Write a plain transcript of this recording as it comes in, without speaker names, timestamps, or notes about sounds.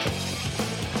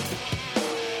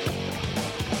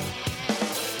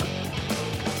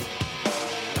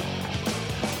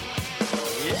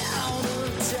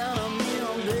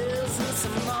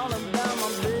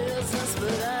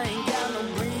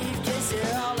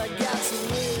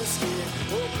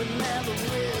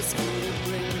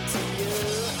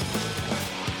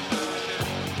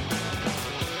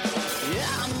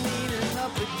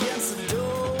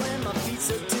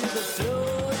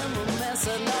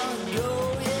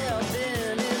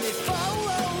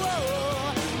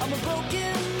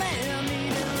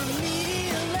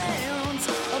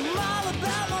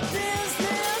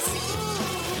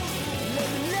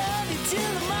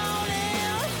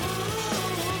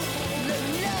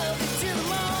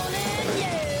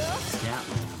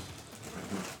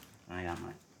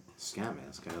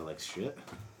like shit.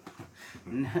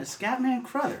 Scatman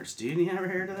Crothers, dude. You ever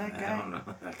heard of that guy? I don't know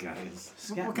who that guy is.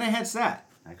 What kind of hat's that?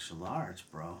 Extra large,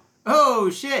 bro. Oh,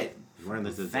 shit. He's wearing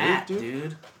this Fat,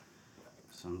 dude.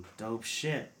 Some dope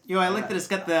shit. Yo, I like that it's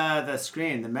got the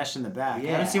screen, the mesh in the back. Yeah.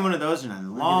 I haven't seen one of those in a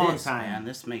Look long at this, time. Man.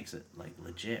 This makes it like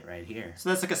legit right here. So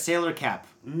that's like a sailor cap.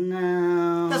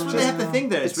 No. That's where they have the thing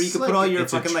there. It's where you can put all your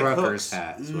fucking like hooks.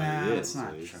 Hat. That's what No, it is. it's not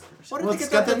truckers. What Well, did they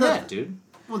it's get got the that net, dude.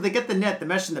 Well, they get the net, the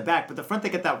mesh in the back, but the front they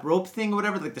get that rope thing or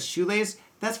whatever, like the shoelace.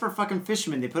 That's for fucking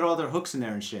fishermen. They put all their hooks in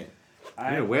there and shit. You're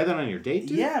gonna wear that on your date,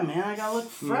 dude? Yeah, man. I gotta look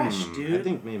fresh, dude. I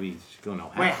think maybe you should go no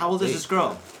hat. Wait, how old is this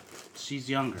girl? She's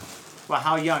younger. Well,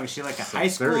 how young? Is she like a high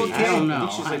school 30. kid? I don't know. I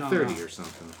think she's I like don't 30 know. or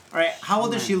something. All right, how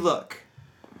old does she look?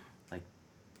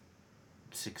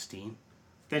 16.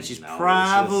 Then she's No,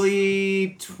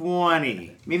 probably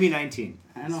 20, maybe 19.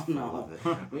 I don't know.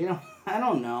 Love it. I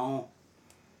don't know.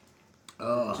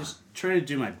 Oh, Just try to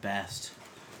do my best.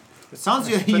 it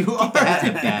sounds like you are. Hat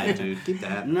ain't bad, dude. Keep the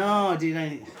hat. No,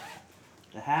 dude.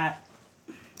 The hat.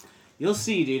 You'll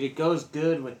see, dude. It goes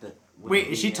good with the. Wait,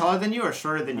 is she taller than you or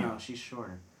shorter than you? No, she's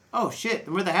shorter. Oh shit!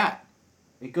 Then wear the hat.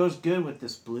 It goes good with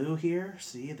this blue here.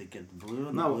 See the good blue.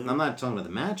 And No, the blue. I'm not talking about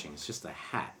the matching. It's just the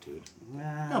hat, dude.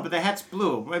 No, but the hat's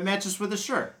blue. It matches with the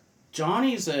shirt.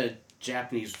 Johnny's a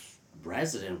Japanese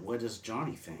resident. What does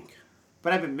Johnny think?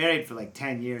 But I've been married for like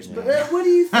 10 years. But, man. what do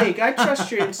you think? I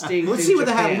trust your instinct. Let's in see what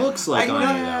the Japan. hat looks like I on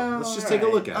you, know. though. Let's just take a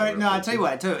look at it. All right, real no, I'll quick. tell you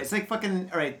what. It's like fucking.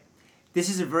 All right, this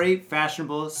is a very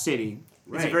fashionable city.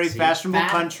 It's a Right, very see? fashionable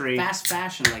country. Fast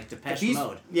fashion, like If Depeche he's,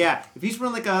 Mode. yeah, if he's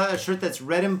wearing like a shirt that's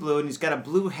red and blue and he's got a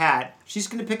blue hat, she's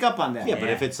gonna pick up on that. Yeah, but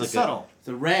if it's like subtle.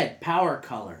 The red power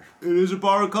color. It is a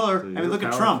borrowed color. So I you're mean, look a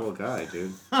at powerful Trump. guy,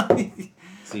 dude.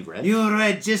 Is he red? You're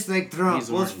red just like Trump.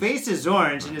 He's Well, his orange. face is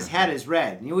orange and his hat is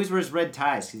red. And he always wears red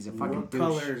ties because he's a fucking What douche.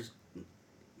 colors?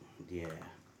 Yeah.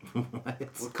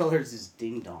 What colors is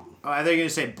Ding Dong? Oh, I thought you were going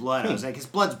to say blood. I was like, his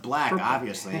blood's black,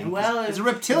 obviously. Well, he's a If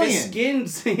reptilian. his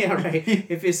skin's yeah right.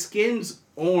 If his skin's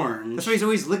orange, That's why he's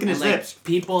always licking and, his like, lips.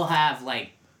 people have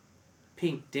like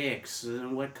pink dicks.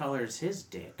 And what color is his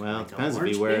dick? Well, Like it a depends if he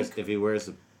orange wears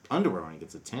pink? the underwear when he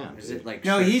gets a tan. Is dude. it like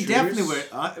No, he chartreuse?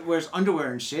 definitely wears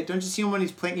underwear and shit. Don't you see him when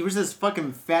he's playing? He wears this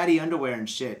fucking fatty underwear and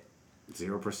shit.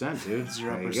 0%, dude. 0%.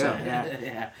 There you go.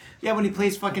 Yeah. Yeah, when he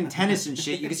plays fucking tennis and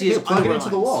shit, you can see Here, his plug it underwear into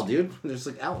the lines. wall, dude. There's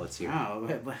like outlets here. Oh,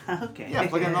 okay. Yeah,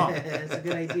 plug it on. That's a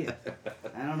good idea.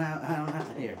 I don't know.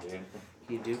 Here, can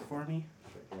you do it for me?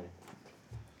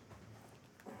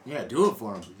 Yeah, do it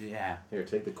for him. Yeah. Here,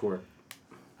 take the cord.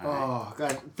 Oh,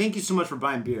 God. Thank you so much for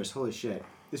buying beers. Holy shit.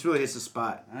 This really hits the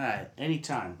spot. All right.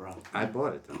 Anytime, bro. I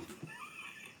bought it, though.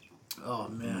 Oh,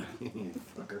 man.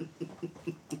 Fucker.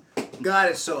 God,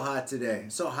 it's so hot today.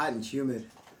 It's so hot and humid.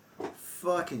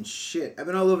 Fucking shit. I've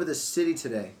been all over the city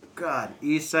today. God.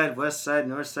 East side, west side,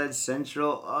 north side,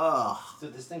 central. Ugh.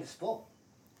 Dude, this thing's full.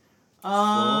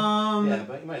 Yeah,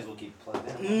 but you might as well keep plugged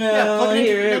in. No, Yeah, plug it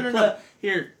into- here,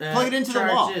 no. Plug it into the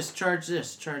charge wall. This, charge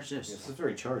this. This is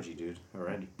very chargy, dude,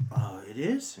 already. Oh, it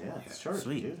is? Yeah, it's charged,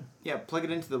 Sweet. dude. Yeah, plug it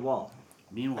into the wall.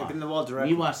 Meanwhile, Like in the wall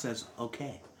directly. Miwa says,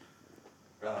 okay.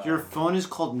 Your phone is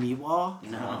called Miwa?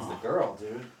 That's the No. girl,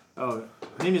 dude. Oh,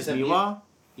 her name is Except Miwa?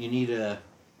 You need a...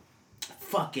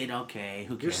 Fuck it, okay.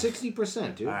 Who You're cares?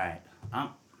 60%, dude. All right.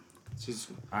 She's...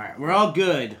 All right. We're all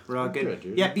good. We're all good. Good,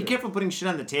 dude. Yeah, be Good. careful putting shit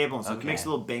on the table so it Okay. makes a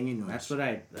little banging noise. That's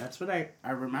what I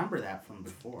remember that from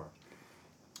before.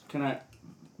 Can I?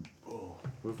 Oh.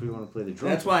 What if we want to play the drum?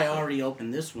 That's why I already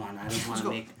opened this one. I don't want to go.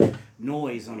 make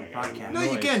noise on the podcast. No,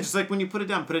 you can. Just like when you put it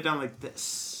down like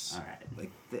this. All right.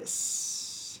 Like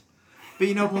this. But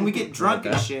you know, when we get drunk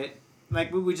and that? shit,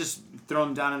 like we just throw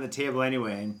them down on the table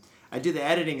anyway. And I do the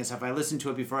editing and stuff. I listen to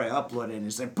it before I upload it. And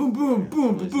it's like boom, boom,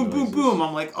 boom, boom, boom, boom, boom.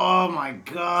 I'm like, oh my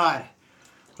God.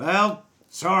 Well,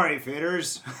 sorry,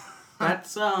 fitters.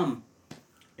 That's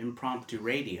impromptu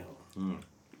radio.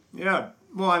 Yeah.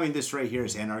 Well, I mean, this right here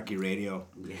is Anarchy Radio.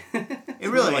 Yeah. It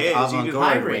really like is. You can-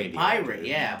 avant-garde. Pirate,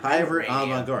 yeah. Pirate radio.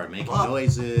 avant-garde, making Whoa.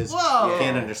 noises. Whoa. You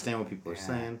can't understand what people are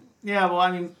saying. Yeah, well,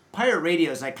 I mean, pirate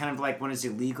radio is like kind of like when it's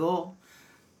illegal.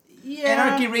 Yeah.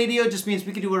 Anarchy radio just means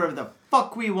we can do whatever the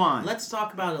fuck we want. Let's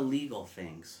talk about illegal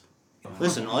things.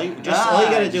 Listen, all you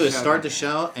gotta do is just start the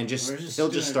show and just We're just he'll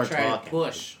just gonna start try to talking.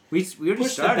 push we already the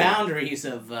started. boundaries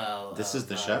of. This is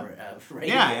the show?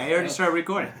 Radio. Yeah, I already started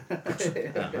recording. Oh,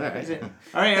 all right.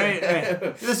 All right.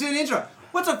 Let's do an intro.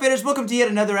 What's up, fitters? Welcome to yet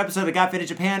another episode of Got Fitted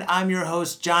Japan. I'm your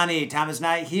host, Johnny. Thomas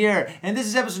Knight here. And this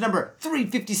is episode number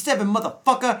 357,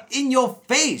 motherfucker, in your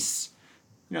face.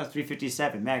 You know,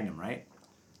 357 Magnum, right?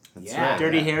 That's Yeah. right.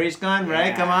 Dirty yeah. Harry's gone, right?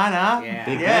 Yeah. Come on, huh? Yeah.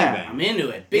 Big Yeah. Bang Bang. I'm into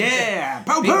it. Big Yeah.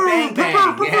 Big bang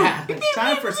bang. Yeah. It's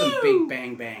time for some big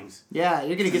bang bangs. Yeah,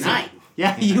 you're gonna get Tonight. some.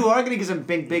 Yeah, you are gonna get some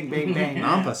big bang bang.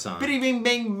 Nampasan. Bitty bang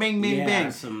bang bang bang Yeah,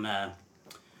 bang. some.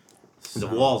 The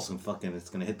wall's gonna fucking. It's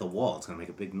gonna hit the wall. It's gonna make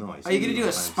a big noise. Are you gonna do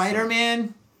a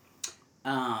Spider-Man?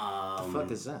 What the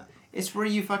fuck is that? It's where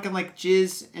you fucking like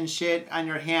jizz and shit on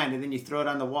your hand and then you throw it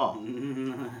on the wall.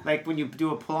 Like when you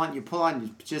do a pull on, you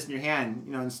jizz in your hand,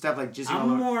 you know, and stuff like jizzing all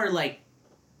I'm over. more like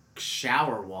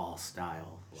shower wall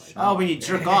style. Like, Oh, when you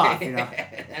jerk off, you know.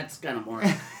 That's kind of more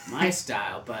my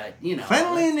style, but you know.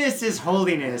 Cleanliness is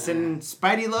holiness, and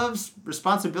Spidey loves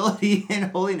responsibility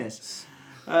and holiness.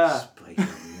 Spider-Man.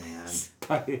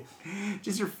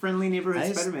 Just your friendly neighborhood I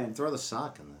just Spider-Man. throw the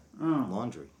sock in the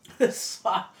laundry.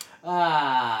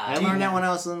 I learned that when I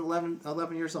was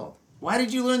 11 years old. Why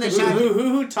did you learn that shit?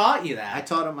 Who taught you that? I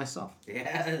taught it myself.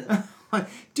 Yeah.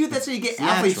 Dude, that's how you get It's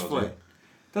athlete's natural, foot. dude.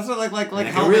 That's what like I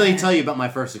how can really tell you about my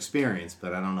first experience,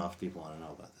 but I don't know if people want to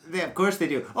know about that. Yeah, of course they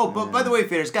do. Oh, but by the way,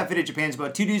 faders, got Faded Japan's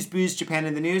about 2 dudes, booze, Japan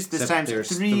in the news. This Except time there's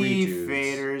 3 3 dudes.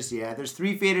 faders. Yeah, there's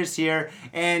 3 faders here,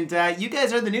 and you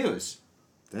guys are the news.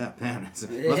 Yeah, man,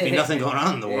 there must be nothing going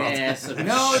on in the world. Yeah, some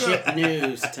No, shit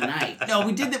news tonight. No,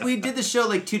 we did the show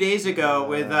like 2 days ago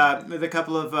with a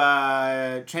couple of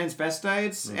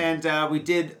transvestites, and we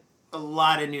did a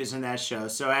lot of news on that show.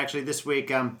 So actually, this week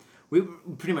we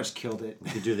pretty much killed it.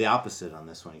 You could do the opposite on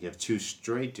this one. You have 2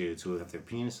 straight dudes who have their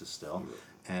penises still,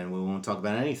 and we won't talk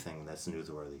about anything that's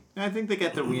newsworthy. I think they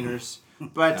got their wieners,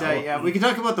 but No. yeah, we can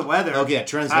talk about the weather. Oh yeah,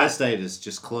 transvestite is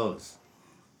just clothes.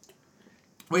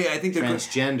 Wait, I think they're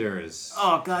Transgender is.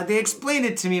 Oh god, they explained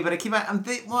it to me, but I keep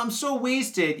I'm so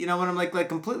wasted, you know, when I'm like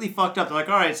completely fucked up. They're like,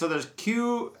 all right, so there's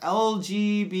Q,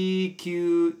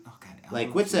 LGBTQ. Oh god,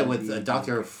 Like what's that with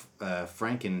Dr.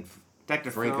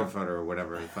 Dr. Frankenfurter or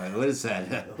whatever? What is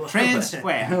that? Trans.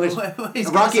 Wait,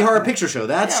 Rocky Horror Picture Show.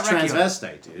 That's Yeah, Rocky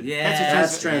transvestite, dude. Yeah,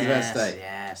 That's transvestite.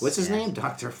 Yes, What's his yes. name?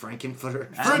 Dr.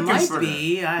 Frankenfurter. Might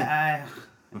be.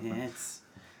 It's.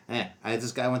 Yeah, I had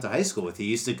this guy I went to high school with. He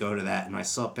used to go to that, and I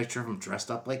saw a picture of him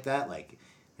dressed up like that, like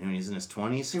when he's in his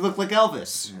 20s. He looked like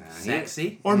Elvis.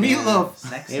 Sexy. Or Meatloaf.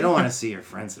 Sexy. You don't want to see your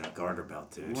friends in a garter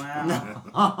belt, dude. Wow.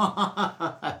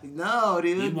 No,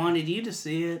 He dude. wanted you to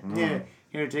see it. Yeah.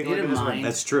 Here, take a He look at didn't this one. mind.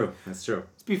 That's true. That's true.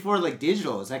 It's before like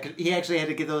digital. It's like he actually had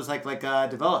to get those like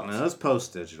developed. No, it was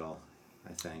post-digital,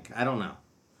 I think. I don't know.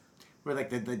 Where like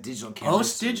the digital cameras.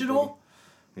 Post-digital?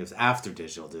 It was after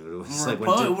digital, dude. It was like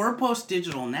We're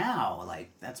post-digital now.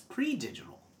 Like, that's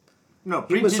pre-digital. No,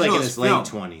 he was like in pre-digital his is late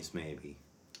film. 20s, maybe.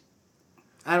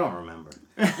 I don't remember.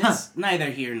 It's neither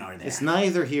here nor there. It's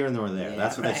neither here nor there. Yeah,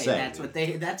 That's what right. they say.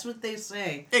 That's what they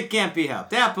say. It can't be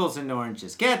helped. Apples and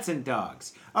oranges, cats and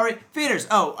dogs. All right, faders.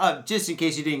 Oh, just in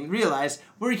case you didn't realize,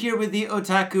 we're here with the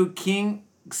Otaku Kings.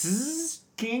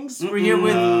 We're here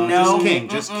with Just King.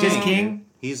 Just King.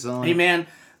 He's the only... Hey, man,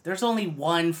 there's only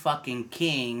one fucking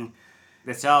king.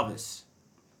 That's Elvis.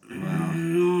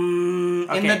 In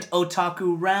the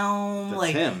otaku realm. That's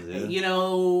like, him, dude. you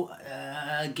know,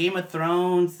 Game of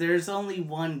Thrones, there's only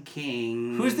one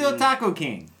king. Who's the Otaku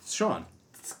King? Sean.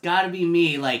 It's gotta be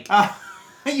me. Like,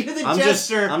 You're the I'm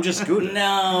jester. just Gouda.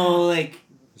 no, like,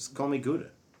 Just call me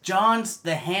Gouda. John's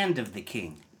the hand of the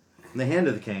king. The hand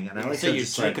of the king, and I like So to you're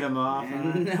just like... tricking him off.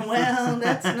 Well,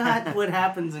 that's not what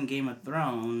happens in Game of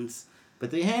Thrones. But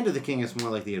the hand of the king is more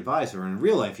like the advisor. In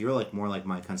real life, you're like more like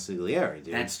my consigliere,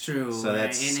 dude. That's true. So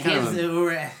that's in kind his,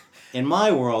 of... In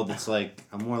my world, it's like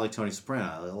I'm more like Tony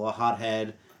Soprano, a little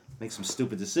hothead, make some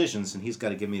stupid decisions, and he's got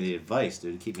to give me the advice,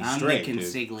 dude, to keep me I'm straight, the dude.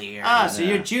 consigliere. So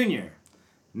you're Junior.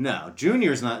 No,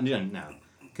 Junior's not. No,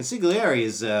 consigliere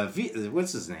is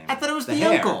what's his name? I thought it was The the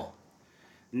hair. uncle.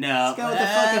 No. This guy with the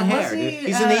fucking hair, was dude. he?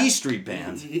 He's in the E Street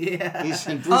Band. Yeah. He's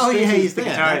in Bruce Oh yeah, Springsteen's he's the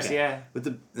band, guitarist. that guy. Yeah. With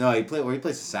the he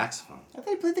plays the saxophone. I thought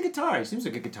he played the guitar. He seems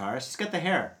like a guitarist. He's got the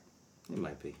hair. He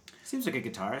might be. Seems like a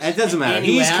guitarist. It doesn't matter.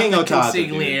 Anyway, He's King I'm the Otaku, dude.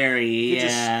 consigliere, You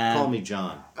yeah. just call me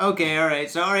John. Okay, all right.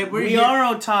 So all right, We here.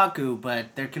 are otaku,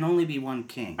 but there can only be one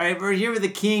king. All right, we're here with the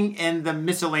king and the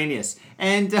miscellaneous.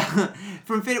 And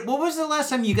from Fit, what was the last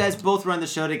time you guys both were on the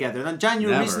show together? Now, John, you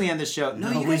were Never. recently on the show.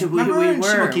 No, you we guys were. remember in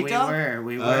Shimokito?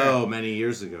 We were. Oh, many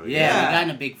years ago. Yeah, we got in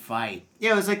a big fight.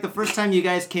 Yeah, it was like the first time you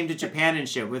guys came to Japan and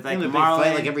shit with like We have a big Marlon.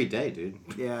 fight like every day, dude.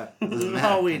 Yeah.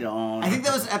 No, we don't. I think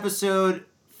that was episode.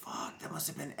 Fuck, that must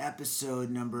have been episode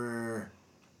number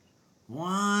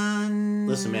One.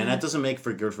 Listen, man, that doesn't make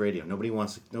for good radio.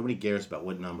 Nobody cares about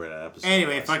what number that episode.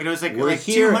 Anyway, was. fucking, it was like, We're like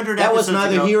here. 200 That was episodes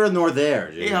neither ago. here nor there,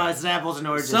 dude. Yeah, it's apples and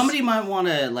oranges. Somebody might want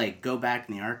to like go back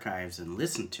in the archives and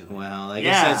listen to it. Well, I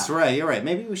guess that's right. You're right.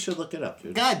 Maybe we should look it up,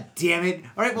 dude. God damn it!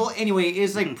 All right, well, anyway, it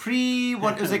was like it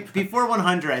was like before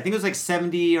 100. I think it was like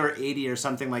 70 or 80 or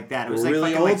something like that. It was like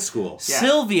really fucking old like, school. Yeah.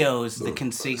 Silvio's the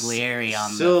consigliere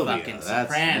on Silvio, the fucking that's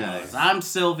Sopranos. nice. I'm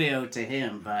Silvio to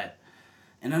him, but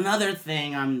in another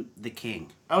thing, I'm the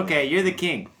king. Okay, you're the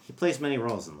king. He plays many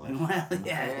roles in life. Well,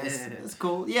 yeah, That's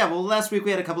cool. Yeah, well, last week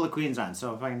we had a couple of queens on,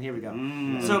 so fucking here we go.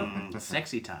 So,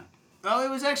 sexy time. oh, it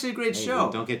was actually a great Hey,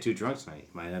 show. Don't get too drunk tonight.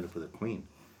 You might end up with a queen.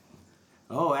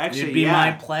 Oh, actually, It'd be yeah.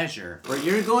 my pleasure. Where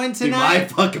you're going It'd be my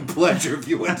tonight? fucking pleasure if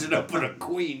you ended up with a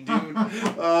queen, dude.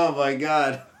 Oh my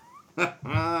god.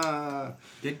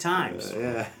 Good times.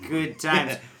 Yeah. Good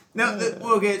times. No,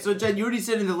 okay, so Jen, you already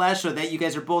said in the last show that you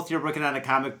guys are both here working on a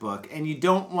comic book, and you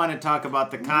don't want to talk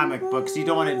about the comic book, so you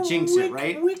don't want to jinx it,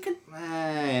 right? We could.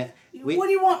 What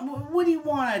do you want? What do you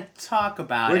want to talk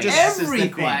about? We're just- This is Everything.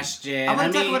 the question. I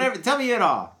want to talk about everything. Tell me it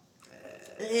all.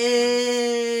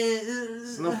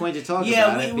 There's no point to talk Yeah,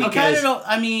 about it we kind because of don't.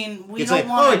 I mean, we it's don't like,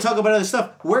 want. oh, we talk about other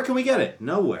stuff. Where can we get it?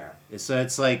 Nowhere. It's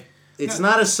like it's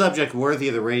not a subject worthy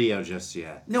of the radio just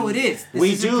yet. No, it is. This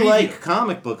We is a do preview. like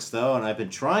comic books though, and I've been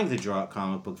trying to draw a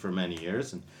comic book for many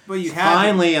years, and Well, you have.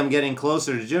 finally I'm getting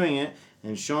closer to doing it.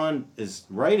 And Sean is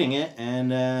writing it,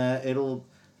 and it'll.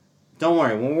 Don't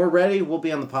worry, when we're ready, we'll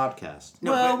be on the podcast.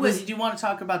 No, well, but wait, listen- do you want to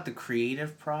talk about the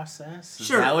creative process? Is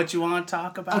Sure. that what you want to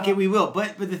talk about? Okay, we will.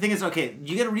 But the thing is, okay,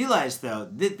 you got to realize though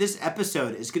that this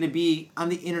episode is going to be on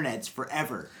the internets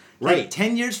forever. Like, Right.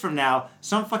 10 years from now,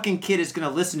 some fucking kid is going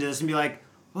to listen to this and be like,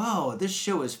 "Whoa, this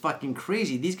show is fucking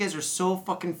crazy. These guys are so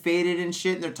fucking faded and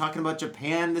shit, and they're talking about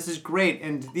Japan. This is great.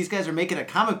 And these guys are making a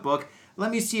comic book. Let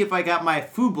me see if I got my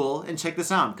Fuble and check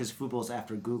this out." Because Fuble's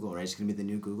after Google, right? It's going to be the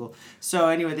new Google. So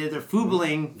anyway, they're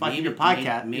Fubling fucking your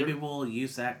podcast. Maybe we'll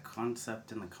use that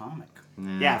concept in the comic.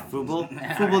 Yeah, Fuble.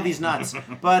 Fuble these nuts.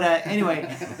 But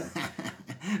anyway.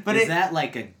 But Is that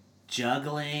like a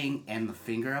juggling and the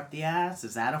finger up the ass?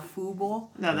 Is that a fooble?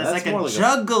 No, that's That's like a more like a-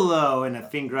 juggalo and a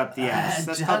finger up the ass.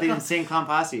 That's called the juggalo. Insane Clown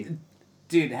Posse.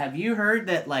 Dude, have you heard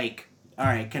that, like...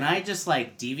 Alright, can I just,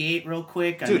 like, deviate real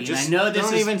quick? Dude, just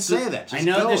don't even say that. Just I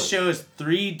know go this with show is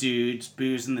 3 dudes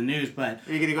boozing the news, but...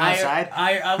 Are you gonna go outside?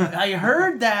 I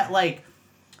heard that, like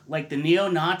the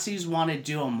neo-Nazis want to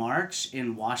do a march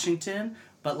in Washington,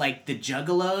 but, like, the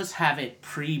juggalos have it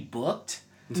pre-booked.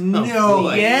 No.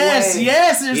 boy. Yes, way.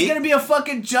 yes, there's It- gonna be a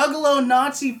fucking juggalo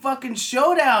Nazi fucking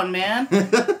showdown, man.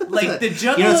 Like the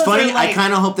juggalos You know, it's funny. are like, I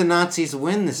kind of hope the Nazis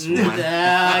win this one.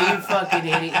 Nah, you fucking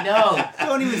idiot. No.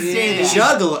 Don't even say that.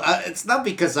 Juggle. It's not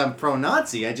because I'm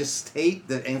pro-Nazi. I just hate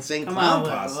the insane Come clown on,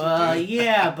 posse. well,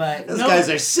 yeah, but Those guys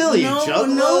are silly,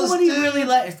 juggalos, nobody dude. really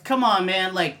like. Come on,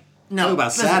 man. Like, No. Talk about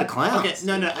listen, sad clowns. Okay,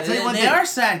 no. I'll tell you one they thing. are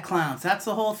sad clowns. That's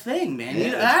the whole thing, man.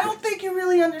 Yeah. I don't think you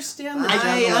really understand the I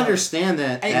juggalos. understand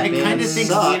that. I that band kinda think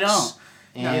sucks, you don't.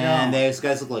 And No. those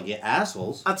guys look like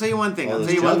assholes. I'll tell you one thing. All I'll those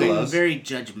tell you one thing. juggalos. Very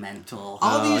judgmental.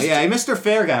 All these- Yeah, Mr.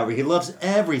 Fair Guy, where he loves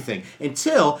everything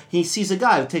until he sees a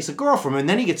guy who takes a girl from him, and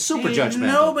then he gets super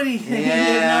judgmental. Nobody took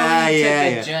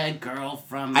a judge girl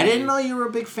from I me. didn't know you were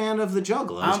a big fan of the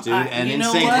Juggalos, dude, and you know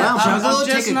Insane what? Clown I'm Posse. Juggalo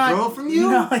just take a not- girl from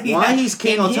you? No, Why yeah. he's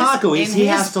King In his- Otaku? in He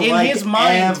his- has to in like his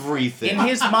mind- everything. In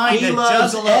his mind, he a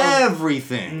loves juggalo.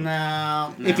 everything.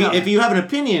 No. If you have an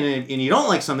opinion and you don't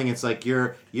like something, it's like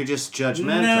you're just judgmental.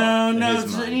 in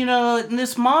his mind. You know, in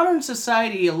this modern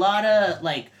society, a lot of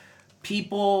like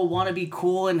people want to be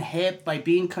cool and hip by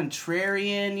being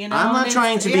contrarian. You know, I'm not and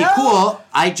trying to be yeah, cool.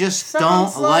 I just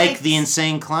Sounds don't like like- the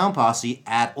Insane Clown Posse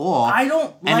at all. I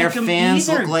don't and like their him fans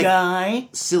either, look like guy.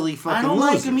 silly fucking I don't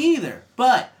losers. like him either.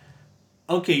 But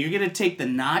okay, you're gonna take the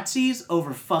Nazis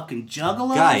over fucking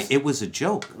juggalos? Guy, it was a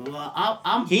joke.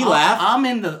 Well, He laughed. I'm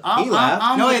in the. He laughed.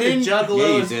 I'm No, with he didn't. the juggalos.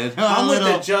 Yeah, you did. I'm with the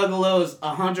Little. juggalos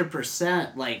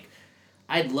 100%. Like,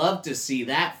 I'd love to see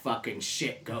that fucking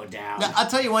shit go down. Now, I'll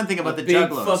tell you one thing about the Big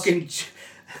Juggalos. fucking.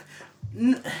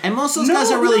 And most of those No,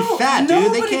 guys are really no, fat, dude. They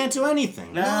nobody- can't do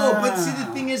anything. No, but see, the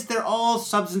thing is, they're all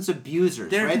substance abusers,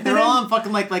 They're- right? They're all on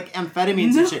fucking like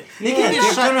amphetamines No, and shit. They Yeah, can get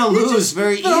they're shot. gonna they're lose just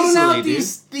very throwing easily, out dude.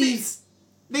 these.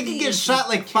 They can get shot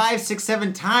like 5, 6,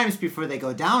 7 times before they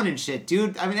go down and shit,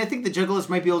 dude. I mean, I think the Juggalos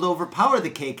might be able to overpower the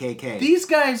KKK. These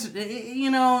guys, you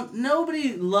know,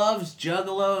 nobody loves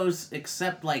juggalos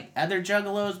except like other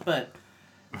juggalos, but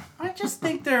I just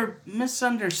think they're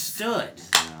misunderstood.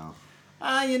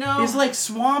 You know. He's like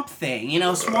Swamp Thing. You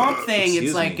know, Swamp Thing, Excuse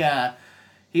it's like, me.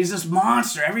 he's this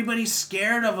monster. Everybody's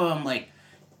scared of him. Like,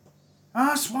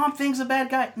 Swamp Thing's a bad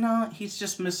guy. No, he's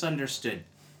just misunderstood.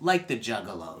 Like the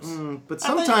Juggalos. But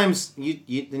sometimes then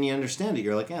you understand it.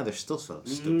 You're like, yeah, they're still so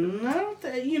stupid.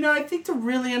 I think to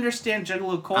really understand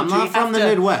Juggalo culture, I'm not from the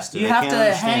Midwest. You have to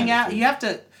hang out. You have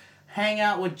to hang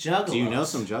out with Juggalos. Do you know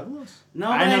some Juggalos? No,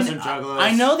 I know some Juggalos.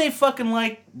 I know they fucking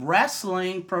like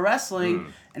wrestling, pro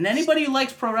wrestling, and anybody who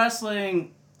likes pro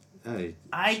wrestling,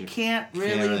 I can't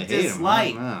really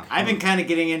dislike. No. I've been kind of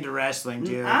getting into wrestling,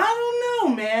 dude. I don't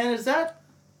know, man. Is that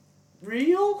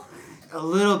real? A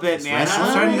little bit, man. wrestling?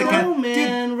 I'm starting to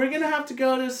man. Dude, We're gonna have to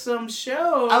go to some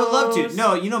shows. I would love to.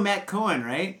 No, you know Matt Cohen,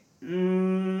 right? The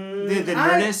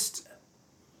Nerdist.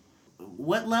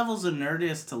 What level's a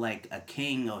Nerdist to like a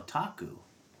king otaku?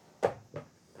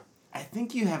 I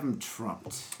think you have him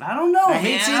trumped. I don't know. I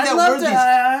hate man. seeing I'd that love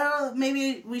word. to.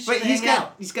 Maybe we should. But hang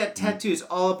out. he's got tattoos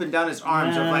all up and down his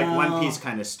arms of like One Piece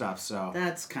kind of stuff. So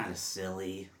That's kind of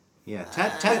silly. Yeah,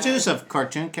 tattoos of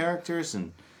cartoon characters,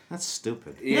 and that's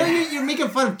stupid. No, you're making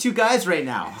fun of two guys right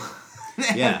now.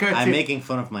 Yeah, I'm making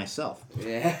fun of myself.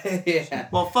 Yeah.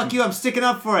 Well, fuck you. I'm sticking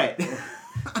up for it.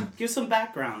 Give some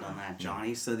background on that,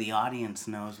 Johnny, so the audience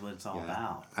knows what it's all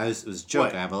about. It was a joke.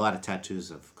 What? I have a lot of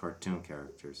tattoos of cartoon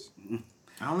characters.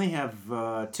 I only have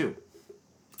 2.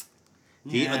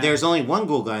 There's only one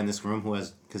cool guy in this room who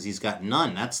has, because he's got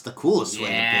none. That's the coolest way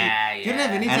to be. Yeah. You don't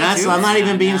have any And tattoos? I'm not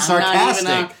even being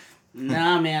sarcastic.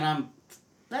 Nah, man,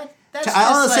 that's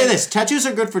I want just to say like- this: tattoos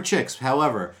are good for chicks.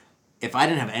 However, if I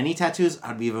didn't have any tattoos,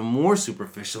 I'd be even more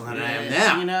superficial than I am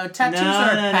now. You know, tattoos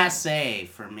are passe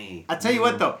for me. I'll tell you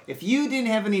what, though. If you didn't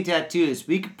have any tattoos,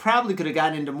 we probably could have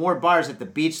gotten into more bars at the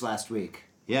beach last week.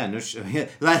 Yeah, no.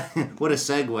 What a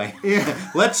segue. Yeah.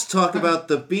 Let's talk about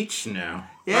the beach now.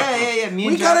 Yeah.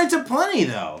 We got into plenty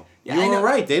though. Yeah, you I were know.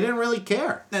 right. They didn't really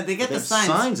care. No, they got the There's signs.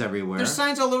 signs everywhere. There's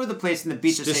signs all over the place in the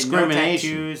beach that say no discrimination.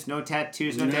 tattoos, no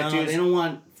tattoos, no No, tattoos. they don't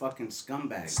want fucking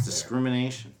scumbags. It's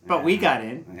discrimination. But we got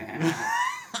in. Yeah.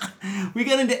 We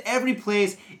got into every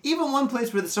place. Even one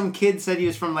place where some kid said he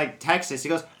was from like Texas. He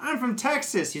goes, "I'm from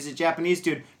Texas." He's a Japanese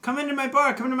dude. Come into my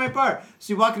bar. Come into my bar.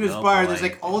 So you walk into his Oh, bar. boy. And there's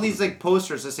like all these like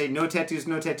posters that say no tattoos,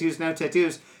 no tattoos, no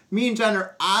tattoos. Me and John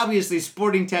are obviously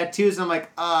sporting tattoos. And I'm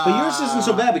like, But yours isn't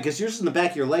so bad because yours is in the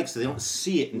back of your leg, so they don't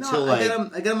see it until no, like.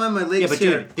 I got them on my legs Yeah, but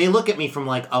here. dude, they look at me from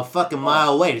like a fucking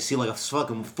mile away to see like a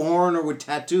fucking foreigner with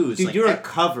tattoos. Dude, like, you're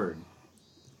covered.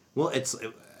 Well,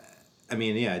 I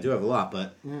mean, yeah, I do have a lot,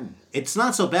 but it's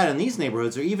not so bad in these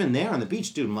neighborhoods or even there on the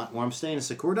beach, dude. Where I'm staying in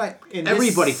Sakura,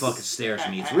 everybody fucking stares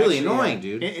at me. It's really annoying,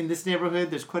 dude. In this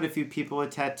neighborhood, there's quite a few people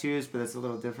with tattoos, but that's a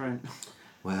little different.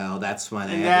 Well, that's why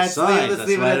they And have the signs. let's That's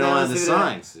leave it why at they don't that, have the let's leave it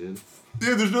at signs, dude.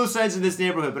 Dude, there's no signs in this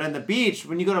neighborhood, but on the beach,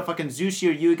 when you go to fucking Zushi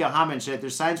or Yuigahama and shit,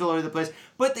 there's signs all over the place,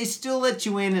 but they still let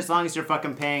you in as long as you're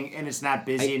fucking paying and it's not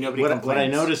busy and nobody complains. What I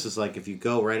noticed is like if you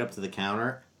go right up to the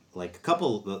counter, like a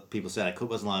couple of people said I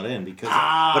wasn't allowed in because.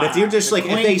 But if you're just like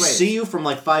if they see you from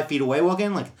like 5 feet away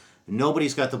walking, like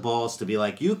nobody's got the balls to be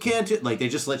like you can't do, like they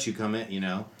just let you come in, you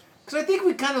know. Because I think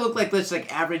we kind of look like this,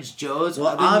 like average Joes. Well,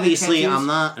 other than the obviously, tattoos. I'm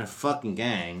not in a fucking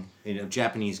gang,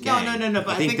 Japanese gang. No, I but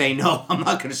I think think they know I'm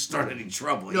not going to start any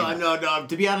trouble. No, you know? no.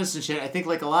 To be honest and shit, I think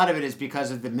like a lot of it is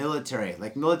because of the military.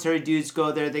 Like military dudes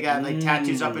go there, they got like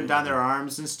tattoos up and down their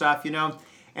arms and stuff, you know.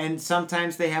 And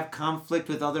sometimes they have conflict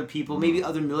with other people, maybe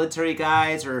other military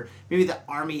guys, or maybe the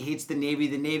Army hates the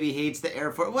Navy hates the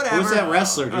Air Force, whatever. Who's that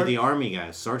wrestler, dude? The Army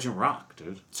guy, Sergeant Rock,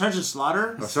 dude. Sergeant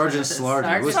Slaughter? Or Sergeant Slaughter.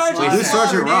 Sergeant Wait, Slaughter. who's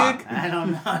Sergeant Rock? Dude. I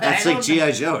don't know. That's like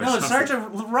G.I. Joe or No, something.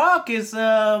 Sergeant Rock is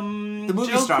the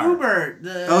movie Joe star. Kubert.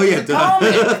 The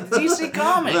comic, the DC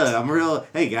Comics. Look, I'm real.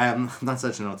 Hey, guy, I'm not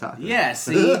such an otaku. Yeah,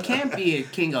 see, you can't be a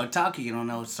King Otaku. You don't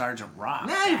know Sergeant Rock.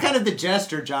 Nah, you're kind of the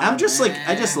jester, John. I'm just like,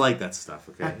 I just like that stuff,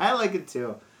 okay? I like it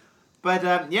too.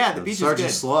 But yeah, the beach Sergeant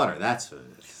is good. Slaughter, that's what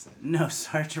it is. No,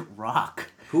 Sergeant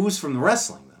Rock. Who's from the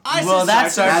wrestling, though? Well,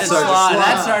 that's Sergeant Slaughter.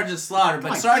 That's Slaughter. Sergeant Slaughter. But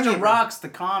Come on, Sergeant give me a Rock's the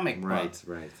comic book.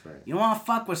 Right. You want to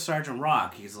fuck with Sergeant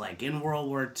Rock? He's like in World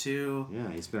War II.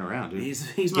 Yeah, he's been around, dude.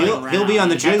 He's been around. He'll be on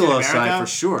the Captain Gigolo America? side for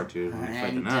sure, dude. When they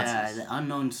fight the And Nazis. the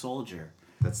Unknown Soldier.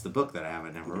 That's the book that I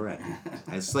haven't never read.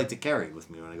 I just like to carry it with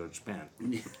me when I go to Japan.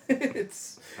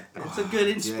 it's a good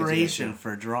inspiration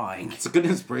for drawing. It's a good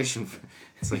inspiration.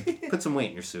 It's like, put some weight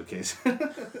in your suitcase.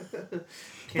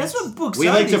 That's what books We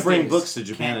are like to these bring days. books to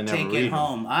Japan Can't and never take read it them.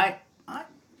 home.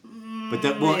 But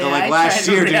that, well, Yeah, like I last tried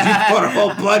to year, dude, you read- bought a whole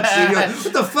bunch. And you're like,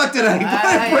 what the fuck did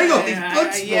I bring all these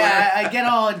books for? Yeah, I get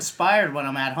all inspired when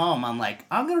I'm at home. I'm like,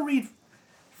 I'm going to read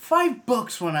 5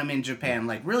 books when I'm in Japan.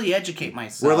 Like, really educate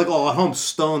myself. We're like all at home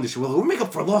stoned. And shit. We'll make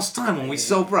up for lost time when we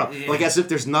sober up. Yeah. Like as if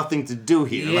there's nothing to do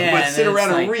here. Yeah, like, let's and sit then around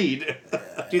it's and like- read.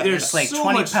 Dude, there's It's like so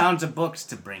 20 much... pounds of books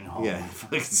to bring home. Yeah,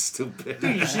 fucking stupid.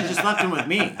 Dude, you should have just left them with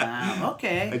me.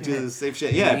 Okay. I do the same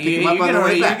shit. Yeah, pick him up on the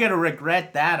way You're back. gonna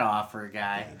regret that offer,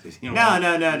 guy. You know,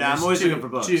 No. I'm always looking for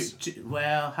books.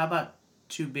 Well, how about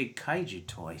 2 big kaiju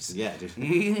toys? Yeah, dude.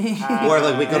 Or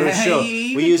like we go to a show.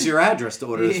 We use your address to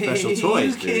order the special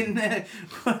toys, dude.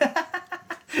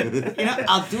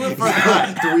 I'll do it for a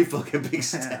cut. 3 fucking big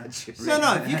statues.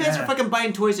 No, if you guys are fucking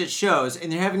buying toys at shows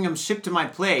and you're having them shipped to my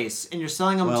place and you're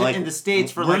selling them in the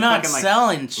States for we're not fucking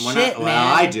selling shit, man.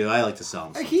 Well, I do. I like to sell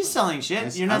them. He's selling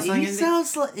shit. You're not selling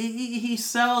anything? He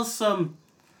sells some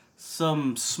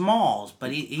smalls,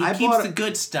 but he keeps the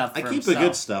good stuff for I keep himself. the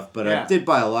good stuff, but Yeah. I did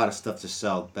buy a lot of stuff to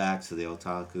sell back to the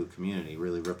otaku community.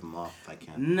 Really rip them off if I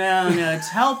can. No, it's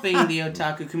helping the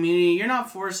otaku community. You're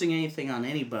not forcing anything on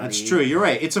anybody. That's true. You're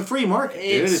right. It's a free market,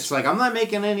 dude. It's like I'm not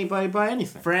making anybody buy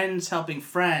anything. Friends helping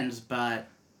friends, but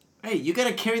Hey, you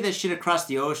gotta carry that shit across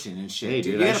the ocean and shit. Hey,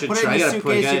 dude, you I gotta should put it try. in I your gotta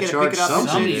suitcase, you gotta charge pick it up.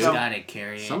 somebody, somebody's dude. got to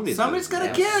carry it. Somebody's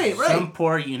gotta carry it, right? Some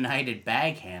poor United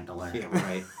bag handler. Yeah,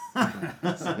 right.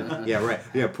 Yeah, right.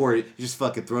 Yeah, poor. He just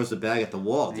fucking throws the bag at the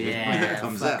wall, dude. Yeah, When it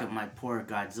comes out. fucking my poor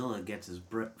Godzilla gets his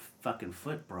fucking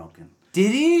foot broken.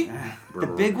 Did he? The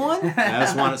big one? I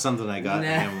just wanted something I got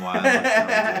him a while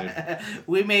ago, dude.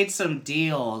 We made some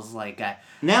deals, like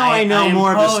Now I know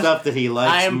more of the stuff that he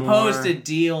likes. I imposed more. a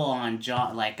deal on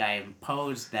John. Like I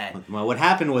imposed that. Well, what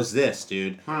happened was this,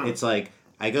 dude. It's like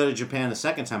I go to Japan the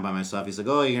second time by myself. He's like,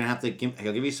 "Oh, you're gonna have to.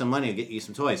 He'll give you some money. I'll get you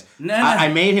some toys." No. I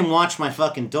made him watch my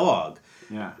fucking dog.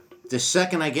 Yeah. The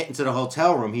second I get into the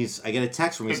hotel room, I get a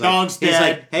text from him. The dog's He's dead.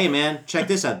 like, "Hey man, check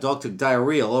this out. Dog took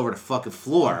diarrhea all over the fucking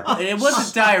floor." It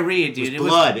wasn't diarrhea, dude. It was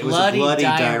blood. It was a bloody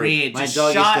diarrhea. My Just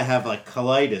dog used shot to have like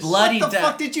colitis. bloody. What the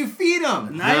fuck did you feed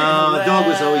him? No, the dog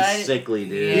was always sickly,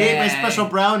 dude. He ate my special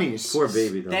brownies. Poor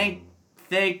baby dog.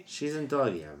 Thank She's in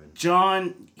doggy heaven.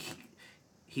 John.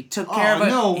 He took care of a.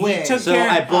 no way. He took So care.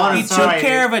 I bought him. He took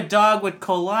care of a dog with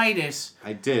colitis.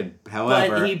 I did.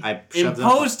 However, But he I shoved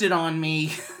imposed it on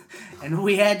me, and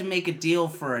we had to make a deal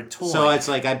for a toy. So it's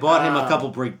like I bought him a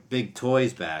couple big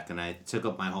toys back, and I took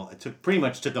up my whole. Pretty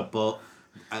much took up both.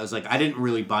 I was like, I didn't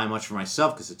really buy much for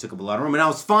myself because it took up a lot of room, and I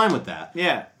was fine with that.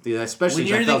 Yeah. Dude, especially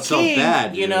when because you're I the felt king, so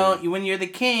bad. you dude. know, when you're the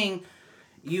king,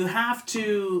 you have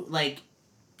to like.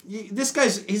 This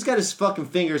guy's, he's got his fucking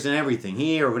fingers in everything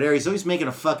here or whatever. He's always making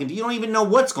a fucking. You don't even know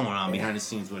what's going on behind the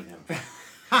scenes with him.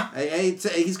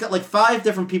 He's got like 5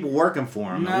 different people working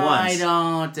for him No, at once. I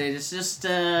don't. It's just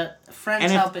friends And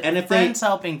if- helping. and if friends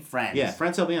helping friends. Yeah,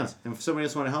 friends helping us. And if somebody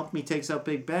else want to help me, takes out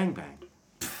Big Bang Bang.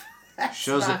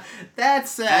 Shows it.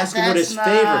 That's Ask him what his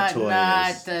favorite toy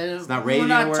is. It's not radio We're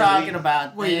not worthy. talking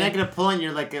about. Well, you're not gonna pull in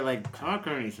your like talk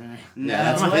or anything. No, Yeah,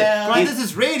 that's well, This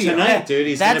is radio. Tonight, dude,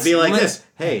 he's gonna That's be like lit- this.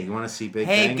 Hey, you want to see Big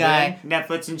Hey, Bang guy. Bang?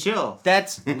 Netflix and chill.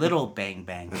 That's little bang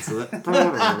bang.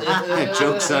 Yeah,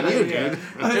 joke's on you, dude.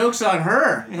 Joke's on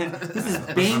her. This is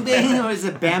Bang Bang or is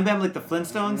it Bam Bam like the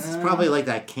Flintstones? It's probably like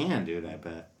that can, dude, I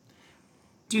bet.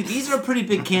 Dude, these are pretty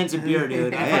big cans of beer,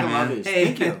 dude. I Hey, fucking man. love these. Hey.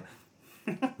 Thank you.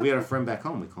 We had a friend back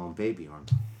home, we call him Baby Arm.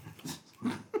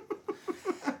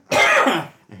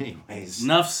 Anyways.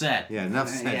 Enough said. Yeah, enough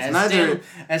said. Yeah,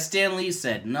 as Stan Lee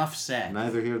said, enough said.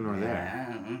 Neither here nor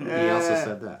there. He also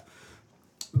said that.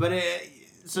 But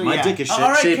so My yeah. dick is All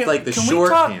right, shaped like the can we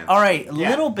short talk? hand. All right, Yeah.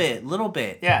 little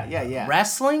bit. Yeah.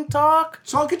 Wrestling talk.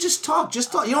 So I could just talk. You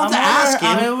don't have to I'm ask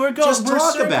over- him. we're just talk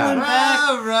circling about it. back.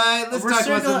 All right, let's We're talk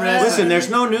about some circling- wrestling. Listen, there's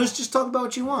no news. Just talk about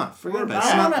what you want. Forget about it.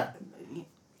 It's I not-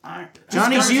 wanna-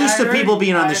 Johnny's I used to heard- people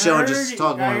being on the I show and heard- just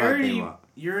talking I about what heard they you- want.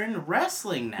 You're in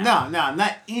wrestling now. No, I'm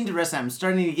not into wrestling. I'm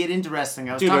starting to get into wrestling.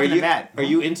 I was Dude, talking to Matt. are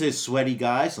you into sweaty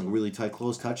guys, like really tight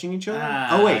clothes touching each other? Ah,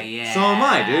 Oh wait, yeah, so am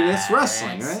I, dude. It's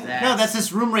wrestling, that's- right? No, that's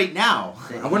this room right now.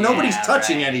 Well, nobody's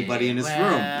touching right. anybody in this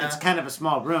room. It's kind of a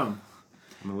small room.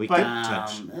 I mean, we but- could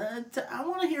touch. I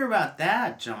want to hear about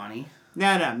that, Johnny.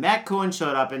 No. Matt Cohen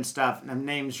showed up and stuff. And I'm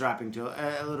names dropping to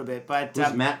a little bit, but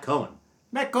Who's Matt Cohen?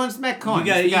 Matt Cohen's Matt Cohen.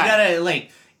 You He's the guy. gotta like.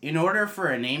 In order for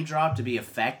a name drop to be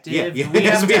effective, Yeah, we it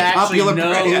has have to be to a actually popular know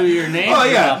brand. who your name Oh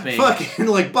yeah, dropping. fucking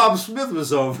like Bob Smith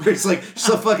was over. It's like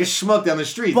some fucking schmuck down the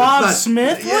street. Bob That's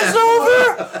not- Smith Yeah. was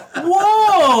over?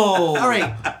 Whoa! All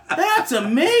right. That's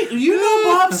amazing. You know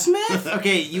Bob Smith?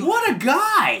 Okay, you. What a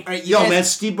guy! All right, you Yo, guys, man,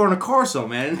 Steve Bonacorso,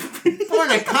 man.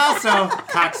 Picasso.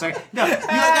 Cocksucker. No, you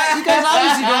guys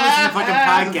obviously don't listen to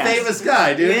fucking podcasts. Famous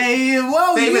guy, dude.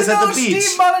 Whoa, Famous you at know the beach.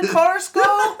 Steve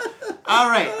Bonacorso? All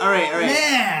right.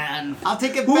 Man, I'll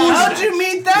take it back. how'd you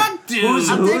meet that dude?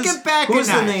 I'll take it back a Who's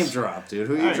the notch. name drop, dude?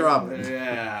 Who you dropping?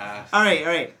 Yeah. All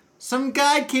right. Some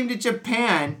guy came to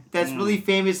Japan that's really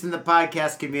famous in the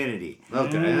podcast community.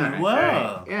 Okay, all right.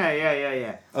 Whoa.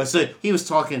 Yeah. Oh, so he was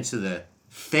talking to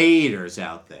faders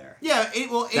out there. Yeah,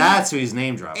 That's who he's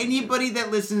name dropping. Anybody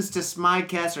that listens to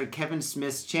Smodcast or Kevin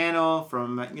Smith's channel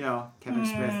from, Kevin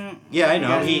Smith. Yeah, I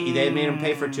know. They made him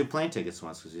pay for 2 plane tickets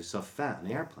once because he was so fat in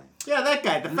the airplane. Yeah, that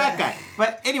guy, the fat guy.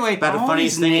 But anyway, About the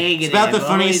funniest thing. It's about the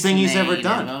funniest thing he's ever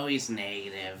done. Always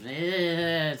negative.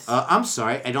 I'm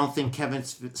sorry. I don't think Kevin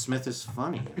Smith is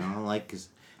funny.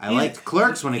 I liked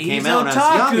Clerks when it came out when I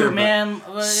was younger. Man.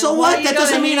 So what? That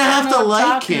doesn't mean I have to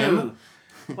like him.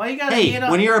 Why you gotta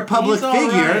when you're a public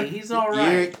figure, he's all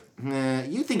right.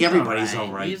 You think everybody's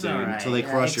all right, dude, until they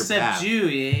cross your path. Except you,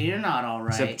 you're not all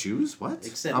right. Except Jews? What?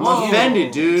 I'm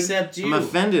offended, dude. Except you. I'm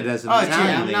offended as an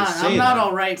Italian. I'm not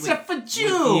all right except for with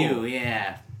you,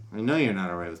 yeah. I know you're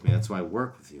not all right with me. That's why I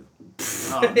work with you.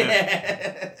 Oh,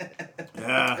 yeah.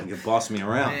 You can boss me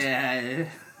around. Yeah.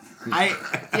 We're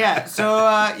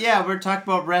talking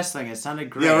about wrestling. It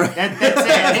sounded great. Yeah, right. That's it.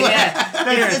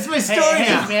 That's my story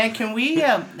now. Hey, man, can we,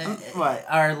 what?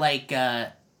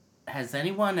 Has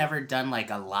anyone ever done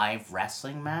like a live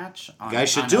wrestling match? You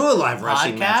guys should do a live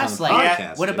wrestling match on the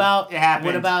podcast. What about it happened.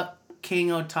 What about King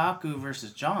Otaku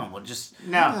versus John? We'll just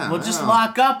No.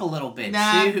 lock up a little bit.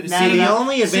 The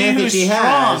only advantage he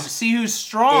has see who's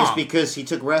strong is because he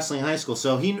took wrestling in high school.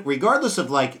 So he, regardless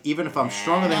of even if I'm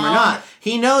stronger than him or not,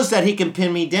 he knows that he can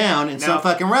pin me down in some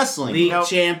fucking wrestling. League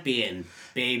champion,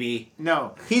 baby.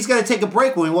 No. He's got to take a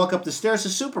break when we walk up the stairs to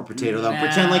Super Potato, though.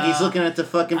 Pretend like he's looking at the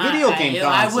fucking video game consoles.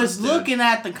 I was looking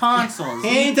at the consoles. He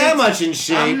ain't that much in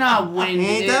shape. I'm not winning. He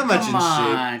ain't that much in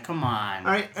shape. Come on.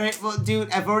 All right. Well,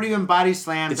 dude, I've already been body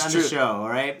slammed It's on true. the show, all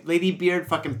right? Lady Beard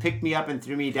fucking picked me up and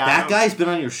threw me down. That guy's been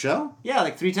on your show? Yeah,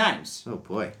 like 3 times. Oh,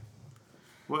 boy.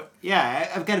 What? Yeah,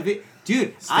 I've got a bit.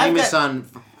 Dude, He's famous on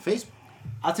Facebook.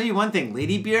 I'll tell you one thing.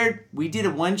 Lady Beard, we did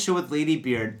one show with Lady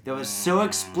Beard that was so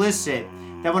explicit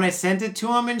that when I sent it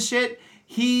to him and shit,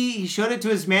 he showed it to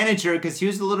his manager because he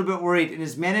was a little bit worried, and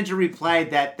his manager replied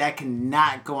that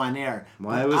cannot go on air.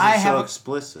 Why was it so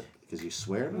explicit? Because you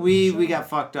swear? We got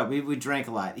fucked up. We drank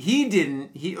a lot. He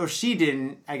didn't. He or she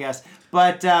didn't, I guess.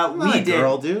 But we did.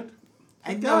 Girl, dude.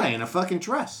 A guy in a fucking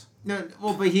dress. No,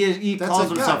 well, but he calls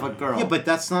himself a girl. Yeah, but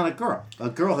that's not a girl.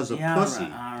 A girl has a pussy.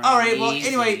 All right. Well,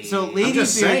 anyway, so Lady I'm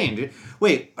just Beard, saying, dude.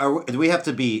 Wait, do we have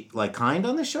to be kind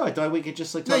on this show? I thought we could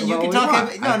just talk No, about you what can we talk.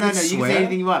 want. No. You can say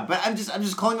anything you want. But I'm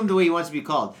just calling him the way he wants to be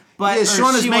called. But yeah,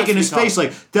 Sean is making his face called.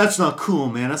 like, that's not cool,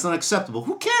 man. That's not acceptable.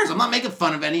 Who cares? I'm not making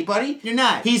fun of anybody. You're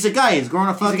not. He's a guy. He's growing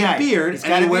a fucking beard.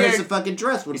 And he wears a fucking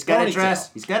dress with He's a got ponytail. a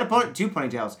dress. He's got 2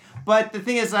 ponytails. But the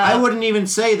thing is, I wouldn't even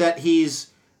say that he's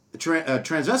a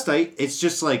transvestite. It's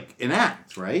just like an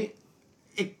act, right?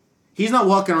 He's not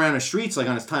walking around the streets like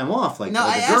on his time off like a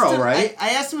girl, right?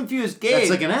 I asked him if he was gay. That's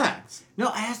like an act. No,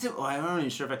 I asked him. Oh, I'm not even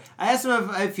sure if I asked him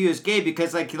if he was gay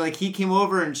because like he came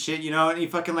over and shit, and he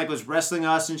fucking was wrestling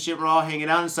us and shit. We're all hanging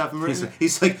out and stuff. And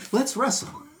he's like, let's wrestle.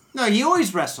 No, he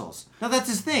always wrestles. No, that's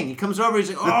his thing. He comes over, he's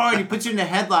like, oh, and he puts you in a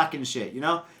headlock and shit,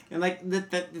 And like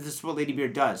that this is what Lady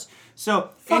Beard does.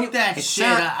 So fuck that shit.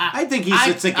 I think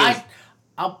it's like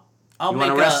I'll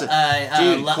make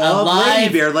a call up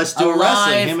Lady Beard. Let's do a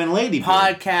wrestling. Him and Lady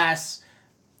Beard podcast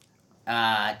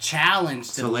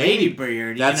challenge to Lady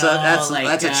Beard. That's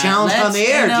a challenge on the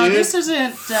air, dude. This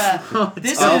isn't.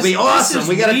 That'll be awesome.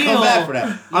 We gotta come back for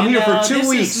that. I'm here for 2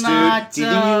 weeks, dude. Do you think you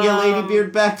can get Lady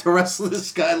Beard back to wrestle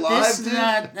this guy live? This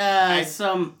is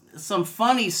not some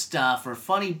funny stuff or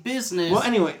funny business. Well,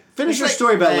 anyway, finish your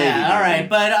story about Lady Beard. All right,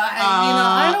 but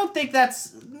I don't think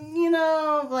that's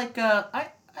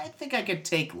I think I could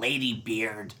take Lady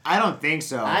Beard. I don't think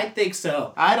so. I think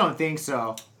so. I don't think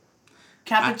so.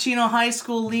 Cappuccino High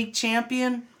School League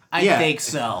champion? I think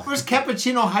so. Where's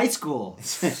Cappuccino High School?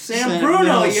 San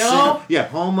Bruno, yo. Yeah,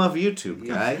 home of YouTube,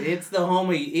 guy. It is the home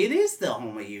of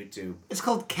YouTube. It's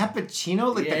called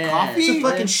Cappuccino, like the coffee? It's a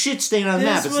fucking shit stain on the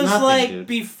map. It's was nothing, like dude.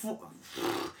 Before.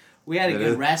 We had a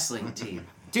good wrestling team.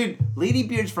 Dude, Lady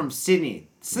Beard's from Sydney.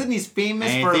 Sydney's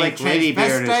famous for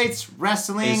transvestites,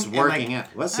 wrestling. Is working out.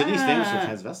 What? Sydney's famous for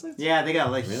transvestites? Yeah, they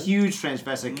got a huge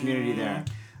transvestite community there.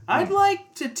 I'd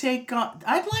like to take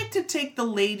the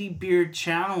Lady Beard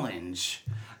challenge.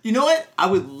 You know what? I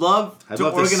would love to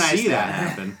organize that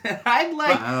happen. I'd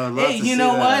like. Hey, you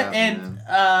know what? And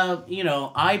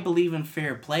I believe in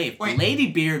fair play. If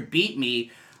Lady Beard beat me,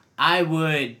 I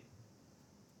would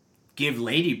give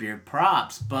Lady Beard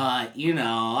props. But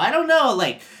I don't know.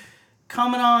 Like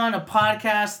coming on a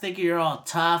podcast thinking you're all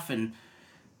tough and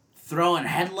throwing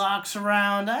headlocks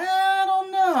around. I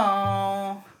don't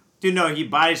know. Dude, no, he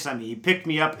body slammed me. He picked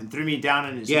me up and threw me down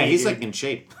on his knee. Yeah, he's like in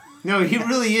shape. No, he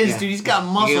really is, dude. He's got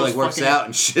muscles. He like works out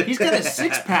and shit. He's got a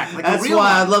 6-pack, like That's a real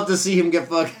why one. I'd love to see him get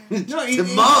fucking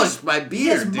demolished by beer, He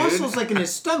has dude. muscles like in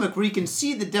his stomach where you can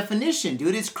see the definition,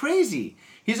 dude. It's crazy.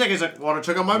 He's like, want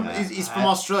to check out my... He's from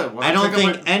Australia. I don't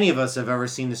think any of us have ever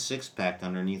seen the 6-pack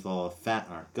underneath all the fat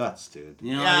in our guts, dude.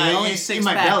 You know, the only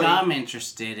 6-pack I'm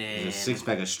interested in. There's a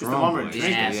 6-pack of strong boys.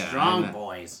 Yeah, strong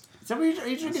boys. Is that what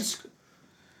you're drinking?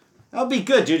 That'll be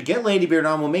good, dude. Get Ladybeard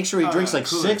on. We'll make sure he drinks like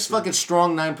 6 fucking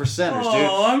strong 9%ers, dude.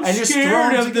 I'm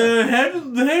scared of the head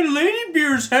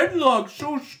Ladybeard's headlock.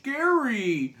 So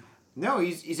scary. No,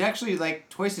 he's actually like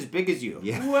twice as big as you.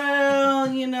 Yeah.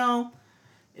 Well, you know,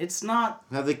 it's not.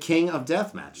 Have the king of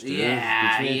deathmatch, dude.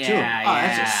 Yeah, between yeah, the two. Oh,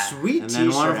 that's a sweet And t-shirt.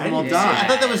 then one of them will die. I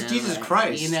thought that was Jesus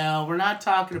Christ. You know, we're not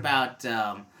talking about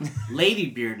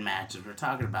Ladybeard matches. We're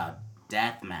talking about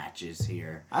death matches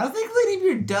here. I don't think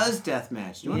Ladybeard does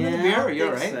deathmatch. Do you want another beer? Are you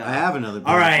alright? I have another beer.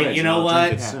 All right, fridge, you know I'll what?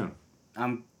 drink it soon.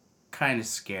 I'm kind of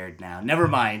scared now. Never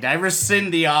mind. I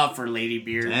rescind the offer,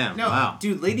 Ladybeard. Damn, No, wow.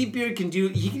 dude, Ladybeard can do...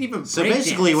 He can even So break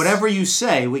basically, dance. whatever you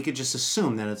say, we could just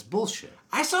assume that it's bullshit.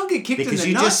 I saw him get kicked Because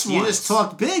in the nuts you just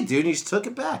talked big, dude. You just took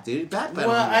it back, dude. Backpedaled. Well,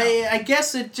 I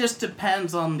guess it just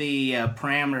depends on the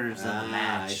parameters of the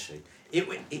match. I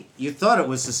see. You thought it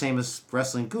was the same as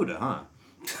wrestling GUDA, huh?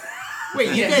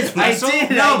 Wait, you guys I wrestle? did.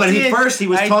 No, but first he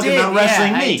was talking about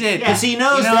wrestling me. Because he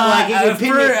knows that, like, he could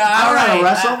pin me. I don't know how to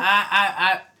wrestle.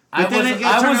 I But then it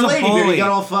got was turned to a Ladybeard. bully. He got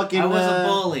all fucking... I was a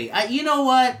bully. You know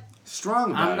what?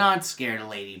 Strong about I'm it. not scared of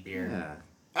Ladybeard. Yeah.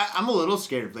 I'm a little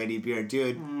scared of Ladybeard,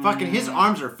 dude. Fucking, his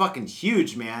arms are fucking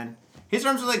huge, man. His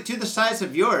arms are like the size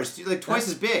of yours, dude, like twice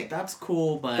as big. That's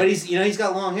cool, but But he's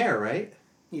got long hair, right?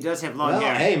 He does have long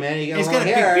hair. Hey, man, you got He's long got a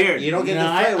big hair. beard. You don't get you to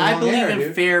know, fight with I long believe hair, in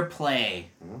dude. fair play.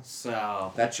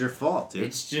 So That's your fault, dude.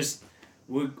 it's just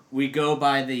we go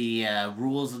by the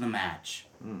rules of the match.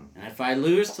 And if I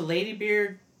lose to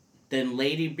Ladybeard, then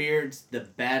Ladybeard's the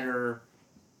better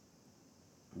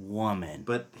woman.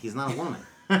 But he's not a woman.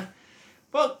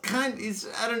 Well, I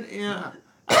don't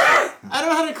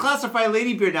know how to classify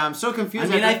Ladybeard now. I'm so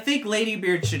confused. I think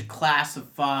Ladybeard should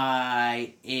classify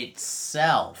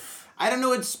itself. I don't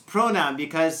know its pronoun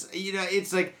because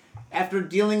it's like after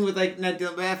dealing with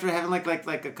after having like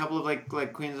a couple of like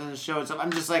queens on the show and stuff.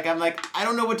 I'm like I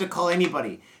don't know what to call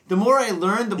anybody. The more I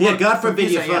learn, the more God forbid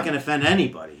you confused I am. fucking offend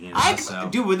anybody. You know,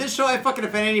 Dude, with this show, I fucking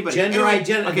offend anybody. Gender Anyway,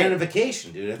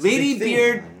 identification, dude. That's a big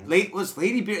Ladybeard. thing. Was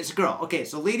Ladybeard? It's a girl. Okay,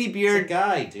 so Ladybeard. It's a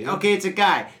guy, dude. Okay, it's a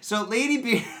guy. So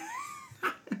Ladybeard.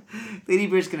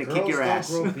 Ladybeard's gonna kick your ass.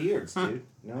 Girls don't grow beards, dude.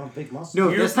 No, big muscles. No,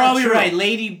 You're that's not probably true. right.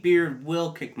 Ladybeard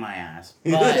will kick my ass,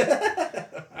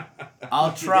 but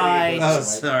I'll try. Oh,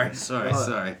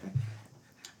 sorry.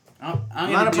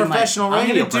 I'm not a professional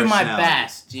radio I'm gonna do my personality.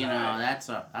 best.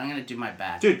 I'm gonna do my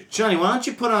best. Dude, Johnny, why don't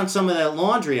you put on some of that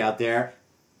laundry out there?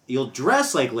 You'll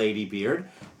dress like Ladybeard,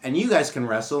 and you guys can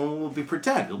wrestle, and we'll be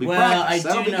pretend. It'll be practice.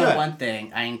 That'll I do be know good. one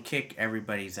thing. I can kick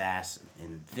everybody's ass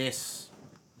in this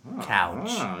couch.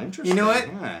 Oh, interesting. You know what?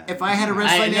 Yeah. If I had a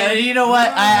wrestling you know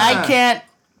what? I can't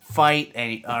fight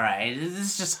any. All right, this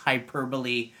is just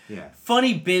hyperbole. Yeah.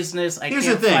 Funny business. Here's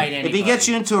can't the thing. fight anybody. If he gets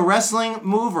you into a wrestling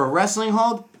move or a wrestling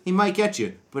hold, he might get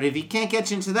you. But if he can't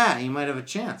get you into that, he might have a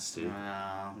chance, dude.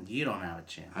 You don't have a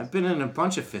chance. I've been in a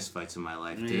bunch of fistfights in my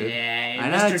life, dude. Yeah, I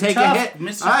know how to Mr. take Tough, a hit.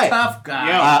 Mr. All right. Tough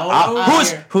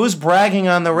guy. Who's bragging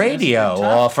on the radio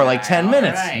Tough for like guy, 10 all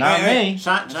minutes? right. Not me.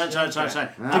 Shine. I'm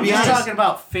be just honest. talking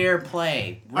about fair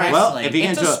play. Wrestling. Well, if you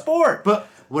get it's into a sport. But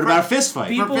what about a fist fight?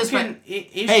 People fist can fight.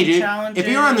 issue Hey, dude, challenges. if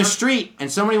you're on the street and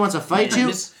somebody wants to fight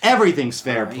you, everything's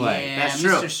fair play. Yeah, That's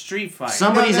Mr. true. Street Fighter.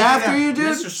 Somebody's No, after you,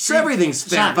 dude. Mr. Street- Everything's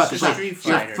fair fucking Mr. play. Street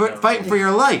You're Fighter, fighting for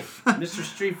your life. Mr.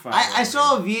 Street Fighter. I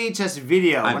saw a VHS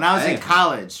video when I was in Hey.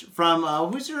 college from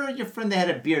who's your friend that had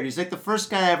a beard? He's like the first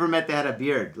guy I ever met that had a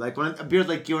beard, like a beard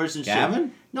like yours and shit.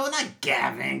 Gavin? No, not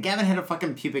Gavin. Gavin had a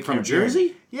fucking pubic From hair Jersey?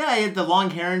 beard. Yeah, he had the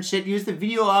long hair and shit. He was the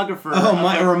videographer. Oh, of,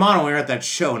 like, Romano, we were at that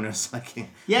show and it was like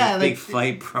Yeah, a big like-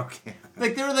 fight broke out.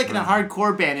 Like they were like in a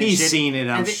hardcore band. And He's shit. seen it,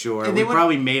 I'm And they- sure. and We they would-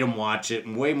 probably made him watch it,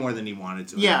 and way more than he wanted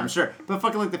to. Yeah, I'm sure. But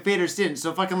fucking like the Faders didn't.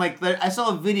 So fucking like I saw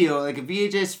a video, like a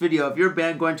VHS video of your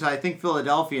band going to I think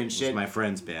Philadelphia and shit. It's my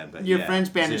friend's band, but Your yeah, friend's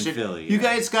band and it's in shit. Philly, You yeah.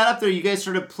 guys got up there, you guys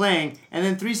started playing, and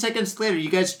then 3 seconds later, you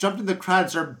guys jumped in the crowd and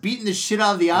started beating the shit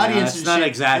out of the audience that's and not shit.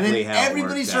 exactly and then how it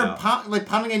everybody worked started out.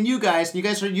 pounding on you guys, and you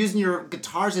guys started using your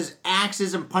guitars as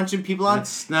axes and punching people out.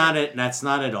 That's not it. That's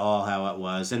not at all how it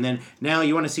was. And then now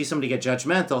you want to see somebody get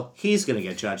judgmental, he's gonna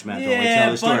get judgmental when we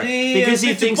tell the story because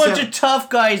he thinks a bunch of tough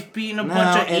guys beating a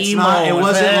bunch of emos. It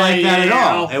wasn't like that at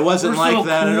all. It wasn't like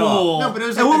that at all. No, but it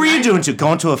was. And what were you doing?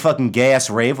 Going to a fucking gay ass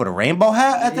rave with a rainbow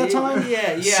hat at that time?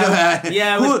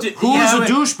 Yeah. Who was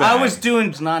a douchebag? I was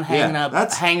doing not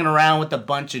hanging around with a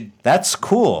bunch of. That's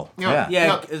cool.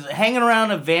 Hanging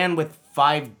around a van with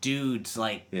 5 dudes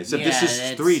this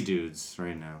is 3 dudes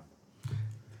right now.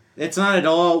 It's not at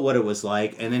all what it was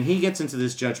like, and then he gets into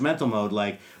this judgmental mode,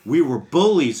 like we were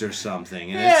bullies or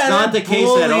something, and it's not the case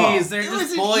at all. They're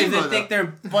just bullies. They think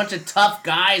they're a bunch of tough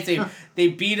guys. They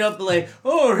beat up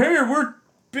oh hey, we're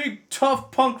big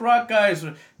tough punk rock guys.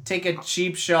 Take a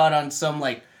cheap shot on some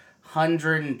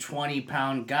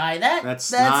 120-pound guy.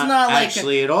 That's not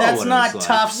actually at all. That's not like,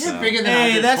 tough. You're bigger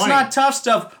than hey, that's not tough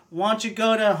stuff. Why don't you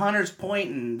go to Hunter's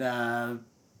Point and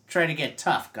try to get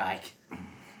tough, guy?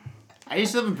 I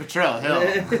used to live in Potrero Hill.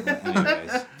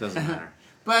 Anyways, doesn't matter.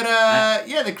 But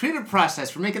the creative process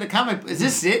for making a comic. Is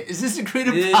this it? Is this a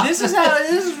creative process?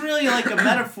 This is really like a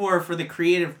metaphor for the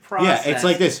creative process. Yeah, it's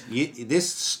like this. This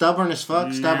stubborn as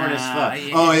fuck.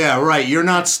 Oh yeah, right. You're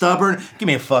not stubborn. Give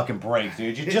me a fucking break,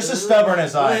 dude. You're just as stubborn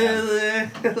as I am.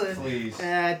 Please.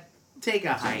 Take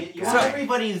a hike. You want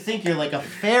everybody to think you're like a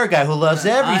fair guy who loves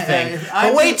everything.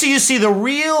 But wait till you see the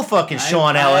real fucking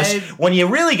Sean Ellis. When you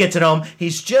really get to know him,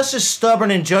 he's just as stubborn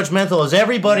and judgmental as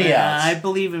everybody else. I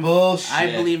believe in bullshit.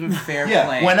 I believe in fair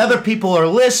play. When other people are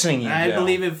listening, I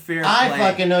believe in fair play. I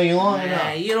fucking know you long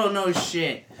enough. You don't know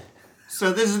shit.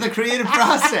 So this is the creative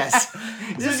process.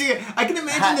 I can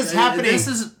imagine this happening.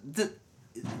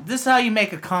 This is how you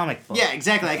make a comic book. Yeah,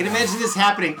 exactly. I can imagine this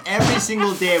happening every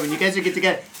single day when you guys are get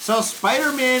together. So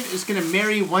Spider-Man is going to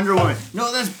marry Wonder Woman.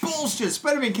 No, that's bullshit.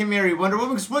 Spider-Man can marry Wonder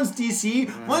Woman because one's DC,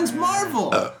 one's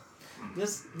Marvel.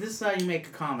 This is how you make a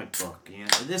comic book. You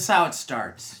know? This is how it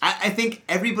starts. I think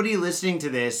everybody listening to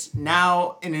this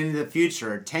now and in the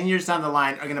future, 10 years down the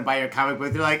line, are going to buy your comic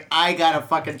book. They're like, I got to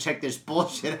fucking check this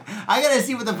bullshit. I got to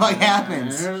see what the fuck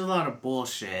happens. There's a lot of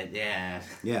bullshit, yeah.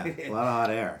 Yeah, a lot of hot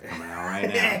air coming out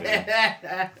right now, dude.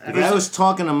 The guy was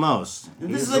talking the most.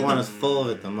 He's the one who's full of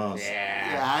it the most.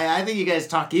 Yeah, I think you guys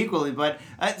talk equally, but...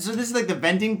 so this is like the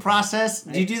venting process.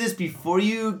 Do you do this before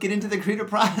you get into the creative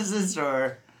process,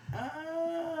 or...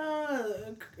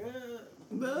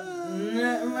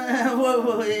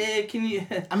 Can you?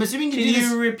 I'm assuming you do this.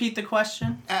 Can you repeat the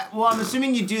question? Well, I'm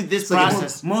assuming you do this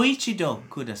process. Moichido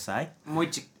kudasai.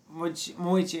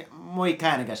 Moikai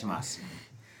onegashimasu.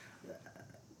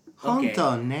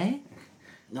 Honto ne?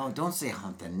 No, don't say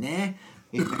honto ne.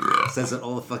 Says it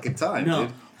all the fucking time, no,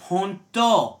 dude.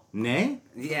 Honto. Ne?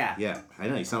 Yeah. Yeah, I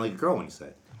know. You sound like a girl when you say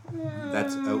it.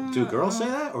 That's do girls say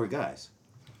that or guys?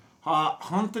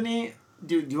 Honto ne.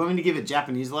 Do you want me to give a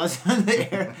Japanese lesson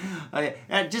there?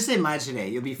 Just say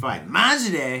majire, you'll be fine.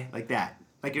 Majire, like that,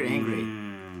 like you're angry.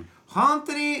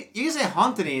 Hontoni, you can say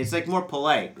hontoni. It's like more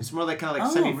polite. It's more like kind of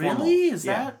like semi-formal. Oh, really? Is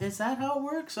that how it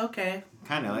works? Okay.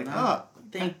 Kind of like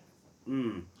hontoni.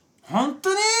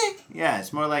 Yeah,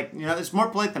 it's more like it's more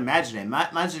polite than majire.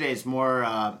 Majire is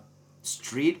more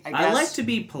street. I guess. I like to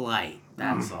be polite.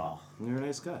 That's all. You're a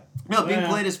nice guy. No, being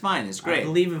polite is fine. It's great. I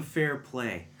believe in fair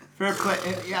play. Fair play.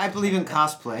 Yeah, I believe in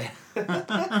cosplay.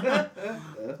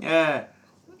 Yeah.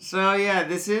 So yeah,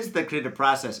 this is the creative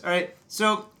process. All right.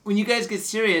 So when you guys get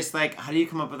serious, like, how do you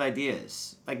come up with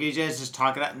ideas? Like, you guys just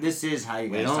talk it out. This is how you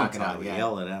guys talk it out. We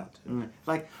yell it out.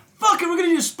 Like, fuck it, we're gonna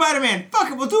do Spider-Man. Fuck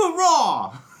it, we'll do it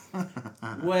raw.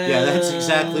 Well, yeah, that's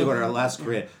exactly what our last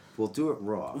creative. We'll do it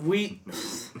raw.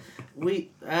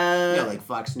 Yeah, like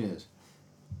Fox News.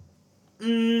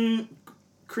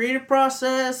 Creative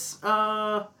process.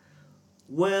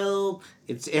 Well,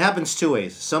 it happens 2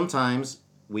 ways. Sometimes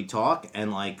we talk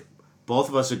and like both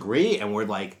of us agree and we're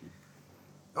like,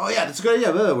 oh yeah, that's a good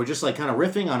idea. We're just like kind of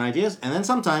riffing on ideas. And then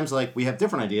sometimes like we have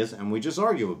different ideas and we just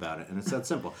argue about it, and it's that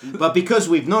simple. But because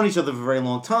we've known each other for a very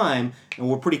long time and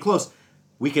we're pretty close,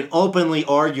 we can openly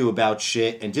argue about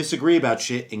shit and disagree about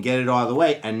shit and get it all the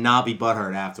way and not be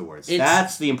butthurt afterwards.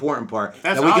 That's the important part.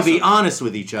 That's that we can be honest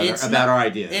with each other about our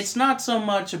ideas. It's not so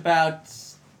much about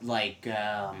like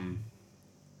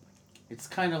it's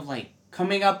kind of like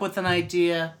coming up with an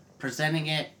idea, presenting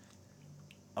it,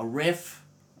 a riff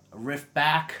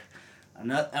back,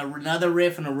 another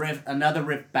riff and another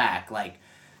riff back. Like,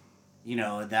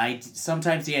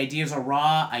 sometimes the ideas are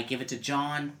raw. I give it to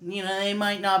John. They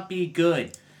might not be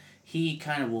good. He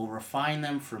kind of will refine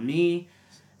them for me.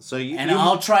 So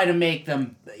I'll try to make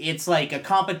them. It's like a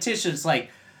competition. It's like,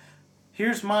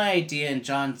 here's my idea, and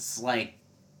John's like,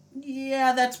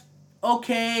 yeah, that's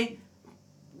okay.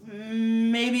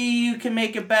 Maybe you can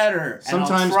make it better.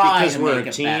 Sometimes because we're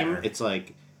a team, it's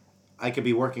like, I could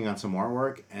be working on some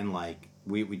artwork and like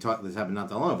we talked, this happened not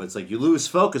that long ago, but it's like you lose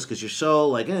focus because you're so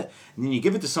like, and then you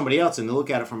give it to somebody else and they look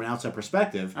at it from an outside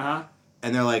perspective,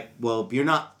 and they're like, well, you're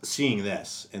not seeing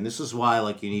this, and this is why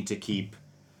like you need to keep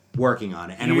working on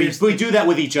it, and we do that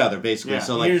with each other basically.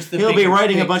 So like he'll be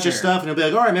writing a bunch of stuff and he'll be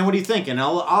like, all right man, what do you think? And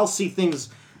I'll see things,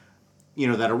 you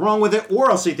know, that are wrong with it, or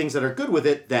I'll see things that are good with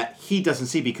it that he doesn't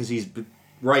see because he's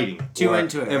writing it. Too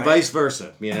into it, and vice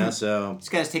versa, you know. So just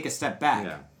gotta take a step back.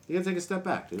 Yeah, you gotta take a step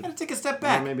back, dude. Gotta take a step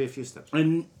back. Or maybe a few steps.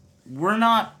 And we're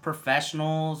not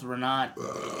professionals. We're not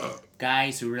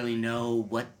guys who really know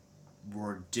what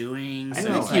we're doing. I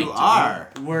know you are.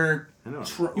 You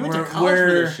went to college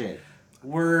for this shit. I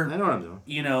know what I'm doing.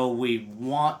 You know, we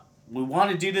want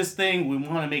to do this thing. We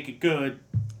want to make it good,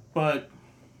 but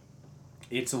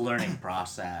it's a learning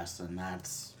process, and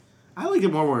that's. I like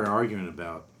it more when we're arguing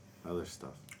about other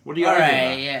stuff. What are you arguing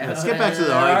about? Yeah. Let's get back to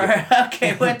the argument. Right,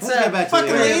 okay, let's get back to the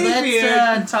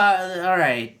let's talk. All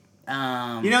right.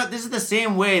 You know, this is the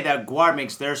same way that Guar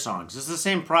makes their songs. This is the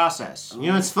same process. You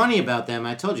know what's funny about them?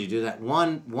 I told you, dude, that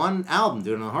one album,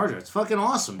 dude, on the hard drive. It's fucking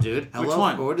awesome, dude. Which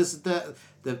one? What is it?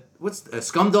 What's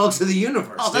Scum Dogs of the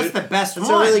Universe? Oh, that's the best one.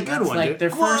 It's a really good one, like dude.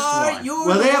 Their first one.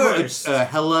 Well, they have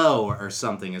Hello or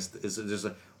something. There's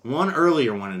one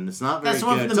earlier one, and it's not very good. That's the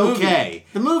one good. from the it's movie. Okay.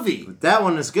 The movie. But that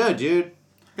one is good, dude.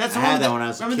 That's I had that when I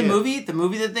was a remember kid. the movie? The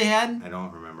movie that they had? I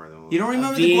don't remember the movie. You don't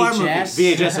remember the Guar movie?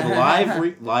 VHS of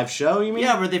a live show, you mean?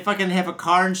 Yeah, where they fucking have a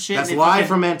car and shit. That's and live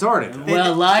from Antarctica. From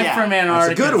Antarctica.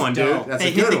 That's a good one, dude. That's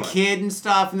they a good hit one. the kid and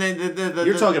stuff, and then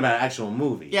You're talking about an actual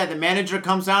movie. Yeah, the manager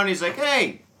comes out and he's like,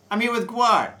 "Hey, I'm here with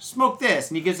Guar. Smoke this,"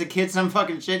 and he gives the kid some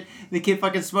fucking shit. And the kid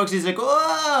fucking smokes. He's like,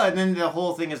 "Oh!" And then the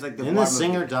whole thing is like the. Didn't the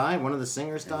singer die? One of the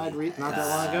singers died not that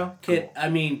long ago. Kid, I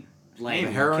mean, like,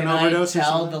 heroin can overdose I or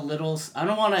tell something? the little? I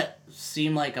don't want to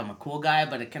seem like I'm a cool guy,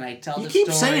 but can I tell You the keep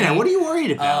story? saying that. What are you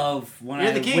worried about? Of when You're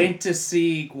I the king. went to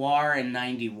see Guar in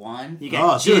 '91.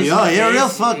 Oh, dude, you're a real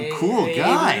fucking cool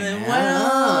guy, man.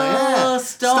 Well,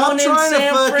 Stone Stop in trying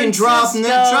San to fucking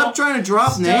Francisco.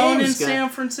 drop Stone names. in San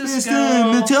Francisco.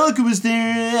 Metallica was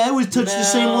there. I was touched the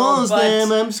same wall as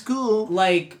them. I'm cool.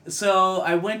 Like, so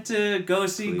I went to go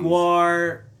see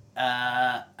Guar.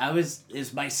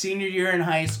 It's my senior year in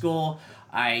high school.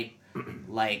 I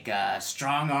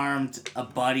strong-armed a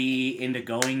buddy into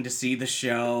going to see the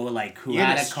show, like, who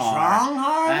had a car.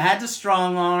 Strong-arm? I had to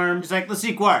strong-arm. He's like, "Let's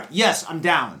see Guar." Yes, I'm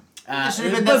down. But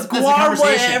Guar,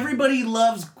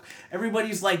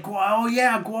 everybody's like, "Oh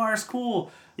yeah, Guar's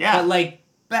cool." Yeah. But like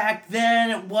back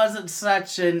then, it wasn't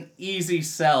such an easy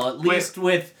sell. At least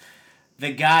with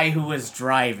the guy who was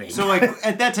driving. So like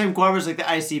at that time, Guar was like the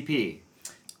ICP.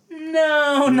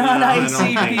 No, not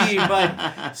ICP.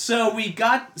 But so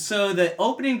the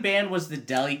opening band was the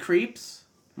Deli Creeps.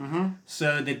 Mm-hmm.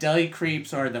 So the Deli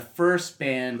Creeps are the first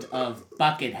band of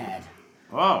Buckethead.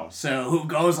 Oh. So who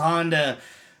goes on to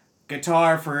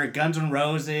guitar for Guns N'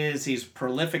 Roses. He's a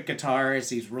prolific guitarist.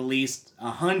 He's released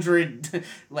 100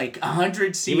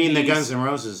 CDs. You mean the Guns N'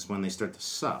 Roses when they start to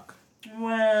suck?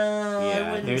 Well,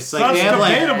 yeah, there's like they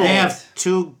have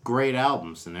 2 great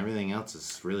albums and everything else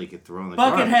is really get thrown in the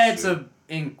garbage. Buckethead's an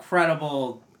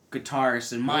incredible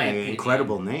guitarist in my opinion.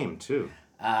 Incredible name too.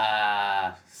 So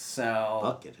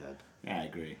Buckethead. Yeah, I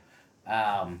agree.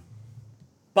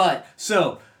 But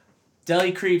so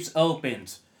Deli Creeps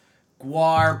opens.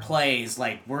 Guar plays,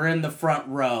 like, we're in the front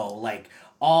row, like,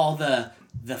 all the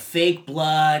fake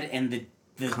blood and the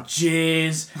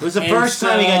jizz. It was the first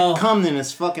time he got cum in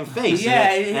his fucking face.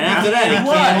 Yeah, and after that, he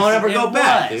won't ever go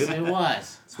back, dude. It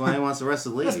was. That's why he wants the rest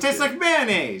of the league. This tastes like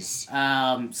mayonnaise.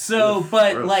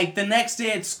 But, like, the next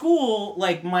day at school,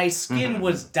 like, my skin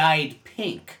was dyed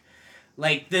pink.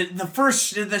 Like,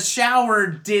 the shower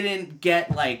didn't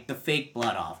get, like, the fake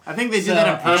blood off. I think they did that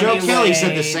on purpose. Joe Kelly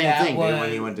said the same thing, dude,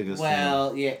 when he went to go see him.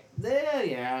 Well,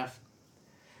 yeah.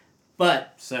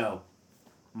 But, so,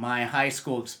 my high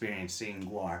school experience seeing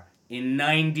Guar in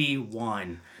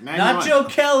 91. Not Joe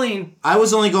Kelly. I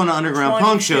was only going to underground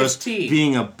punk shows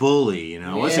being a bully, you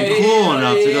know. I wasn't cool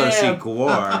enough to go to see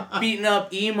Guar. Beating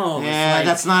up emo. Yeah, like,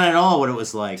 that's not at all what it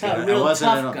was like. Tough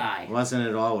guy. Wasn't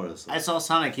at all what it was like. I saw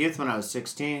Sonic Youth when I was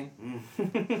 16.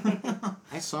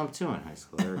 I saw them too in high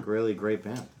school. They were a really great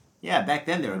band. Yeah, back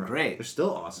then they were great. They're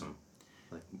still awesome.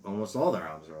 Like, almost all their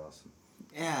albums are awesome.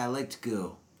 Yeah, I liked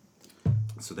Goo.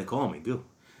 That's what they call me, Goo.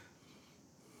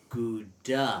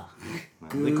 GUDA.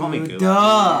 They call me Goo.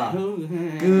 GUDA.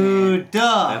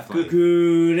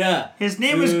 GUDA. His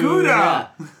name is GUDA.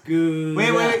 GUDA.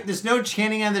 Wait. There's no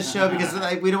chanting on the show because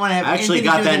we don't want to have. I actually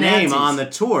got that name Nazis. on the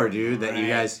tour, dude. That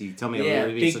you tell me yeah,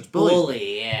 to be big such bullies.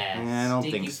 bully. Yeah, I don't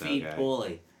Stinky think so, feet guy.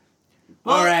 bully.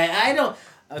 Well, all right, I don't.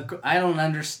 I don't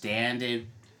understand it.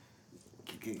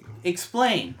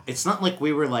 Explain. It's not like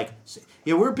we were like,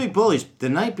 yeah, we're big bullies. The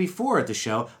night before at the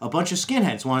show, a bunch of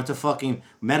skinheads wanted to fucking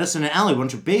met us in an alley with a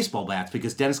bunch of baseball bats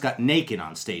because Dennis got naked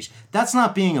on stage. That's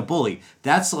not being a bully.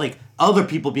 That's like other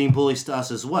people being bullies to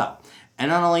us as well. And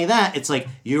not only that, it's like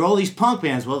you're all these punk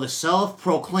bands, well, the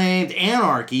self-proclaimed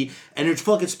anarchy, and they're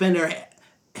fucking spend their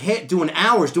doing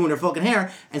hours doing their fucking hair,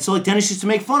 and so like Dennis used to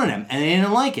make fun of them, and they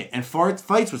didn't like it, and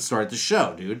fights would start at the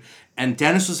show, dude. And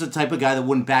Dennis was the type of guy that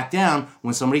wouldn't back down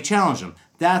when somebody challenged him.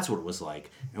 That's what it was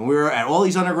like. And we were at all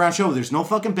these underground shows. There's no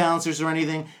fucking bouncers or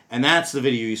anything, and that's the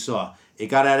video you saw. It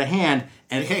got out of hand,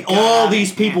 and all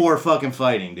these people were fucking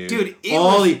fighting, dude. Dude,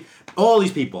 all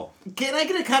these people. Can I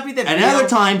get a copy of that video? Another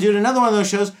time, dude, another one of those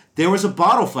shows, there was a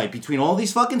bottle fight between all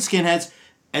these fucking skinheads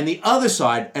and the other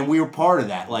side, and we were part of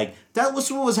that. Like, that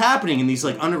was what was happening in these,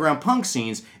 like, underground punk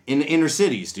scenes in the inner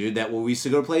cities, dude, that we used to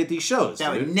go play at these shows,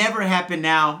 that dude. would never happen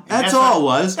now. That's all it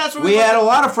was. That's what we had a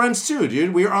lot of friends, too,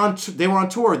 dude. They were on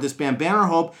tour with this band, Banner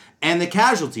Hope, and the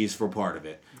Casualties were part of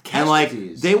it.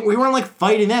 Casualties. And, like, we weren't, like,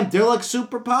 fighting them. They're, like,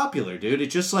 super popular, dude.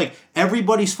 It's just, like,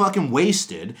 everybody's fucking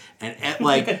wasted, and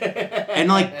like, and,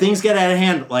 like, things get out of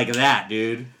hand like that,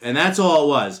 dude. And that's all it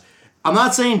was. I'm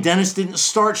not saying Dennis didn't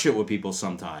start shit with people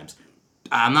sometimes.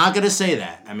 I'm not going to say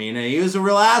that. I mean, he was a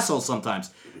real asshole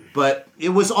sometimes. But it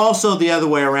was also the other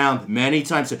way around many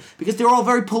times. Because they were all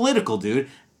very political, dude.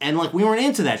 And, like, we weren't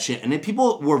into that shit. And then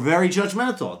people were very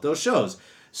judgmental at those shows.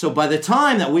 So by the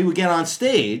time that we would get on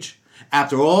stage,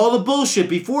 after all the bullshit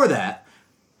before that,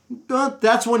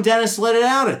 that's when Dennis let it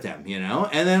out at them, you know?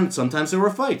 And then sometimes there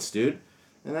were fights, dude.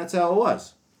 And that's how it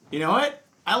was. You know what?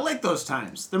 I like those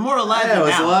times. They're more alive than now.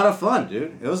 Yeah, it was a lot of fun,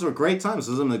 dude. Those were great times.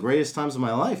 Those were some of the greatest times of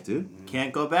my life, dude.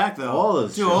 Can't go back, though. All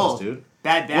those Too shows, old. dude.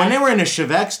 Bad. When they were in the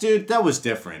Chevex, dude, that was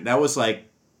different. That was like,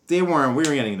 we were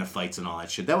getting into fights and all that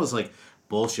shit. That was like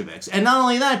Bolsheviks. And not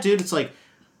only that, dude, it's like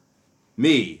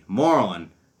me, Marlon,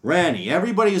 Randy,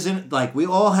 everybody is in, like, we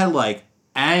all had like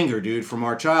anger, dude, from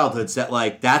our childhoods that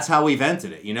like, that's how we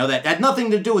vented it. You know, that had nothing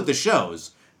to do with the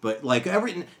shows. But, like,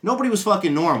 nobody was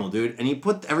fucking normal, dude. And you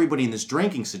put everybody in this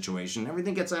drinking situation,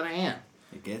 everything gets out of hand.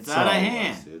 It gets out of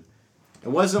hand. Dude. It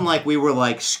wasn't like we were,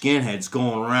 like, skinheads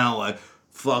going around, like,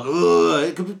 fuck,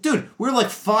 ugh. Dude, we were, like,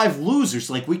 5 losers.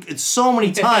 Like, it's so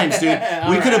many times, dude.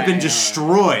 We could have been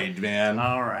destroyed, man.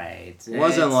 All right. It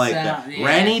wasn't like that. Yeah.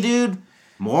 Rennie, dude,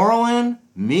 Moreland,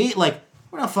 me, like,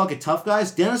 we're not fucking tough guys.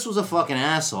 Dennis was a fucking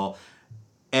asshole.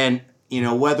 And, you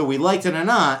know, whether we liked it or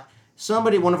not,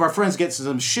 one of our friends gets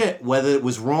some shit, whether it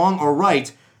was wrong or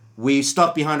right, we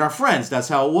stuck behind our friends. That's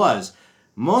how it was.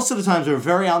 Most of the times we were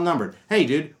very outnumbered. Hey,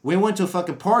 dude, we went to a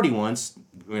fucking party once.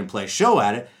 We were going to play a show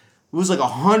at it. It was like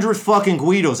 100 fucking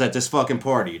Guidos at this fucking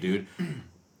party, dude.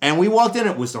 And we walked in,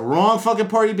 it was the wrong fucking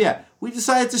party to be at. We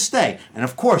decided to stay. And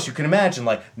of course, you can imagine,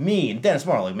 like, me and Dennis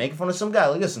Marlowe, like, making fun of some guy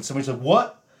like this. And somebody's like,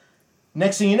 what?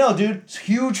 Next thing you know, dude, it's a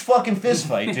huge fucking fist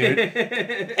fight, dude.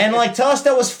 And, like, to us,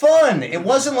 that was fun. It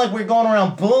wasn't like we were going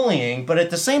around bullying, but at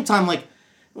the same time, like,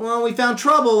 well, we found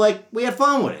trouble, like, we had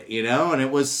fun with it, you know? And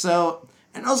it was so...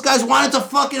 And those guys wanted to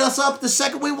fuck us up the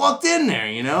second we walked in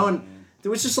there, you know? And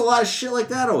there was just a lot of shit like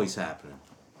that always happening.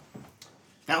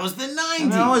 That was the 90s.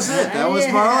 And that was it. That was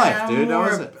my life, dude. That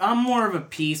was it. I'm more of a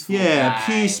peaceful guy.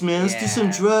 Peace, man. Let's do some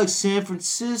drugs, San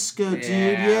Francisco, dude.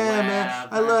 Yeah, man.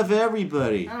 I love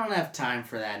everybody. I don't have time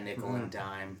for that nickel and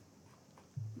dime.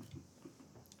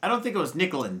 I don't think it was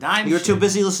nickel and dime. You were too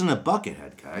busy listening to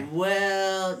Buckethead, guy.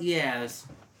 Well, yes.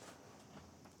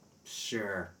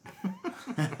 Sure.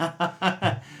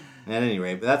 At any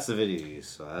rate, but that's the video you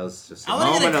saw. That was just a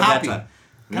moment of that time.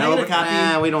 Can I get a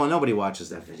copy? Nobody watches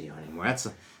that video anymore. That's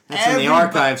in the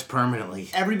archives permanently.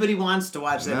 Everybody wants to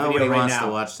watch that Nobody video right now. wants to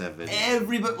watch that video.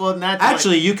 Everybody, well, not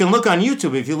actually, you can look on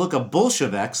YouTube if you look up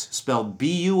Bolsheviks, spelled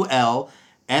BULSHAVEKS.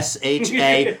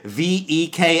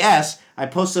 I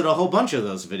posted a whole bunch of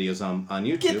those videos on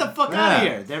YouTube. Get the fuck out of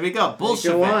here! There we go. Bolsheviks.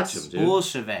 You can watch them, dude.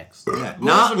 Bolsheviks. Yeah,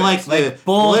 not like the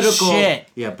bullshit. Political.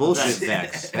 Yeah, bullshit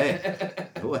vex.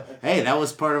 Hey, that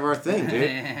was part of our thing, dude.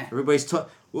 Everybody's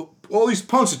all these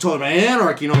punks are talking about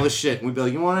anarchy and all this shit. And we'd be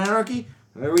like, you want anarchy?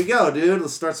 There we go, dude.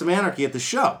 Let's start some anarchy at the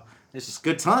show. It's just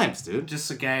good times, dude. Just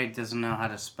a guy who doesn't know how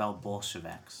to spell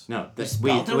Bolsheviks. No, it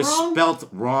was spelt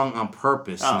wrong on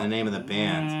purpose in the name of the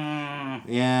band.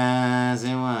 Yes,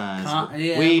 it was.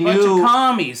 We bunch knew. Of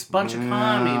commies. Bunch of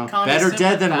commies. Better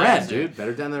dead than red, dude.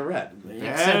 Better dead than red.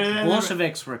 Except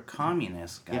Bolsheviks were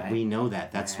communists, guy. Yeah, we know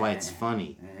that. That's why it's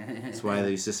funny. That's why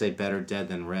they used to say better dead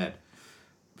than red.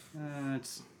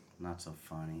 It's not so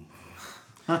funny.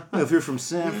 If you're from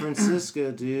San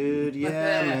Francisco, dude, yeah,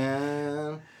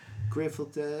 man. Grateful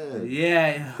Dead.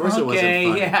 Yeah. Of course it wasn't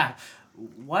funny. Yeah.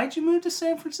 Why'd you move to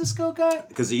San Francisco, guy?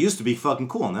 Because it used to be fucking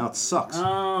cool. Now it sucks.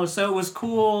 Oh, so it was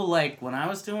cool, like, when I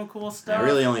was doing cool stuff? I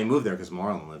really only moved there because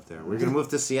Marlon lived there. We're going to move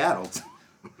to Seattle.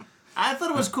 I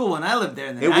thought it was cool when I lived there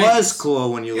in the 90s. It was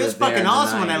cool when you lived there. It was fucking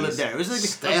awesome when I lived there. It was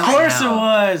like of course it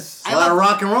was. A lot of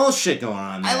rock and roll shit going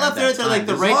on there. I left there at like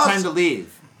the right time to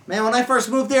leave. Man, when I first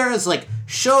moved there, it was like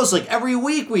shows like every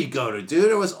week we'd go to, dude.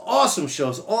 It was awesome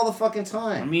shows all the fucking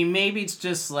time. I mean, maybe it's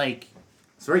just like...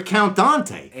 It's very Count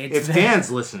Dante. If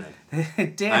Dan's listening.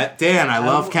 Dan, I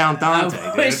love Count Dante.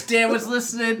 I wish Dan was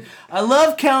listening. I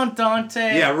love Count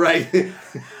Dante. Yeah, right.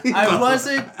 I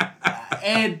wasn't,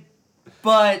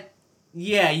 but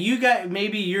yeah, you got,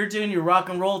 maybe you're doing your rock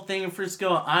and roll thing in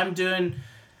Frisco. I'm doing.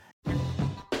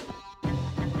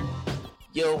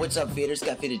 Yo, what's up, faders?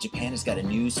 Got Faded Japan has got a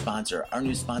new sponsor. Our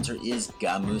new sponsor is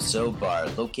Gamuso Bar,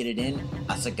 located in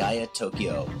Asagaya,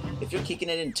 Tokyo. If you're kicking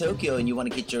it in Tokyo and you want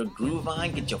to get your groove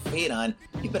on, get your fade on,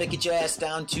 you better get your ass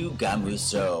down to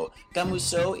Gamuso.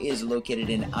 Gamuso is located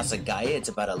in Asagaya. It's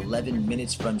about 11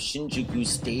 minutes from Shinjuku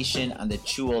Station on the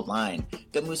Chuo line.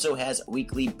 Gamuso has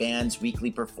weekly bands,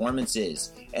 weekly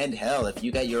performances. And hell, if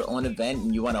you got your own event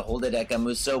and you want to hold it at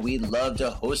Gamuso, we'd love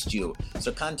to host you.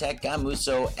 So contact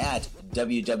Gamuso at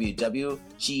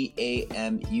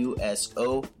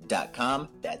www.gamuso.com.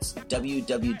 That's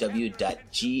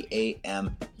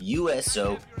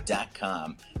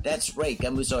www.gamuso.com. That's right,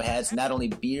 Gamuso has not only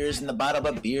beers in the bottle,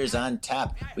 but beers on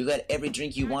tap. We've got every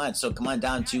drink you want, so come on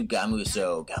down to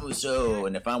Gamuso. Gamuso,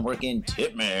 and if I'm working,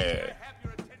 tip me.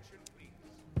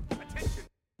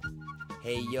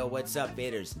 Hey, yo, what's up,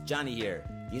 faders? Johnny here.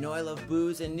 You know I love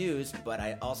booze and news, but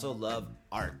I also love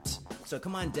art. So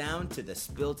come on down to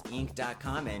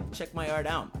thespiltink.com and check my art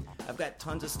out. I've got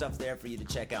tons of stuff there for you to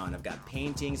check out. And I've got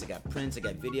paintings, I got prints, I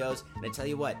got videos. And I tell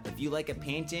you what, if you like a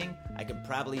painting, I could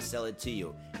probably sell it to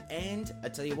you. And I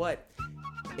tell you what,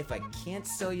 if I can't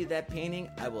sell you that painting,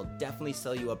 I will definitely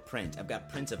sell you a print. I've got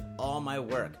prints of all my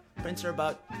work. Prints are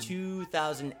about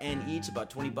 2,000 yen each, about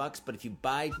 $20, but if you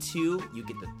buy two, you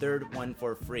get the third one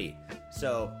for free.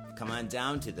 So come on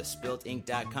down to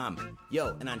thespiltink.com.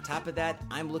 Yo, and on top of that,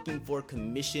 I'm looking for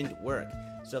commissioned work.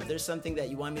 So if there's something that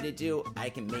you want me to do, I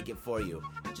can make it for you.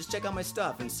 Just check out my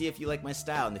stuff and see if you like my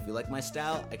style. And if you like my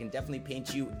style, I can definitely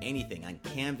paint you anything on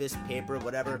canvas, paper,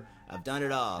 whatever. I've done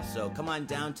it all. So come on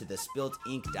down to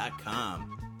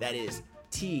thespiltink.com. That is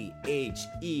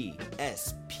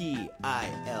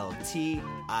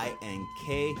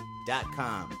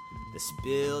THESPILTINK.com.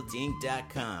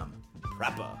 Thespiltink.com.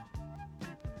 Proper.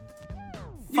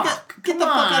 Get the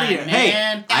fuck out of here.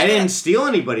 Hey, I didn't steal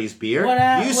anybody's beer.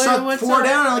 You sucked four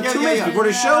down in like 2 minutes before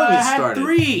the show even started. I had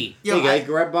 3. Hey, guys,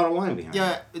 grab a bottle of wine behind.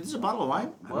 Yeah, is this a bottle of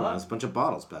wine? I don't know, there's a bunch of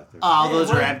bottles back there. Oh, those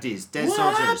are empties. Dead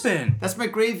soldiers. Happened? That's my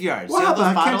graveyard. What See all those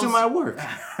happened? I can't bottles? do my work.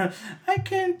 I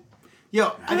can.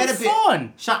 Yo, I got a beer.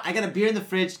 Fun. Sean, I got a beer in the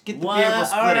fridge. Get the What? beer, we'll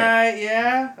split All it. right,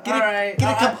 yeah. Get all right.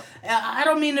 Get a couple. I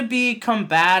don't mean to be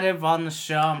combative on the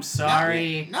show. I'm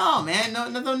sorry. No, man.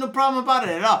 No problem about it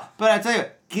at all. But I tell you,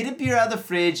 get a beer out of the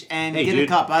fridge and Hey, get dude, a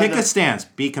cup. pick a stance.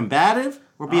 Be combative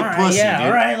or be a pussy, yeah, dude.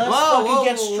 all right, let's fucking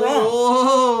get strong.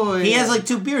 Whoa, He has like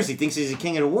 2 beers. He thinks he's the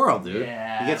king of the world, dude.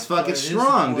 Yeah, he gets that's fucking what it is.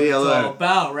 strong, dude. It's all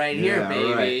about right here, Yeah,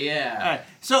 baby. right. Yeah. All right.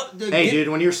 So, Hey, dude,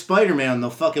 when you're Spider-Man on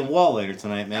the fucking wall later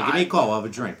tonight, man, give me a call. We'll have a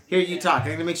drink. Here, you talk.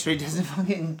 I'm gonna make sure he doesn't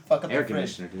fucking fuck up Air the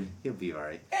fridge. conditioner, dude. He'll be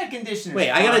alright. Air conditioner. Wait,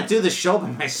 I gotta do the show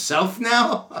by myself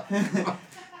now?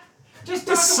 Just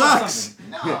This talk about sucks.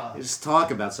 something. No. Just talk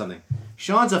about something.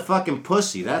 Sean's a fucking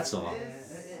pussy, that's all.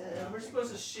 We're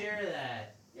supposed to share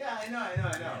that. Yeah, I know.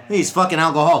 These fucking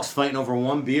alcoholics fighting over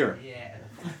 1 beer. Yeah.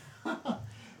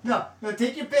 No,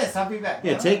 take your piss. I'll be back.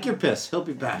 Yeah, take your piss. He'll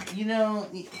be back. You know,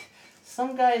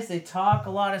 some guys, they talk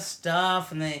a lot of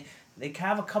stuff and they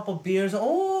have a couple beers.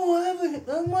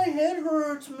 Oh, my head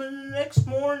hurts next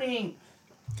morning.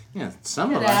 Yeah,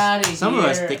 some Get of outta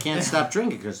us, here. they can't stop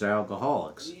drinking because they're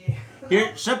alcoholics. Yeah.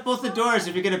 Here, shut both the doors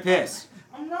if you're gonna piss.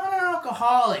 I'm not an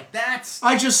alcoholic. That's...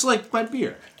 I just like my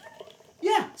beer.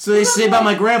 Yeah. So they say about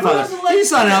my grandfather, Who doesn't like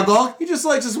he's not an beer? alcoholic, he just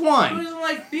likes his Who wine. doesn't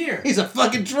like beer? He's a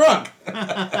fucking drunk.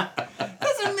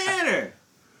 Doesn't matter.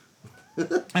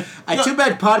 Too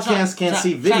bad podcasts can't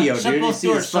see video, shut dude. You both see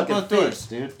doors, his shut fucking both doors. face,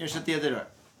 dude. Here, shut the other door.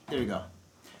 There we go.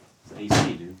 It's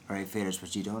AC, dude. All right, faders,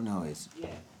 what you don't know is... Yeah.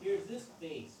 Here's this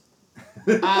face.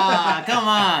 Come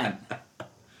on.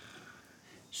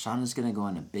 Sean is gonna go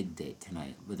on a big date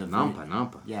tonight with a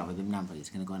Nampa. Yeah, with a Nampa. He's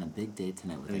gonna go on a big date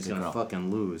tonight with And he's a gonna girl. fucking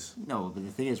lose. No, but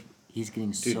the thing is, He's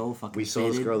getting so fucking We saw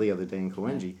this girl the other day in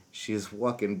Koenji. She was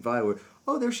walking by where,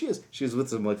 oh, there she is. She was with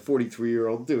some,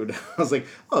 43-year-old dude. I was like,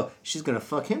 oh, she's going to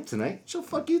fuck him tonight. She'll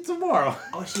fuck you tomorrow.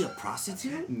 Oh, is she a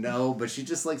prostitute? No, but she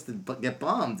just likes to get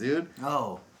bombed, dude.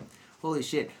 Oh. Holy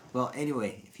shit. Well,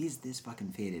 anyway, if he's this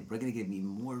fucking faded, we're going to get even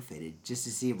more faded just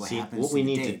to see what happens. What we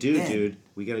need to do, dude,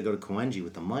 we got to go to Koenji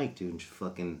with the mic, dude, and just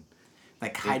fucking...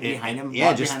 hide behind him?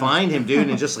 Yeah, just find him, dude,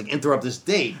 and just, interrupt this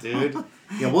date, dude.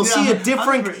 Yeah, we'll see a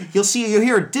different... You'll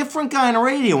hear a different guy on the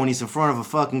radio when he's in front of a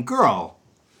fucking girl.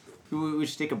 We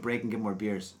should take a break and get more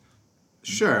beers.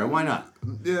 Sure, why not?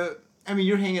 I mean,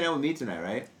 you're hanging out with me tonight,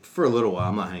 right? For a little while.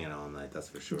 I'm not hanging out all night, that's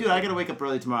for sure. Dude, I got to wake up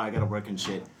early tomorrow. I got to work and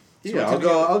shit. So yeah,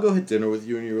 I'll go hit dinner with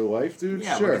you and your wife, dude.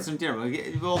 Yeah, sure. we'll get some dinner.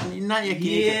 Well, not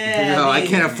yakiniku. Yeah. No, I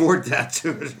can't afford that,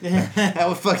 dude. That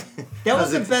was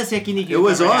the best yakiniku. It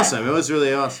was ever awesome. Had. It was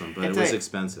really awesome, but it was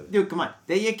expensive. Dude, come on.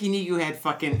 That yakiniku had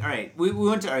fucking... All right, we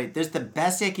went to... All right, there's the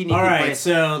best yakiniku All right, place.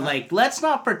 so, let's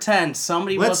not pretend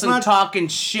somebody wasn't talking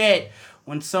shit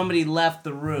when somebody left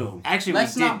the room. Actually,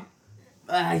 let's we did. not...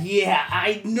 yeah,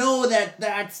 I know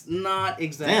that's not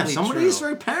exactly Damn, somebody's true.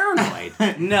 very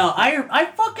paranoid. No,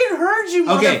 I fucking heard you,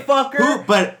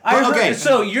 motherfucker. Okay.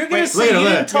 So you're gonna say you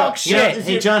didn't talk shit.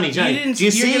 Hey, Johnny, do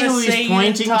you see who he's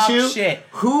pointing to? Shit.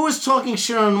 Who was talking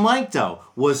shit on the mic, though?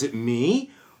 Was it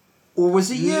me? Or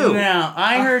was it you? No,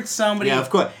 I heard somebody of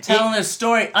course. telling a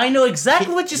story. I know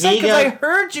exactly what you said because I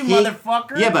heard you,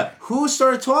 motherfucker. Yeah, but who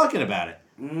started talking about it?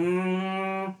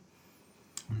 No.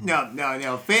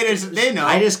 Faders, they know.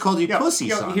 I just called you pussy,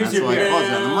 son. Here's That's your why beer. I called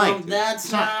you on the mic.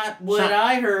 That's not what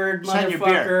I heard, Shut your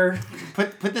motherfucker.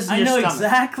 Put this in I your know stomach.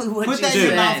 exactly what Put you that said. in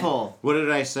your mouth hole. What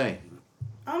did I say?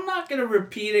 I'm not gonna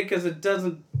repeat it because it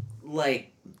doesn't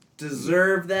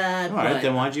deserve that. All right,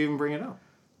 then why'd you even bring it up?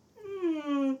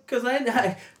 Because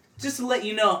I just to let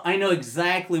you know, I know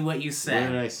exactly what you said.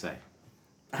 What did I say?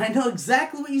 I know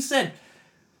exactly what you said.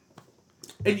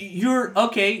 And you're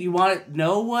okay. You want to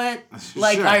know what? Sure.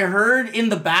 I heard in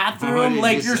the bathroom.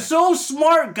 You're so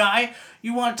smart, guy.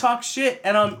 You want to talk shit,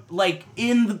 and I'm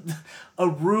in a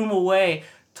room away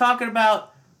talking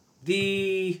about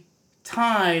the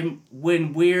time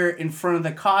when we're in front of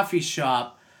the coffee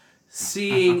shop,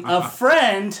 seeing a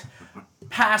friend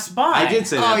pass by. I did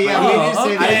say that. We did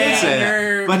say that. I did say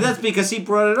that. But that's because he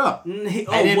brought it up. He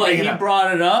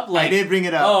brought it up? I did bring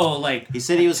it up. He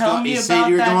said he said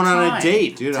you were going on a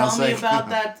date, dude. Tell me about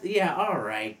that. Yeah, all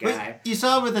right, guy. Wait, you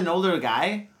saw it with an older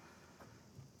guy?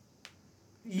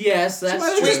 Yes, that's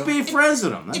true. Just be friends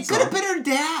with him. It could have been her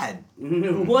dad.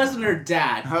 It wasn't her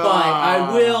dad, but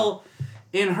I will,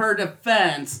 in her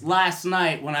defense, last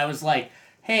night when I was like,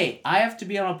 hey, I have to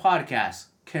be on a podcast.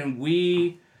 Can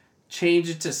we change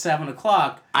it to 7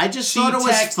 o'clock? I just thought it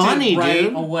was funny,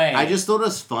 dude. Away. I just thought it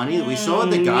was funny. We saw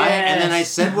the guy, and then I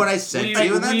said what I said to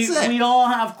you, and that's it. We all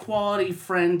have quality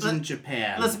friends in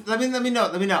Japan. Let me know.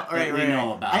 All right,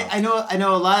 know about. I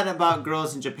know a lot about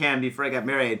girls in Japan before I got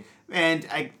married, and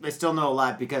I still know a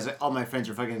lot because all my friends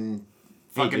are fucking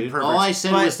perverts. All I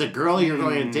said was the girl you're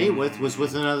going to date with was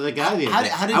with another guy the other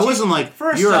day. I wasn't like,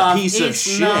 first you're off, a piece of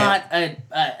shit. It's not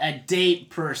a date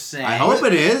per se. I hope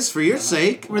it is, for your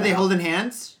sake. Were they holding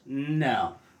hands?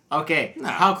 No. Okay. No.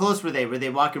 How close were they? Were they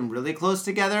walking really close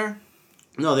together?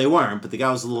 No, they weren't, but the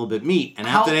guy was a little bit meat. And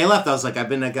after they left, I was like, I've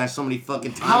been that guy so many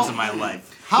fucking times in my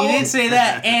life. He didn't say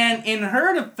that. And in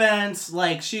her defense,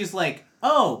 she's like,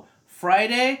 oh,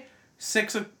 Friday,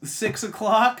 6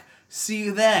 o'clock, see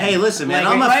you then. Hey, listen, man,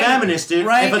 I'm a feminist, dude.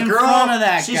 Right if a girl, in front of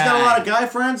that she's guy. got a lot of guy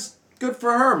friends, good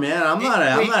for her, man. I'm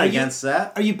not against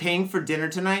that. Are you paying for dinner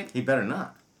tonight? He better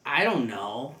not. I don't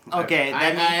know. Okay,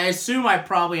 I assume I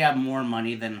probably have more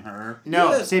money than her.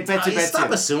 No, yeah, say betsu betsu.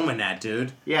 Stop assuming that,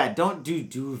 dude. Yeah, don't do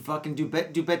betsu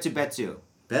betsu.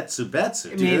 Betsu,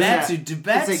 dude.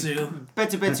 Betsu.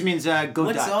 Betsu betsu means go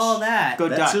Dutch. What's all that? Go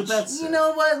Dutch. Betsu. You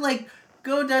know what?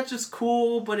 Go Dutch is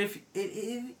cool, but if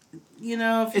you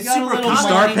got it's a super little common. money,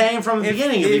 Start paying from the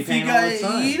beginning. You'll be paying all the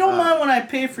time. You don't mind when I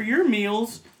pay for your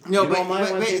meals. No,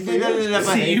 but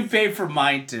see, you paid for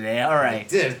mine today. All right. I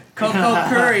did. Cocoa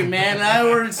curry, man. I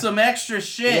ordered some extra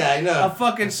shit. Yeah, I know. A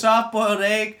fucking soft-boiled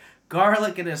egg,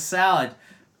 garlic, and a salad.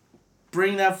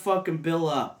 Bring that fucking bill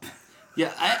up.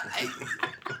 Yeah,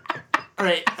 all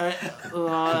right.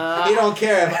 He don't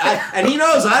care. And he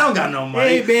knows I don't got no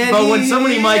money. Hey, man, but when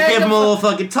somebody might give him a little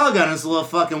fucking tug on his little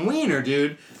fucking wiener,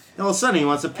 dude, all of a sudden he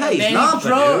wants to pay. He's not,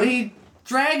 dude. He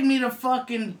dragged me to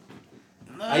fucking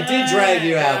I did drag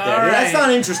you out there. Dude. That's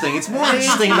not interesting. It's more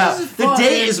interesting about... The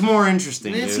date is more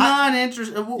interesting, dude. It's not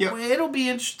interesting. It'll be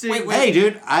interesting. Hey,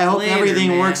 dude, I hope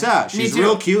everything works out. She's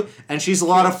real cute, and she's a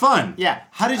lot of fun. Yeah.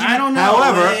 How did you... I don't know.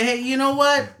 However... Hey, you know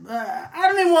what? I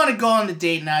don't even want to go on the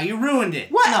date now. You ruined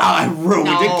it. What? No, I ruined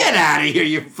it. Get out of here.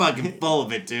 You're fucking full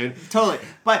of it, dude. Totally.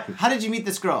 But how did you meet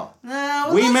this girl? We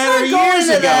met her years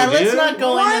ago, dude. Let's not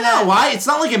go into that. Why? It's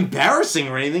not like embarrassing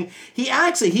or anything. He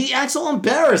acts all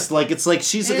embarrassed. Like it's like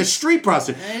she's like a street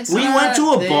prostitute. We went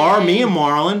to a bar, me and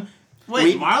Marlon.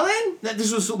 Wait, Marlon?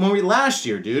 This was last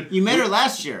year, dude. You met her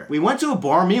last year. We went to a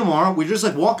bar, me and Marlon. We just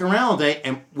like walking around all day,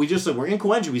 and we just like we're in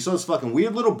Coentra. We saw this fucking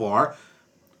weird little bar.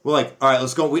 We're like, all right,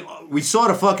 let's go. We saw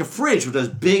the fucking fridge with those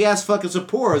big ass fucking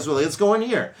Sapporos. We're like, let's go in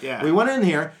here. Yeah. We went in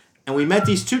here. And we met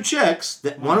these two chicks.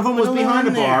 That one of them was behind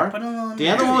the bar. The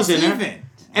other one was in there.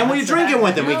 And we were drinking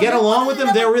with them. We get along with them.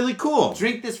 They're really cool.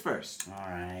 Drink this first. All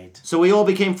right. So we all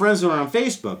became friends with her on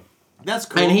Facebook. That's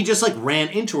cool. And he just like ran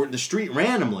into her in the street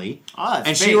randomly. Oh, that's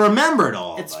and fake. she remembered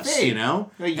all It's of us, fake. you know?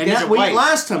 Well, you and guys that are white.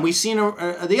 last time we seen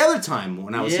her the other time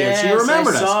when I was here, she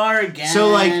remembered us. I saw her again. So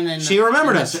like she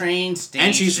remembered us. Train station.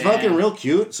 And she's fucking real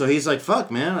cute. So he's like,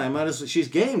 "Fuck, man, she's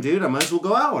game, dude. I might as well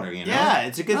go out with her." You know? Yeah,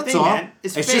 it's a good That's thing, all. man.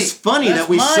 It's fake. just funny That's that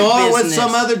we my saw her with business.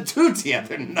 some other dude the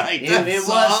other night. It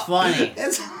was funny.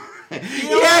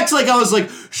 He acts like I was like,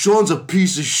 Sean's a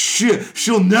piece of shit.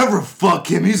 She'll never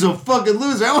fuck him. He's a fucking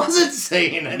loser. I wasn't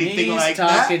saying anything like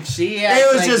that.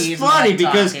 It was just funny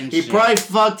because he probably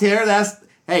fucked her.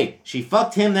 Hey, she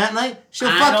fucked him that night.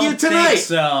 She'll fuck you tonight.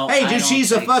 So. Hey, dude,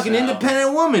 she's a fucking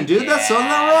independent woman, dude. That's something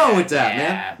wrong with that,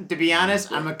 man. To be honest,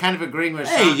 I'm kind of agreeing with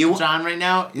John right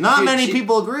now. Not many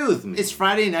people agree with me. It's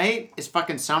Friday night. It's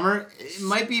fucking summer. It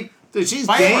might be. Dude, she's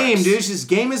fireworks. game, dude. She's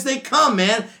game as they come,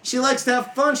 man. She likes to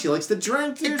have fun. She likes to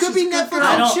drink. Dude. It could be Netflix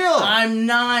and chill. I'm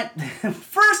not.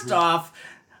 First off,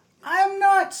 I'm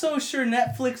not so sure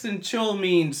Netflix and chill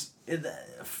means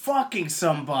fucking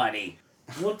somebody.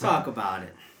 We'll talk about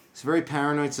it. It's a very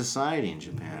paranoid society in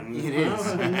Japan. It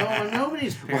is. No,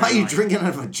 nobody's paranoid. Why are you drinking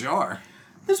out of a jar?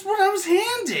 That's what I was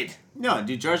handed. No,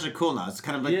 dude, jars are cool now. It's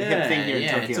kind of like the hip thing here in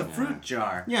Tokyo. It's a fruit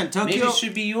jar. Yeah, in Tokyo. Maybe it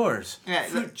should be yours. Yeah,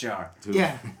 fruit jar. Dude.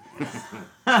 Yeah.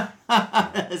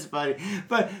 That's funny.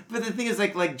 But the thing is,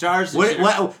 like jars.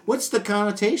 What's the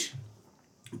connotation?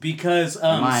 Because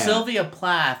Sylvia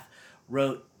Plath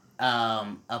wrote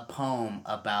a poem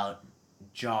about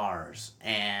jars,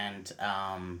 and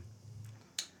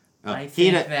I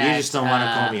think that you just don't want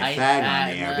to call me a fag on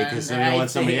the air because you don't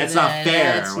want somebody. That's not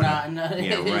fair.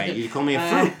 Yeah, right. You call me a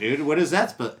fruit, dude. What is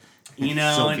that? But you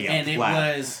know, and it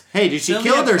was. Hey, dude, she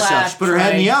killed herself. She put her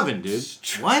head in the oven, dude.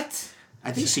 What?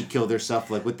 I think she killed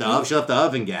herself like with the oven. She left the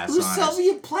oven gas on. Who's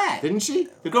Sylvia Plath? Didn't she?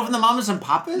 The girl from the Mamas and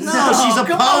Papas? No, she's a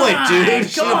poet, dude.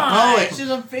 She's a poet. She's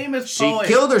a famous poet.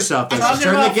 She killed herself and she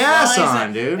turned the gas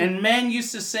on, dude. And men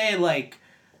used to say like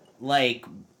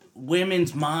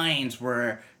women's minds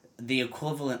were the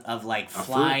equivalent of like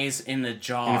flies in a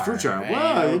jar. In a fruit jar.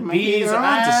 Well, maybe you're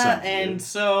onto something. And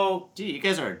so, gee, you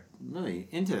guys are really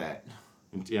into that.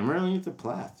 Yeah, I'm really into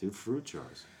Plath, dude. Fruit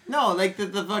jars. No, like the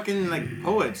fucking like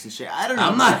poets and shit. I don't know.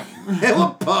 I'm not.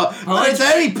 What it's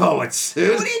any poets,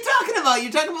 dude. What are you talking about?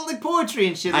 You're talking about like poetry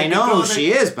and shit. Like I know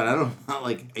she is, but I don't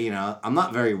I'm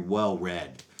not very well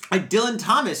read. Like Dylan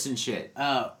Thomas and shit.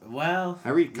 Well, I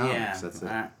read comics. That's it.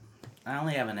 I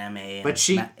only have an MA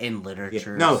in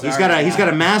literature. Yeah. No, he's got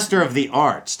a master of the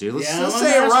arts, dude. Let's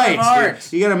say it right,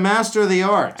 dude. You got a master of the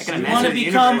arts. You want to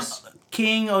become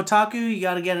King Otaku, you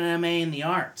got to get an MA in the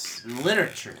arts, in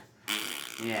literature.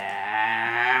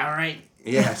 Yeah, right.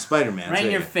 Yeah, Spider-Man. Right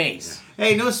in your face.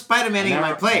 Hey, no Spider-Maning in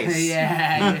my place.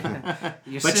 Yeah.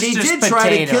 But she did try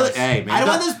to kill it. Hey, man. I don't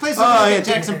want this place to look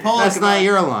Jackson Pollock. That's not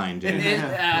your line,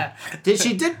 dude.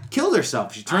 She did kill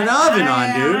herself. She turned the oven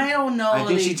on, dude. I don't know. I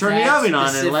think she turned the oven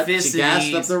on and she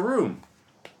gassed up the room.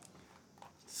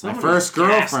 My first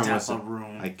girlfriend was a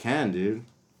room. I can, dude.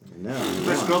 No.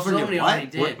 First girlfriend you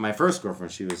what? My first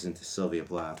girlfriend, she was into Sylvia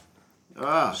Plath.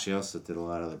 Oh. She also did a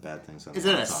lot of other bad things. Is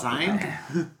it a sign?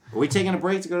 Are we taking a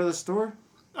break to go to the store?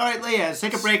 All right, let's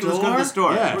take a break. Let's go to the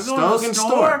store. Yeah, Stogan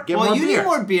store. Get more beer. You need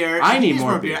more beer. I need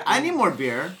more beer. I need more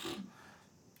beer.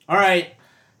 All right.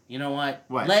 You know what?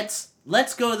 What?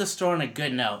 Let's go to the store on a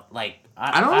good note. Like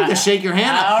I don't need to shake your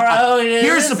hand.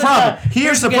 Here's the problem.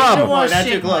 Here's the problem. Not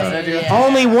too close.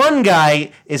 Only one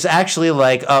guy is actually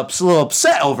like a little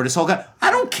upset over this whole guy.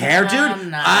 I don't care, dude.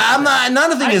 I'm not.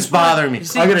 None of it is bothering me.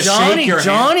 I'm gonna shake your hand.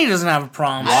 Johnny doesn't have a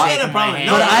problem. I have a problem.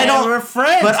 But I don't. We're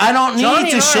friends. But I don't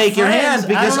need to shake your hand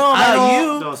because I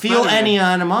don't feel any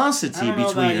animosity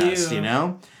between us. You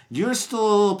know. you're still a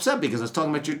little upset because I was talking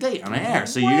about your date on air.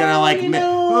 So you gotta like, we're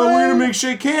gonna make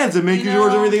shake hands and make sure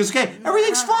everything's okay.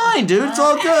 Everything's fine, dude. It's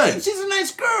all good. She's a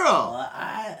nice girl.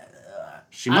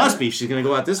 She must be. She's gonna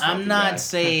go out this. I'm not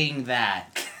saying that.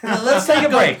 Let's take a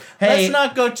break. Let's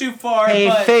not go too far. Hey,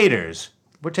 but... faders.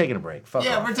 We're taking a break. Fuck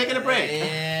off. We're taking a break.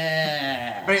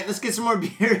 Yeah. All right, let's get some more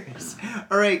beers.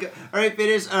 All right,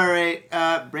 faders. All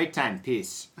right, break time.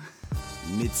 Peace.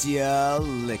 Mitsuya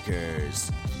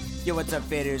Liquors. Yo, what's up,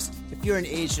 faders? If you're in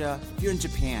Asia, if you're in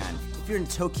Japan, if you're in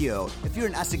Tokyo, if you're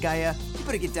in Asagaya, you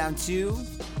better get down to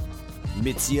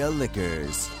Mitsuya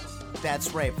Liquors.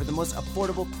 That's right, for the most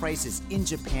affordable prices in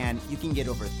Japan, you can get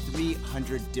over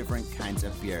 300 different kinds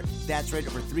of beer. That's right,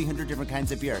 over 300 different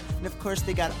kinds of beer. And of course,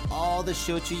 they got all the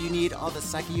shochu you need, all the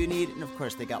sake you need, and of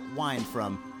course, they got wine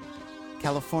from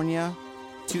California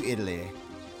to Italy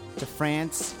to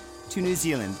France to New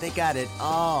Zealand. They got it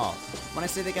all. When I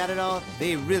say they got it all,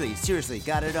 they really, seriously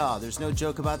got it all. There's no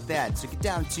joke about that. So get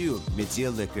down to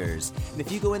Mitsuya Liquors. And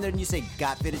if you go in there and you say,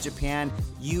 Got Faded Japan,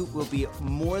 you will be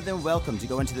more than welcome to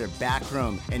go into their back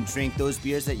room and drink those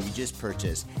beers that you just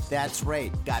purchased. That's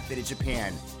right, Got Faded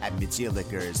Japan at Mitsuya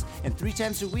Liquors. And 3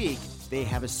 times a week, they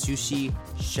have a sushi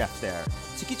chef there.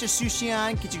 So get your sushi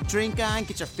on, get your drink on,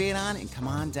 get your fade on, and come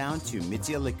on down to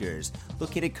Mitsuya Liquors,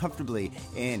 located comfortably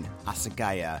in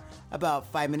Asagaya, about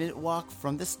 5-minute walk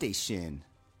from the station.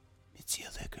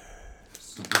 Mitsuya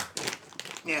Liquors.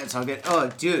 Yeah, it's all good. Oh,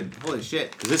 dude, holy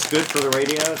shit. Is this good for the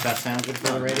radio? Does that sound good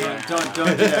for the radio? Don't do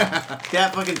that.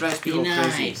 That fucking drives people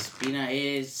crazy. Be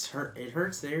nice. It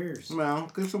hurts theirs.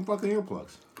 Well, get some fucking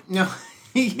earplugs. No.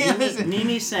 Yeah, listen.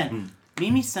 Mimi-san.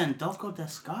 Mimi-san, doko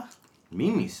desu ka?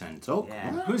 Mimi-san, Toko?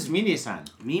 Yeah. Who's Mimi-san?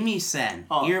 Mimi-san,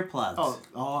 Oh. earplugs.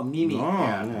 Oh, Mimi. Oh,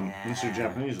 Yeah. yeah. Mr.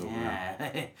 Japanese over there.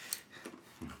 Yeah.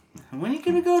 When are you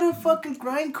gonna go to a fucking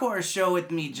grindcore show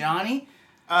with me, Johnny?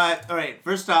 All right.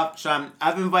 First off, Sean,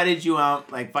 I've invited you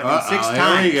out like fucking 6 times.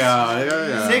 There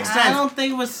you go. 6 times. I don't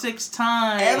think it was 6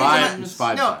 times. Every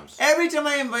Five times. Every time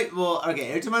I invite,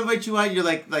 every time I invite you out, you're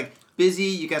like busy,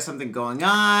 you got something going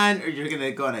on, or you're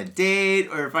gonna go on a date,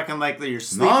 or fucking like you're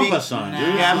sleeping. Nampa-san,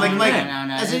 dude. Yeah, I'm like,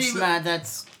 no. It's not.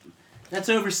 That's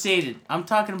overstated. I'm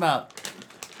talking about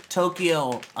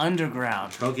Tokyo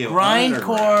Underground.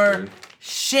 Grindcore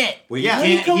shit. Well, you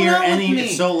can't hear any.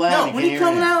 It's so loud. No, when you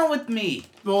coming out with me?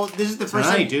 Well, this is the first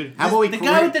Tonight, time, dude. How about we? The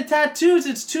guy with the tattoos,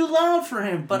 it's too loud for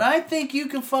him, but I think you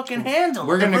can fucking handle it.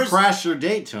 We're gonna crash your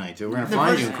date tonight, dude. We're gonna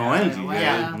find you in Koenji.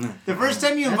 Yeah. The first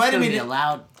time you That's invited gonna me be to a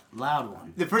loud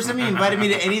one. The first time you invited me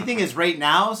to anything is right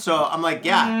now, so I'm like,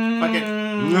 yeah, fucking.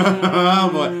 Oh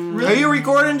boy. Really? Are you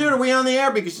recording, dude? Are we on the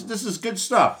air? Because this is good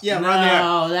stuff. Yeah, we're on the air.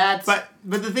 No, that's. But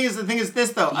the thing is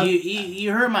this though.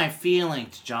 You hurt my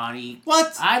feelings, Johnny.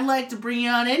 What? I'd like to bring you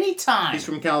on anytime. He's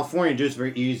from California, dude. It's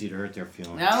very easy to hurt their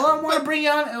feelings. I don't want to bring you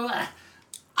on.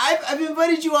 I've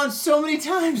invited you on so many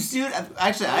times, dude.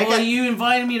 You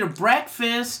invited me to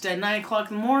breakfast at 9:00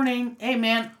 in the morning. Hey,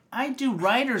 man, I do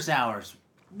writer's hours.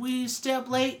 We stay up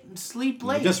late and sleep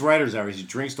late. Just writer's hours. He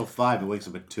drinks till 5 and wakes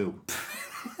up at 2.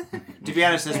 To be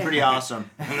honest, that's pretty awesome.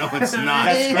 No, it's not.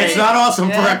 It's not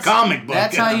awesome for a comic book.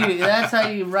 That's how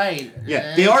you write.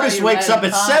 Yeah, the artist wakes up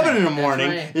at 7 in the morning,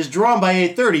 right. is drawn by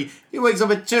 8:30. He wakes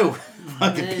up at 2.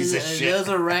 Fucking piece of shit. Those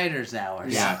are writer's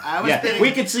hours. Yeah,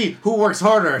 we can see who works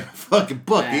harder in a fucking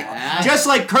book. Just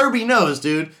like Kirby knows,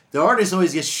 dude. The artist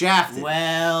always gets shafted.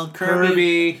 Well,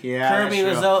 Kirby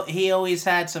he always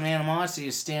had some animosity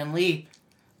to Stan Lee.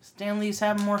 Stan Lee's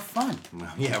having more fun.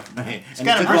 Well, yeah, right. It's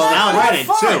got a personality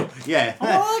too. Yeah.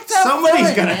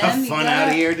 Somebody's gonna have fun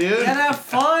out here, dude. You gotta have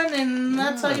fun, and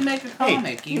that's how you make a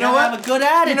comic. You know what? Have a good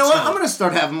attitude. You know what? I'm gonna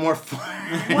start having more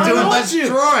fun. Doing less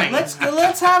drawing.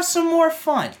 Let's have some more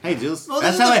fun. Hey, dude.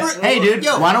 Hey, dude.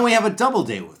 Yo. Why don't we have a double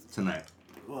date tonight?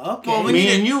 Okay. Well, Me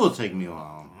and you will take me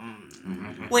along.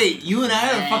 Wait, you and I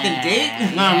are a fucking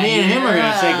date? No, me and him are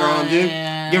gonna take her on, dude.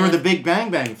 Give her the big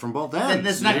bang bang from both ends.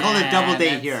 That's not called a double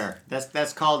date here.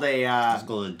 That's called a. It's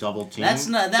called a double team. That's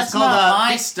not called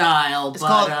my style. It's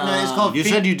but, called. You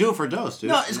said you do it for dose,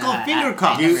 dude. No, it's called finger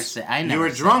cuffs. You were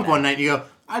drunk one night. And you go,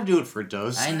 I do it for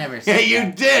dose. I never said that. Yeah,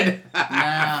 you did.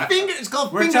 No. It's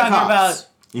called We're finger talking cuffs.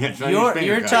 about.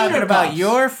 You're talking about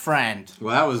your friend.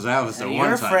 Well, that was the one time.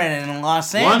 Your friend in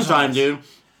Los Angeles. One time, dude.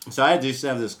 So I used to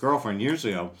have this girlfriend years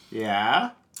ago.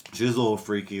 Yeah. She was a little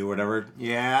freaky or whatever.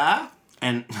 Yeah.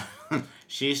 And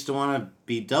she used to want to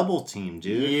be double teamed,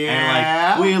 dude.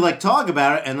 Yeah. And we would talk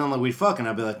about it, and then we'd fuck, and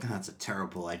I'd be like, that's a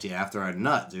terrible idea after I'd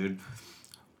nut, dude.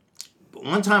 But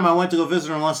one time I went to go visit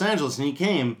her in Los Angeles, and he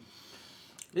came,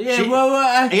 Yeah,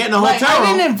 I in the hotel I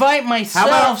room. didn't invite myself.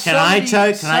 How about, can I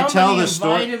tell the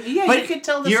story? Yeah, but you can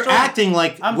tell the you're story. You're acting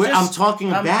like I'm talking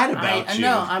bad about you.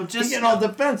 No, I'm just... You're getting all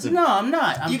defensive. No, I'm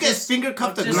not. You guys finger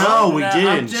cuffed the girl? No, we didn't.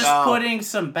 I'm just putting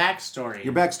some backstory.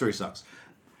 Your backstory sucks.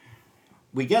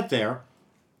 We get there,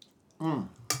 and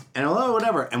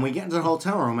whatever, and we get into the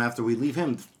hotel room after we leave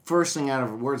him. First thing out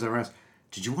of words I asked,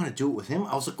 did you want to do it with him?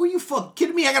 I was like, are you fucking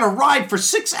kidding me? I got to ride for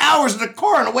 6 hours in the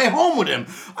car on the way home with him.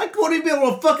 I wouldn't be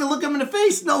able to fucking look him in the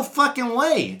face. No fucking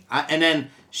way. And then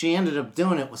she ended up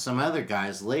doing it with some other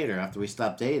guys later after we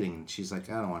stopped dating. And she's like,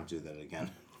 I don't want to do that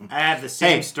again. I have the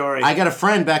same story. I got a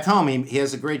friend back home. He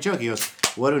has a great joke. He goes,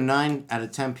 what do 9 out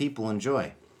of 10 people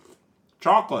enjoy?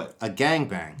 Chocolate. A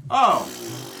gangbang. Oh.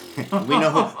 we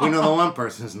know the one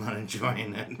person who's not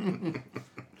enjoying it.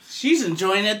 She's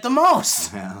enjoying it the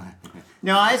most.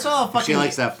 No, I saw a fucking... She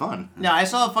likes that fun. No, I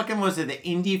saw a fucking, was it the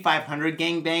Indy 500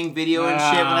 gangbang video and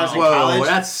shit when I was in college? Whoa,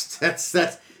 that's...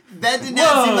 That did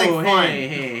not seem like fun.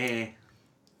 Hey.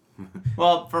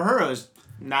 Well, for her it was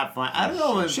not fun. I don't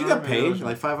know. She got paid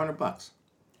like $500. $500.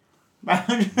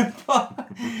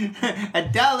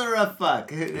 $1 a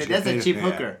fuck. That's a cheap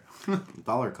hooker.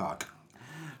 Dollar cock.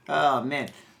 Oh, man.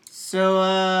 So,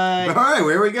 All right,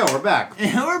 here we go. We're back.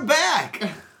 We're back.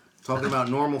 Talking about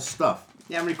normal stuff.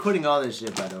 Yeah, I'm recording all this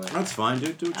shit, by the way. That's fine,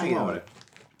 dude. Do what you want with it.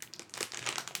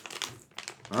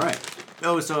 All right.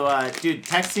 Oh, so, dude,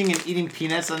 texting and eating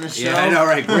peanuts on the show. Yeah, I know,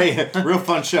 right? Great. Real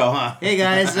fun show, huh? Hey,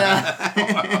 guys.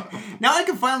 Now I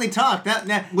can finally talk.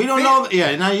 Now, we don't know.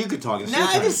 Yeah, now you can talk. Now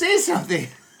I can say something.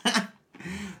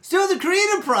 Still the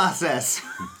creative process.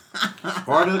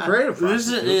 Part of the creative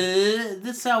process.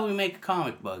 This is how we make a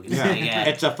comic book.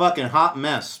 It's a fucking hot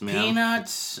mess, man.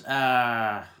 Peanuts,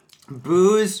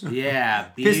 booze. Yeah,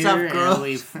 beer. Pissed off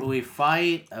girls. And we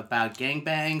fight about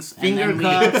gangbangs. Finger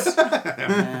cups.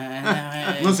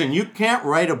 Listen, you can't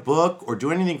write a book or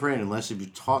do anything creative unless you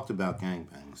talked about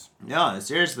gangbangs. No,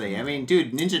 seriously. I mean,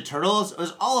 dude, Ninja Turtles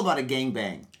was all about a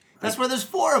gangbang. That's where there's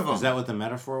 4 of them. Is that what the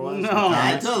metaphor was? No.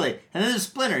 Yeah, totally. And then there's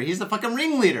Splinter. He's the fucking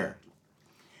ringleader.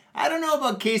 I don't know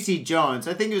about Casey Jones.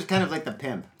 I think he was kind of like the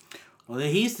pimp. Well,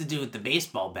 he used to do with the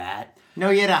baseball bat.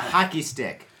 No, he had a hockey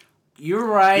stick. You're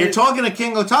right. You're talking to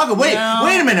King Otaku. Wait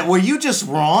a minute. Were you just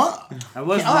wrong? I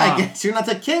was wrong. I guess you're not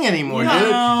the king anymore, No.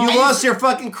 dude. You lost your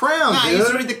fucking crown, dude. I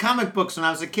used to read the comic books when I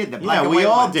was a kid. The black and we white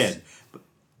all ones. did. But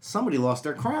somebody lost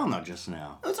their crown, though, just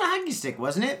now. It was a hockey stick,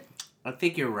 wasn't it? I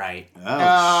think you're right. Oh,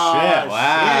 shit.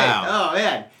 Wow. Oh,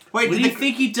 yeah. Wait, What do you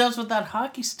think he does with that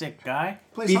hockey stick, guy?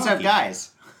 Beats up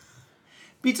guys.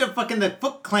 Beats up fucking the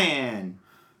Foot Clan.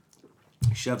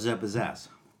 Shoves up his ass.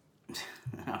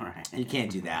 All right. You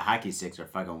can't do that. Hockey sticks are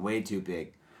fucking way too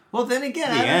big. Well, then again,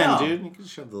 The I don't end, know. dude. You can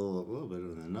shove a little bit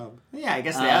of the nub. Yeah, I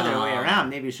guess the other way around.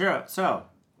 Maybe sure. So.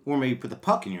 Or maybe put the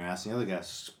puck in your ass and the other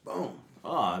guy's boom.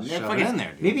 Oh, man, Shove fucking, it in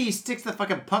there, dude. Maybe he sticks the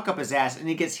fucking puck up his ass and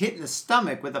he gets hit in the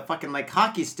stomach with a fucking like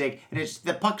hockey stick and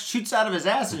the puck shoots out of his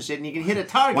ass and shit and he can hit a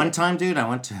target. One time, dude, when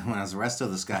I was arrested,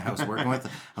 this guy I was working with,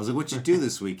 I was like, what'd you do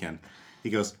this weekekend? He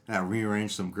goes, I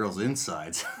rearranged some girls'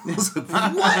 insides. I was like,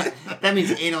 what? That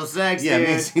means anal sex, Yeah, dude.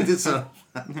 it means he did some.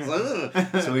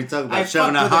 So we talked I about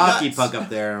shoving a fucked with the hockey guts. puck up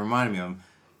there and reminded me of him.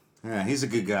 Yeah, he's a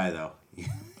good guy, though.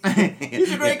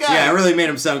 He's a great guy. Yeah, it really made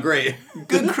him sound great.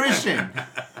 Good Christian.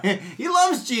 He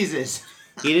loves Jesus.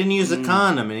 He didn't use a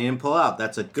condom and he didn't pull out.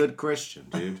 That's a good Christian,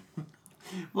 dude.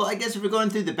 Well, I guess if you're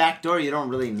going through the back door, you don't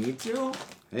really need to.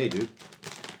 Hey, dude.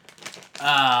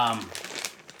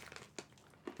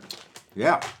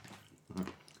 Yeah.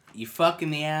 You fuck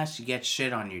in the ass, you get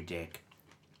shit on your dick.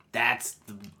 That's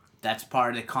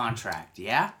part of the contract,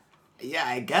 yeah? Yeah,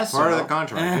 I guess Part so. of the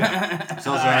contract, yeah. It's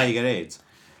also how you get AIDS.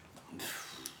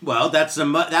 Well, that's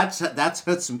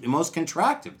what's most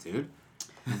contractive, dude.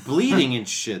 Bleeding and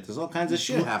shit. There's all kinds of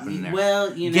shit happening there.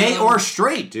 Well, you know. Gay or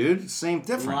straight, dude. Same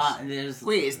difference.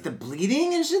 Wait, is the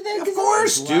bleeding and shit there? Of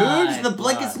course, dude. So the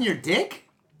blood gets in your dick?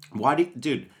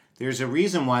 Dude, there's a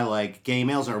reason why, like, gay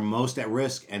males are most at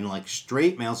risk and, like,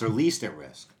 straight males are least at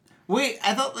risk. Wait,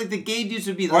 I thought, like, the gay dudes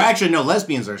would be Or like... actually, no,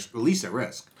 lesbians are least at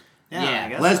risk. Yeah, I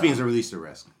guess Lesbians so. are least at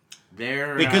risk.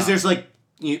 They're... Because there's, like,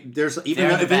 even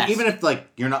the if, like,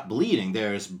 you're not bleeding,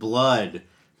 there's blood.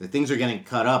 The things are getting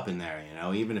cut up in there, you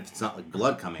know, even if it's not, like,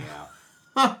 blood coming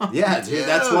out. Yeah, dude,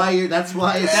 that's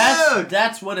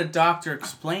what a doctor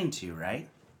explained to you, right?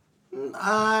 In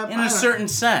a certain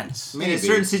sense. In a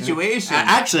certain situation.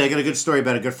 Actually, I got a good story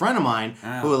about a good friend of mine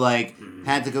who, like, he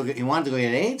wanted to go get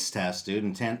an AIDS test, dude,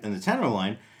 in the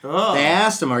Tenderloin. Oh. They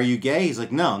asked him, "Are you gay?" He's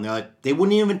like, "No." And they're like, they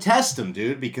wouldn't even test him,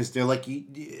 dude, because they're like,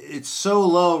 it's so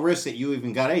low risk that you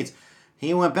even got AIDS.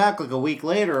 He went back like a week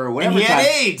later or whatever. And he had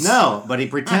AIDS. No, but he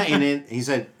pretended. He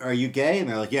said, "Are you gay?" And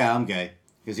they're like, "Yeah, I'm gay."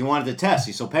 Because he wanted to test.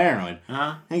 He's so paranoid.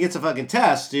 And he gets a fucking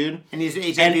test, dude. And he's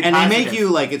HIV and positive. they make you,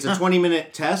 like, it's a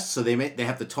 20-minute test, so they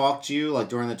have to talk to you, like,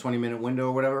 during the 20-minute window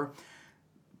or whatever.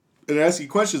 And they ask you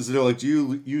questions, and they're like, "Do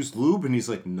you use lube?" And he's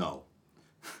like, "No."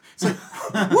 It's like,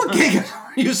 what gay guys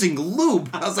are using lube?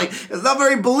 I was like, it's not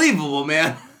very believable,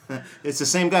 man. It's the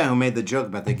same guy who made the joke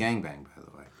about the gangbang, by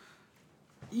the way.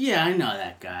 Yeah, I know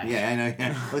that guy. Yeah, I know.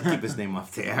 Yeah. Let's keep his name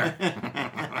off the air.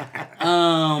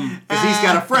 Because he's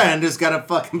got a friend who's got a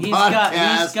fucking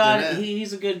podcast.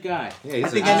 He's a good guy. Yeah, I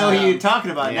think I know who you're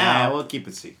talking about now. Yeah, we'll keep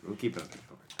it secret. We'll keep it under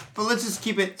control. But let's just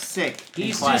keep it sick.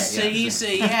 He's just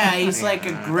he's like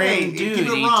a great dude. Keep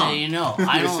it wrong. You know,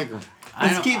 I don't.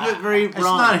 Let's keep it very wrong. It's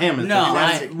not him. It's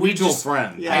a mutual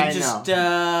friend. Yeah, I just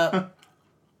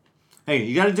hey,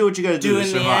 you got to do what you got to do to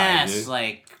survive, in the ass, dude.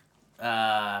 like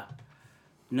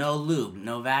no lube,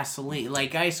 no Vaseline.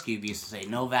 Like Ice Cube used to say,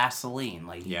 no Vaseline.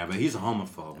 Like yeah, but he's a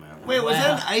homophobe, man. Wait, was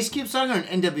that an Ice Cube song or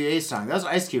an NWA song? That was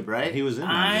Ice Cube, right? He was in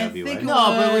I NWA. think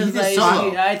but he did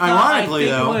solo. Ironically,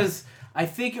 though, I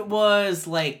think it was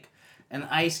like an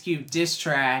Ice Cube diss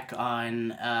track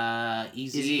on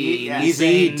Eazy-E.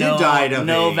 Eazy-E did die of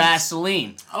no AIDS.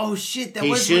 Vaseline. Oh shit, that he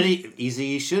was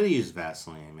Eazy-E should have used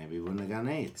Vaseline. Maybe he wouldn't have gotten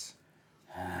AIDS.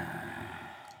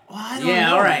 Well, I don't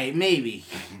know. All right, maybe.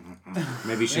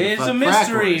 Maybe he should have It's a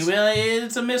mystery. Well,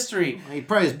 it's a mystery. He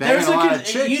probably is banging a lot of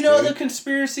chicks. You know dude. the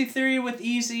conspiracy theory with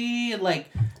Eazy-E? Like,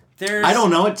 there's... I don't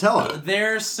know it. Tell her.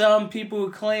 There's some people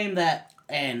who claim that,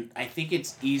 and I think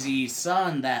it's Eazy-E's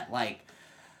son, that, like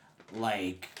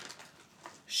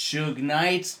Suge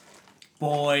Knight's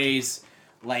boys,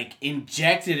 like,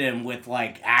 injected him with,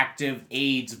 like, active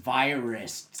AIDS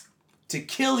virus to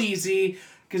kill Eazy,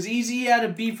 because Eazy had a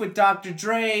beef with Dr.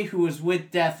 Dre, who was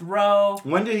with Death Row.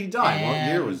 When did he die? What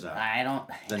year was that? I don't...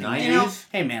 The 90s? You know,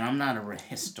 hey, man, I'm not a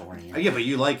historian. Yeah, but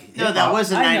you like... No, that was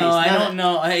the 90s. I know, I No, don't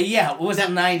know. Yeah, it was the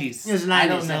 90s. It was the 90s. I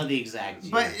don't know the exact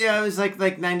year. But yeah, it was like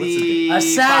 95. A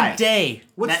sad day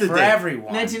for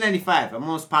everyone. 1995. I'm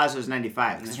almost positive it was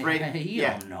 95. It's right. You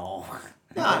don't know.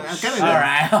 No, I'm kind of all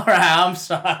right, I'm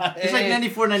sorry. It's like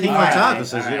 94, King 95. Otaku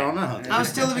says you don't know. I was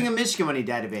still living in Michigan when he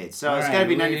died of AIDS, so it's right, got to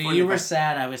be 94. You were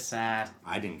sad, I was sad.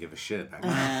 I didn't give a shit. You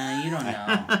don't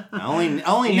know. only you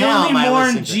now only am I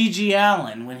mourned listening to... Gigi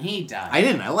Allen when he died. I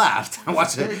didn't. I laughed. I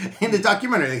watched it in the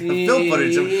documentary. The film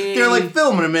footage. They're like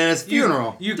filming him at his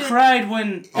funeral. You cried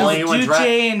when Duce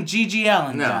and Gigi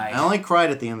Allen died. I only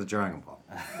cried at the end of Dragon Ball.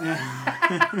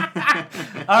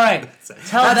 All right,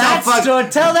 tell that story.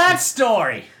 Tell that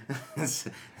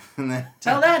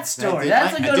story.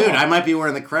 That's a good dude, one. I might be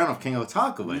wearing the crown of King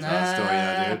Otaku by that story,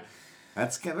 though, dude.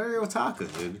 That's very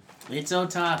otaku, dude. It's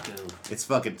otaku. It's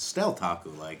fucking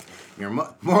stealth-taku. Like,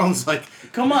 Marlon's like...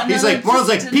 Come on. He's like, Marlon's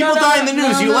like, people die in the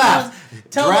news, you laugh.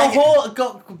 Tell the whole...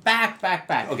 Go back.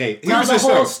 Okay, tell the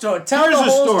whole story. Tell the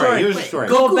whole story. Here's the story.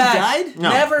 Go Goku back. Died?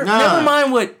 Never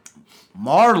mind what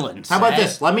Marlon said. How about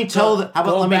this? Let me tell the... How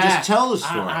about let me just tell the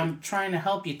story? I'm trying to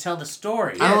help you tell the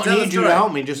story. I don't need you to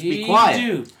help me. Just be quiet.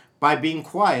 You do. By being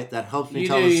quiet, that helps me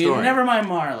tell the story. Never mind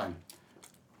Marlon.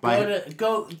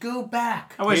 Go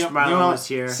back. I wish Marlon was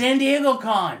here. San Diego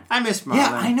Con. I miss Marlon.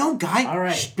 Yeah, I know, guy. All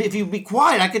right. If you be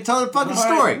quiet, I could tell the fucking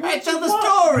story. Right, tell the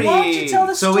story. Why don't you tell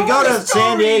the story? So we go to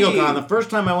San Diego Con. The first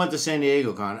time I went to San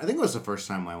Diego Con, I think it was the first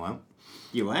time I went.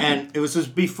 You went? And it was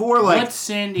just before, like... What's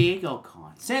San Diego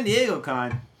Con? San Diego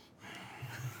Con.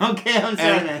 Okay, I'm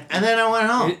sorry, man. And then I went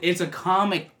home. It's a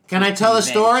comic. Can I tell the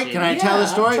story? Can I tell the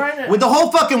story? Well, the whole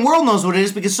fucking world knows what it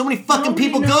is because so many fucking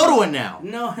people go to it now.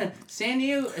 No, San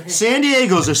Diego. San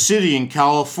Diego's a city in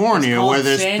California where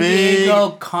there's San big...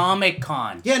 Diego Comic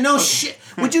Con. Yeah, no shit.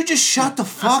 Would you just shut the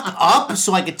fuck up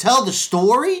so I could tell the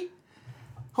story?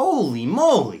 Holy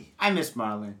moly. I miss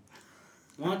Marlon.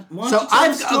 Why don't you tell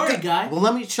the story, guy? Well,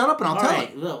 let me shut up and I'll tell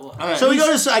it. All right. So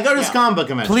I go to this comic book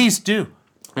convention. Please do.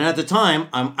 And at the time,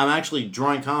 I'm actually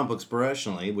drawing comic books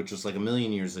professionally, which was like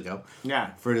 1,000,000 years ago. Yeah.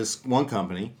 For this one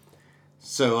company.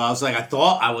 So I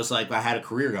had a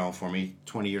career going for me.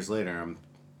 20 years later,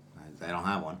 I don't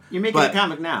have one. You're making a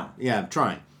comic now. Yeah, I'm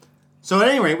trying. So at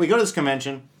any rate, we go to this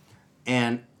convention,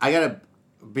 and I gotta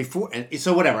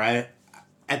so whatever.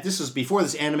 This was before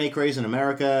this anime craze in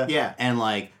America. Yeah. And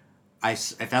like, I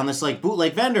found this like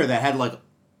bootleg vendor that had like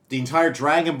the entire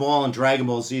Dragon Ball and Dragon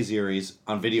Ball Z series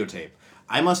on videotape.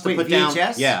 I must have put down.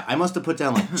 VHS? Yeah, I must have put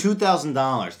down like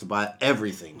 $2,000 to buy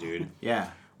everything, dude. Yeah.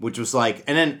 Which was like,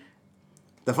 and then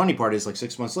the funny part is like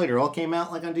 6 months later, it all came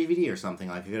out like on DVD or something.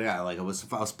 Like I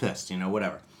was pissed,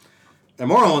 whatever. And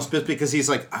more almost pissed because he's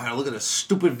like, I look at the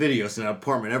stupid videos in an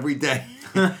apartment every day.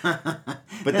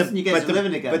 But you guys are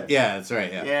living together. But yeah, that's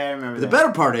right. Yeah, I remember. The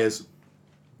better part is,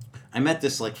 I met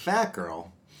this like fat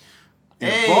girl. In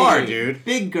a bar, dude.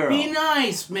 Big girl. Be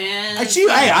nice, man.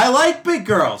 I like big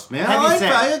girls, man. I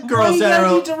like girls that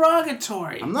are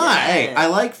derogatory. I'm not. Yeah. Hey, I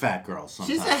like fat girls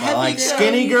sometimes. She's a heavy I like girl.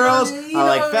 skinny girls. I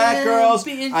like fat girls.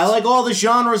 I like all the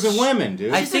genres of women,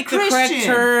 dude. I think the correct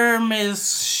term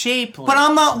is shapely. But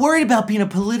I'm not worried about being a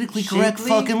politically correct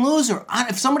fucking loser.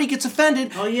 If somebody gets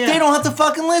offended, they don't have to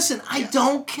fucking listen. I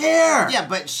don't care. Yeah,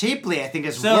 but shapely I think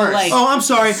is worse. Like, I'm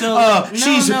sorry.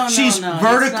 She's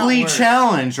vertically no,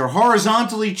 challenged or horizontally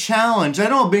challenged. I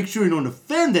don't make sure you don't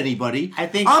offend anybody.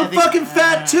 I'm fucking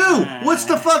fat too. What's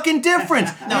the fucking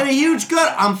difference? I got a huge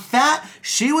gut. I'm fat.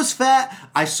 She was fat.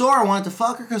 I saw her. I wanted to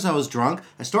fuck her because I was drunk.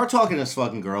 I start talking to this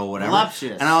fucking girl or whatever.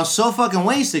 Voluptuous. And I was so fucking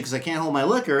wasted because I can't hold my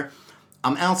liquor.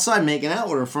 I'm outside making out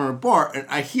with her in front of a bar, and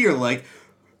I hear like,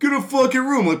 get a fucking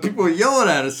room. Like people are yelling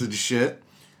at us and shit.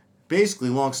 Basically,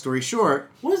 long story short.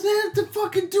 What does that have to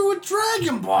fucking do with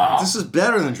Dragon Ball? This is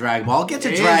better than Dragon Ball. I'll get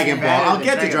to Dragon Ball. I'll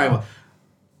get to Dragon Ball.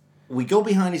 We go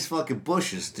behind these fucking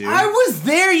bushes, dude. I was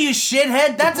there, you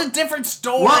shithead. That's a different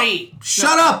story.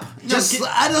 Shut up. It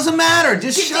doesn't matter.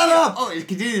 Just shut up. Oh,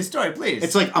 continue the story, please.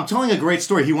 It's like, I'm telling a great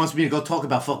story. He wants me to go talk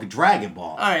about fucking Dragon Ball.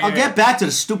 All right, I'll get back to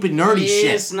the stupid nerdy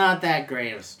shit. It's not that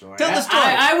great of a story. Tell the story.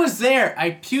 I was there.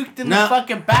 I puked in the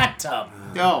fucking bathtub.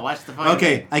 Oh, watch the fucking...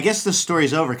 Okay, I guess the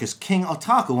story's over because King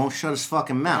Otaku won't shut his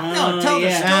fucking mouth. No, tell the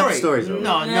story. The story's over.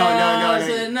 No.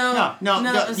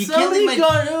 You can't leave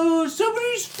my...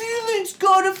 Somebody's feelings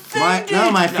got offended.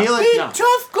 My feelings... Big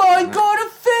tough guy got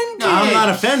offended. No, I'm not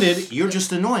offended. You're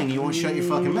just annoying. You won't shut your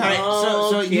fucking mouth.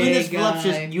 All right, so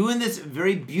you and this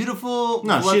very beautiful...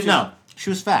 No, she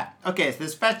was fat. Okay, so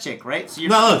this fat chick, right? So you're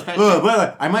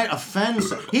look, I might offend...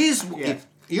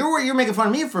 You're making fun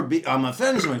of me for I'm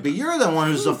offended somebody, but you're the one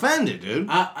who's offended, dude.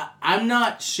 I'm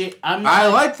not I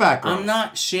like fat girls. I'm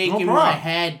not shaking my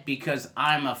head because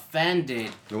I'm offended.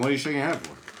 Then what are you shaking your head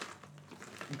for?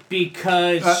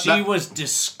 Because she was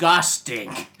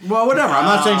disgusting. Well, whatever. I'm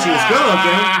not saying she was good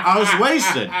looking. I was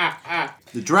wasted.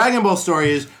 The Dragon Ball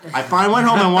story is I finally went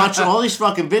home and watched all these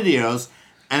fucking videos,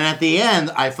 and at the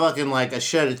end, I fucking I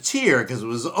shed a tear because it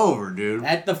was over, dude.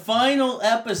 At the final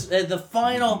episode, the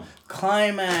final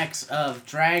climax of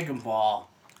Dragon Ball,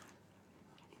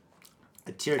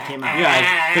 a tear came out.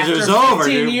 Yeah, because it was over,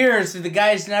 dude. 15 years, the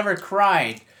guy's never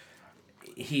cried.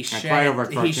 He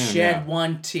shed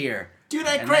one tear. Dude,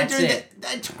 I cried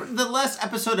during the last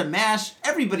episode of MASH.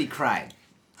 Everybody cried.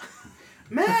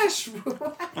 MASH?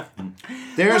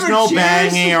 There's no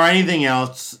banging or anything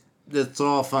else. It's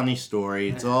all a funny story.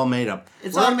 It's all made up.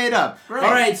 It's all made up. Right.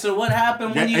 All right. So what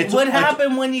happened when you? It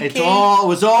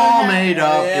was all made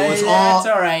up. It was all. That's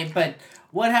all right. But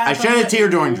what happened? I shed a tear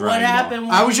during Dragon Ball. What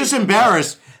happened? I was just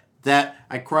embarrassed that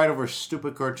I cried over a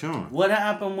stupid cartoon. What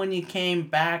happened when you came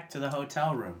back to the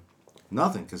hotel room?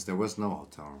 Nothing, because there was no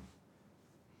hotel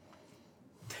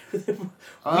room.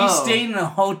 We stayed in a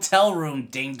hotel room,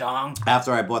 ding dong.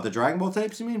 After I bought the Dragon Ball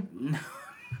tapes, you mean?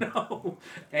 No.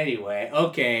 Anyway,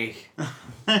 okay.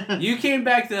 You came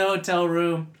back to the hotel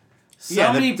room.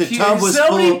 Somebody the tub was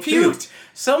full of puke.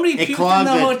 Somebody puked in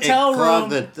the hotel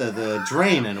room. It clogged the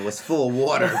drain and it was full of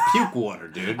water. Puke water,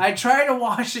 dude. I tried to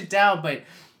wash it down, but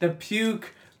the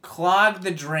puke clogged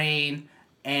the drain,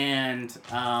 and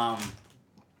I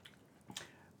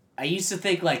used to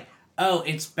think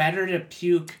it's better to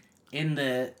puke in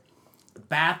the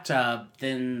bathtub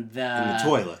than the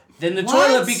toilet.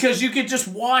 Toilet because you could just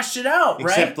wash it out,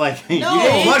 right? Except you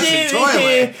don't flush the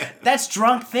toilet. That's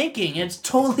drunk thinking. It's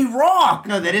totally wrong.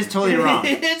 No, that is totally wrong.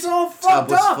 It's all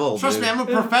fucked up. Full, Trust me, I'm a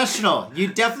professional. You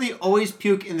definitely always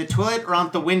puke in the toilet or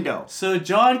out the window. So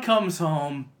John comes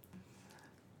home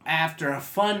after a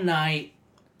fun night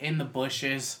in the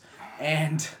bushes,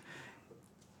 and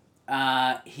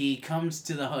he comes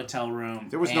to the hotel room.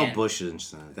 There was no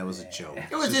bushes. That was a joke.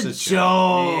 It was a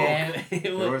joke. Yeah,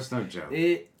 there was no joke.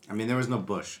 There was no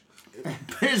bush.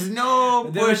 There's no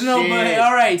bush. There's no bush.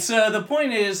 All right, so the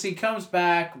point is he comes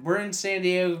back. We're in San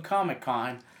Diego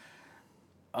Comic-Con,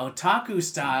 otaku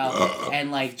style,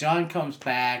 and John comes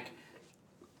back.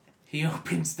 He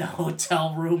opens the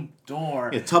hotel room door.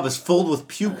 The tub is filled with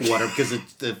puke water because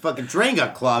the fucking drain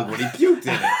got clogged when he puked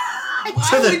in it.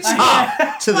 To the top.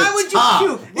 Why would you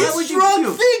puke? It's wrong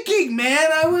thinking,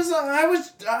 man. I'm Why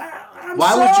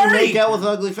sorry. would you make out with an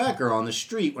ugly fat girl on the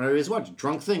street when everybody's watching?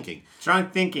 Drunk thinking.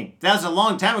 Drunk thinking. That was a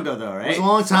long time ago, though, right? It was a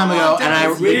long time ago,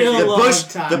 and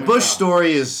the Bush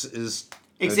story is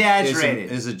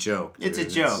exaggerated. It's a joke. Dude. It's a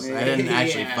joke. I didn't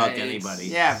actually fuck anybody.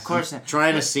 Yeah, of course not.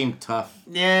 Trying to seem tough.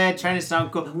 Yeah, trying to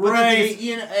sound cool. Right.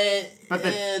 But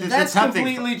that's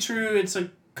completely true. It's a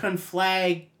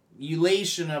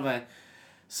conflagulation of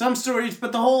some stories,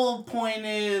 but the whole point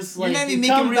is like you're not even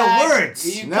making real words.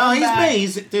 He's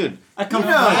dude. A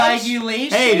conflagulation.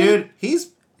 Hey, dude,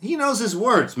 he knows his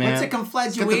words, man. What's a conflagulation?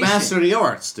 He's got the master of the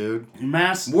arts, dude.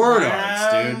 Word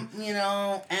arts, dude.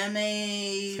 MA.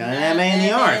 He's got an MA in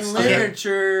the arts. In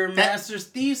literature, master's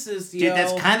thesis. Dude,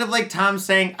 that's kind of like Tom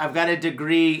saying, "I've got a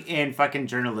degree in fucking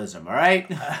journalism." All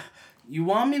right. You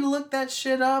want me to look that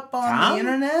shit up on the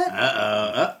internet?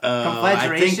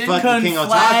 Conflagration? I think fucking King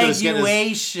Otaku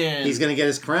is he's gonna get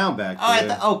his crown back.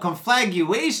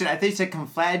 Conflagration. I think it's a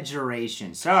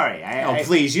conflagration. Sorry.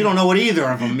 Please, you don't know what either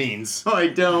of them means. Oh, I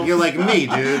don't. You're like me,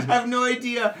 dude. I have no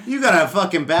idea. You got a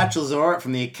fucking bachelor's of art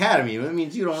from the academy. That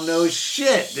means you don't know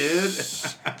shit, dude.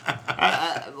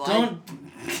 Don't...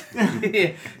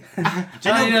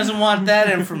 Johnny doesn't want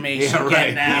that information now.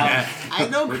 Yeah. I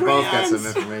know crayons. We both got some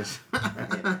information.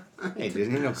 Hey, dude,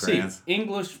 you know crayons. See,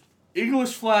 English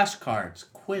flashcards,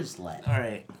 Quizlet. All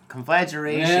right,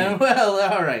 conflagration. Yeah, well,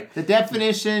 all right. The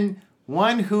definition: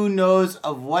 one who knows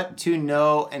of what to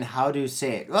know and how to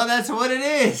say it. Well, that's what it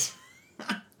is.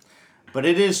 But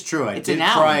it is true. I did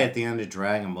cry at the end of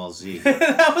Dragon Ball Z.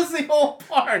 That was the whole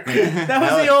part. That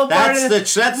was the whole part.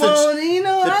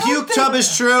 The puke tub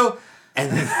is true. And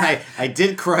then I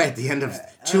did cry at the end of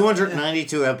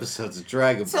 292 episodes of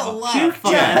Dragon Ball. That's a lot of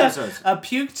fucking episodes. A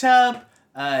puke tub,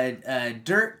 a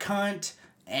dirt cunt,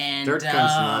 and... Dirt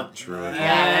cunt's not true.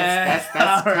 Yeah,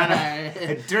 that's kind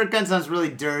of... Dirt cunt sounds really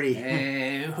dirty.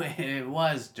 It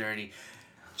was dirty.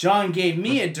 John gave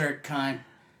me a dirt cunt.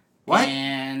 What?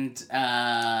 And,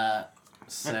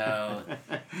 so...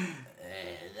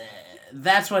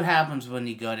 That's what happens when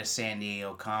you go to San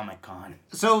Diego Comic-Con.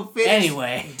 So,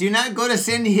 anyway, do not go to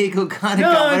San Diego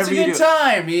Comic-Con. No, it's a good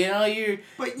time.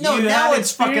 But no, now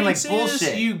it's fucking like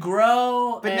bullshit. You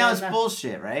grow. But now it's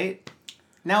bullshit, right?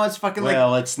 Now it's fucking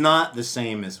Well, it's not the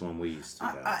same as when we used to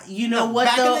go. You know what?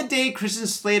 Back in the day, Christian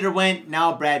Slater went.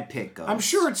 Now Brad Pitt goes. I'm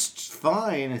sure it's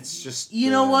fine. It's just.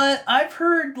 You know what? I've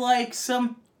heard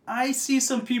I see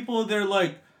some people. They're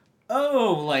like,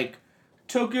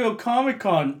 Tokyo Comic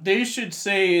Con, they should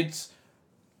say it's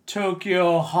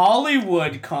Tokyo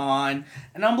Hollywood Con.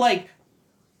 And I'm like,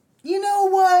 you know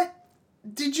what?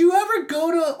 Did you ever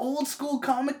go to old school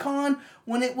Comic Con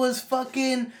when it was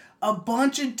fucking a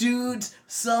bunch of dudes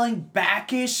selling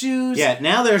back issues? Yeah,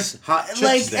 now there's hot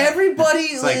chicks there.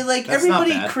 Everybody,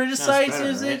 everybody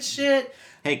criticizes it shit.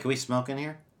 Hey, can we smoke in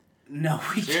here? No,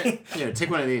 we can't. Here, take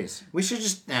one of these. We should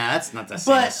just... that's not the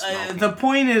same as smoking. But the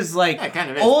point is, it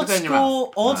kind of is. old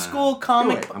school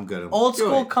comic... I'm good. Old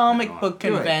school comic book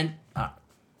convention...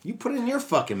 You put it in your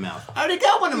fucking mouth. I already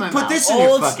got one in my mouth. Put this in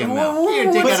your fucking mouth.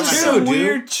 Here, take out some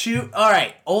weird chew. All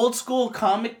right, old school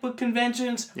comic book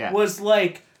conventions was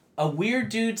like a weird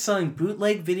dude selling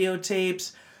bootleg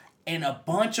videotapes and a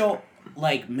bunch of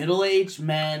like middle-aged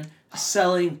men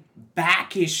selling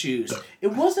back issues. It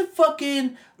wasn't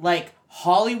fucking like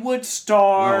Hollywood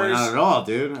stars. No, not at all,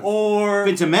 dude. Or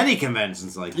been to many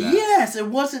conventions like that. Yes, it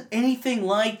wasn't anything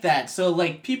like that. So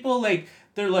like people like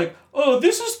they're like, oh,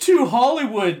 this is too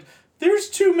Hollywood. There's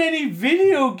too many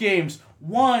video games.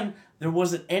 One, there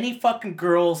wasn't any fucking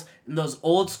girls in those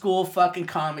old school fucking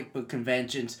comic book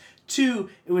conventions. Two,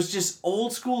 it was just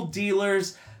old school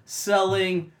dealers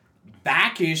selling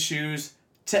back issues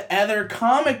to other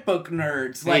comic book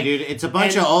nerds. Hey, dude, it's a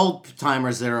bunch of old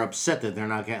timers that are upset that they're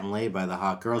not getting laid by the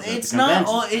hot girls at the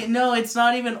convention. It's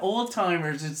not even old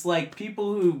timers. It's like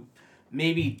people who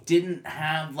maybe didn't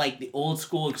have like the old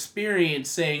school experience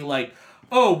saying like,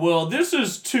 oh, well, this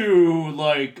is too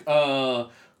like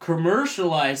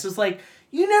commercialized. It's like,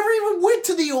 you never even went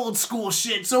to the old school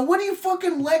shit, so what are you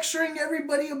fucking lecturing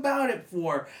everybody about it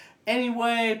for?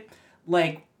 Anyway,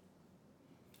 like,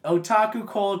 otaku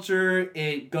culture,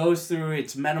 it goes through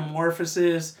its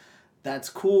metamorphosis. That's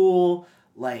cool.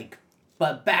 Like,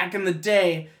 but back in the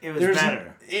day, it was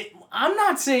better. I'm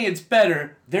not saying it's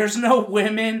better. There's no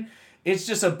women. It's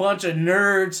just a bunch of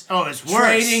nerds. Oh, it's worse.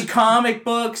 Trading comic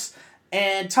books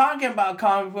and talking about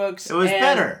comic books. It was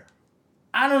better.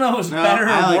 I don't know if it's better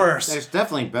or worse. There's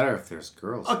definitely better if there's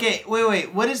girls. Okay,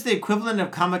 wait. What is the equivalent of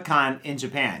Comic-Con in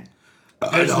Japan?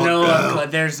 There's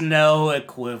no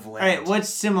equivalent. All right, what's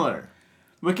similar?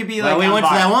 What could be like? We went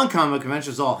to that one comic convention.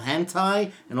 It was all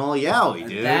hentai and all yaoi,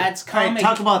 dude. That's comic. Right,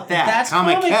 talk about that. That's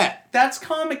Comic-Cat. That's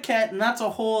Comic-Cat, and that's a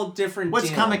whole different. What's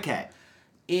deal. Comic-Cat?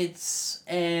 It's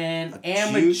an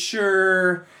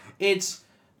amateur. It's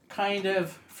kind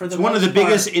of for the. It's one of the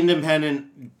biggest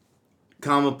independent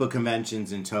comic book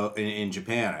conventions in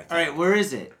Japan. I think. All right, where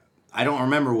is it? I don't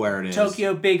remember where it is.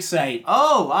 Tokyo Big Sight.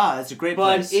 Oh, wow, that's a great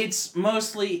place. But it's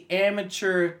mostly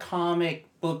amateur comic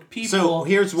book people So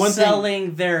here's one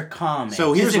selling their comics.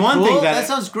 So here's one thing that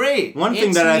sounds great. One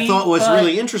thing that I thought was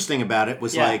really interesting about it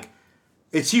was like,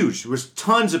 it's huge. There's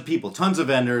tons of people, tons of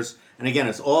vendors, and again,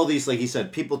 it's all these, like he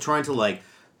said, people trying to like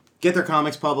get their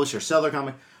comics published or sell their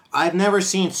comic. I've never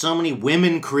seen so many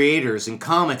women creators in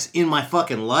comics in my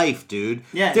fucking life, dude.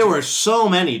 Yeah, there were so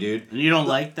many, dude. You don't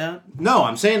like that? No,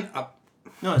 I'm saying.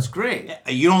 No, it's great.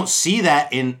 You don't see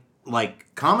that in like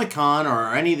Comic-Con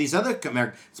or any of these other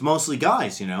It's mostly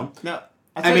guys, you know. No.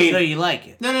 I mean, so you like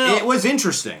it? No. It was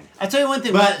interesting. I'll tell you one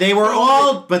thing. But they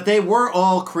were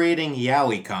all creating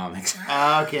yaoi comics.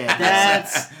 Okay,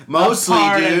 that's mostly,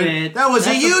 dude. That was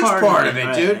a huge part of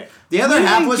it, dude. The other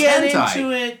half was hentai. We didn't get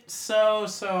into it so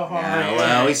hard. Yeah,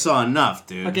 well, we saw enough,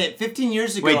 dude. Okay, 15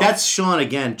 years ago. Wait, that's Sean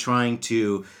again trying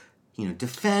to,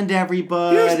 defend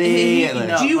everybody.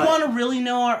 Do you want to really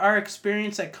know our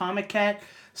experience at Comic Cat?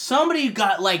 Somebody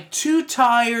got like too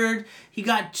tired. He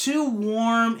got too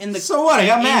warm in the. So what? I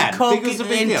got mad.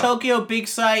 In Tokyo Big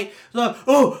Sight. Like,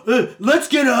 let's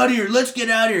get out of here. Let's get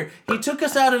out of here. He took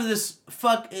us out of this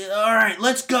All right,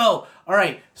 let's go. All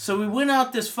right, so we went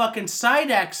out this fucking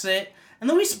side exit, and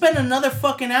then we spent another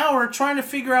fucking hour trying to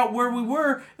figure out where we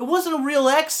were. It wasn't a real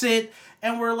exit,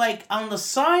 and we're like on the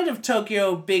side of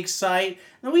Tokyo Big Sight,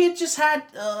 and we had just had,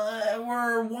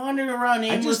 we're wandering around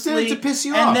aimlessly. I just did it to piss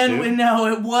you off, and then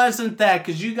it wasn't that,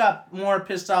 because you got more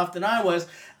pissed off than I was,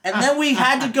 and then we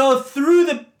had to go through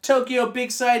the Tokyo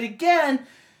Big Sight again,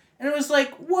 and it was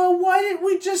like, well, why didn't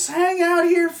we just hang out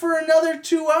here for another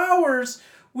 2 hours?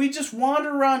 We just wander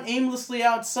around aimlessly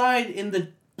outside in the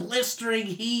blistering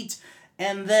heat,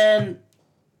 and then,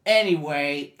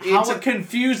 anyway, it's a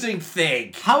confusing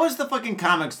thing. How was the fucking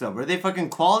comics, though? Were they fucking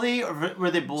quality, or were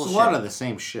they bullshit? It's a lot of the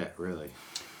same shit, really.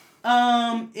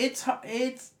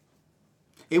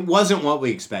 It wasn't what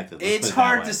we expected. It's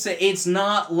hard to say. It's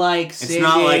not like San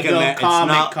Diego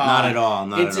Comic Con. Not at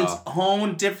all. It's its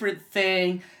own different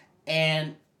thing,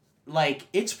 and, like,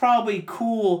 it's probably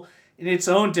cool in its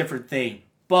own different thing.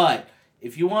 But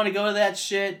if you want to go to that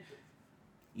shit,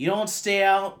 you don't stay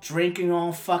out drinking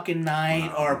all fucking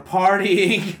night or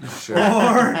partying,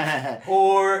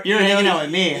 or you're hanging out with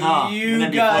me, huh?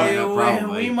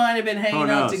 We might have been hanging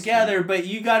out together, but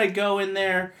you got to go in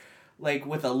there like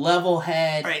with a level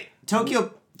head. Right,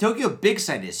 Tokyo Big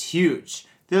Sight is huge.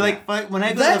 They're like when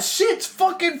I go. That shit's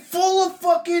fucking full of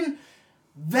fucking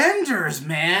vendors,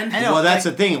 man. I know. Well, that's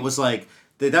the thing. It was like.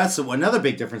 That's another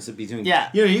big difference between...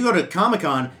 Yeah. You go to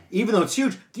Comic-Con, even though it's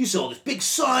huge, you see all this big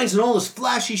signs and all this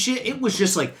flashy shit. It was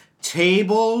just like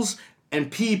tables and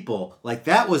people. Like,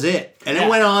 that was it. And it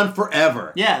went on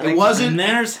forever. Yeah. It wasn't... And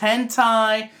there's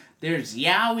hentai. There's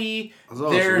yaoi. There's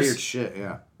all this weird shit,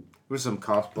 yeah. There's some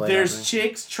cosplay. There's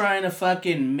chicks trying to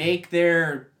fucking make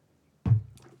their,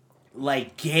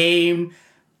 like, game...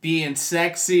 being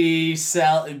sexy,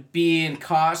 being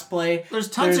cosplay. There's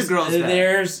tons of girls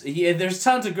there. There's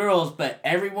tons of girls, but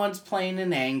everyone's playing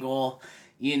an angle.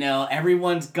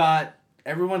 Everyone's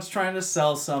trying to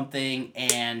sell something,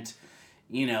 and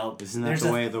isn't that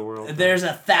the way of the world? There's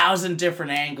 1,000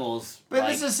 different angles. But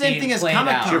it's the same thing as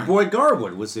Comic-Con. Your boy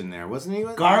Garwood was in there, wasn't he?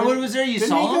 Garwood was there. You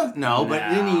saw him? No, but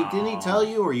didn't he tell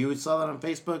you, or you saw that on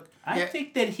Facebook? I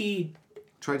think that he.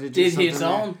 Tried to do his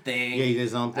own thing. Yeah, he did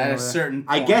his own thing. At a certain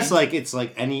point. I guess like it's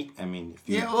like any. I mean,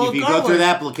 if you go through the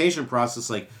application process,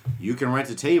 like you can rent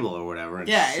a table or whatever. And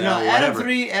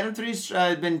Adam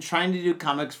 3's been trying to do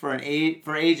comics for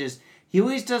ages. He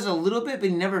always does a little bit, but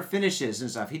he never finishes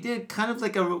and stuff. He did kind of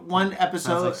like one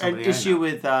episode, an issue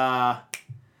with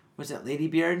what's that,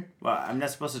 Ladybeard? Well, I'm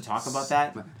not supposed to talk about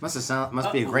that.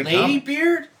 Must be a great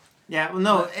Ladybeard. Yeah, well,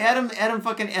 no,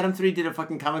 Adam 3 did a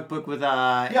fucking comic book with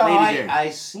Ladybeard. I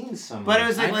seen some. But it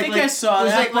was like, I think I saw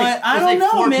that, but I don't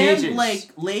know, man. Pages.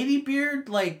 Like Ladybeard,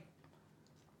 like.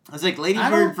 It was like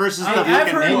Ladybeard versus the. I've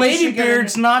heard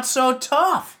Ladybeard's not so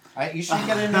tough. You should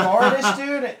get an artist,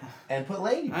 dude, and put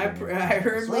Ladybeard. I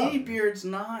heard Ladybeard's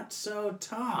not so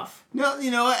tough. No,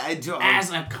 you know what? I do.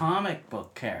 As a comic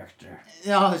book character.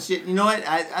 Oh, shit. You know what?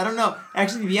 I don't know.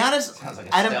 Actually, to be honest, like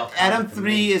Adam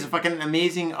 3 is a fucking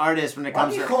amazing artist when it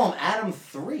comes to... Why do you call him Adam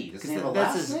 3? Does he have a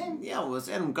last name? Yeah, well, it's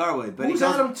Adam Garwood. But who's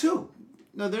Adam 2?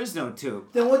 No, there's no 2.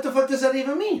 Then what the fuck does that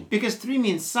even mean? Because 3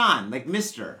 means san, like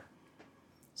Mr.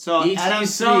 So Adam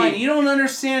son, you don't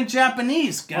understand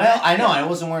Japanese, guy. Well, I know. I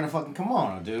wasn't wearing a fucking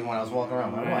kimono, dude, when I was walking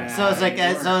around my wife. So it's like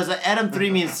Adam 3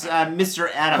 means Mr.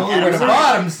 Adam. I only wear the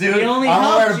bottoms, dude. He only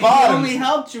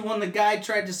helped you when the guy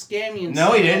tried to scam you.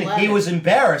 No, he didn't. He was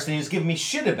embarrassed and he was giving me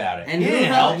shit about it. And he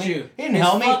didn't help you. He didn't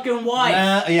help me. His fucking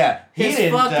wife. Yeah, he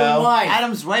didn't. Wife.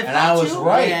 Adam's wife. And I was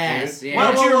right, yes, dude.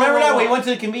 Yeah. Don't you remember that? We went to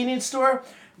the convenience store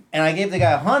and I gave the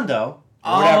guy a hundo.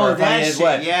 Or whatever. That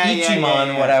shit.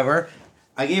 Ichiman or whatever.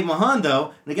 I gave him a hundo,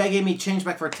 and the guy gave me change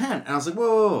back for a 10. And I was like,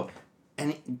 whoa.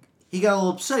 And he got a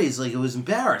little upset. He's like, he was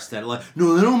embarrassed that, like,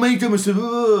 no, they don't make them.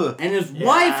 And his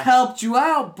wife helped you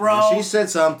out, bro. And she said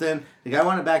something. The guy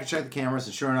went back and checked the cameras,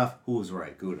 and sure enough, who was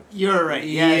right? Gouda. You're right.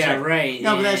 Yeah, right.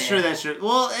 No, but that's true.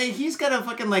 Well, he's got a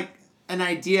fucking, like, an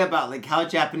idea about, like, how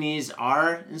Japanese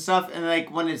are and stuff. And,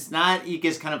 like, when it's not, he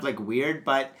gets kind of, like, weird.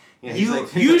 But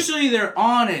usually they're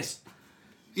honest.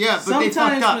 Yeah, but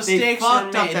sometimes they fucked up. Mistakes are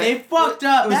made. They fucked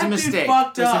up. It was that a mistake. Dude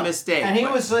fucked up. It was a mistake. And he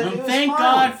was like, thank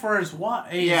God for his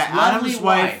wife. Adam's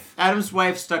wife. Adam's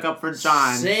wife stuck up for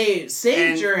John.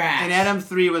 Saved your ass. And Adam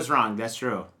 3 was wrong. That's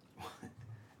true.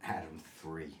 Adam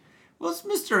 3. Well, it's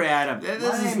Mr. Adam.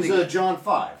 My name's John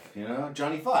 5. You know,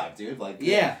 Johnny 5, dude. Like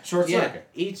short circuit.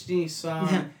 HD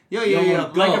song. Yo.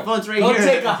 Microphone's right here. Go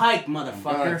take a hike,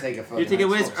 motherfucker. Take a you take a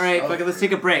whiz. All right, fucking let's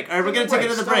take a break. All right, we're gonna take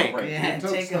another break. Yeah,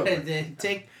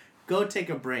 go take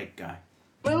a break, guy.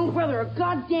 My own brother, a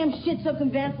goddamn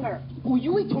shit-sucking vampire. Will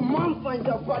you wait till Mom finds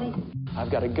out, buddy? I've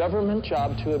got a government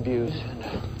job to abuse and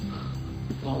a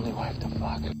lonely wife to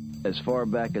fuck. As far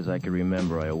back as I can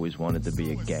remember, I always wanted to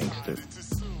be a gangster.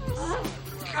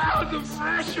 God, the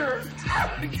pressure!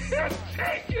 I can't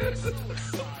take it!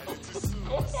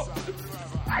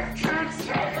 I can't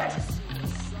take it!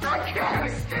 I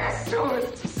can't stand to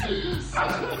it!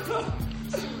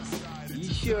 You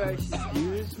sure I should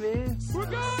do this, man? We're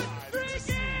going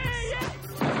freaky!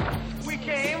 Yeah. We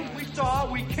came, we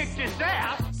saw, we kicked his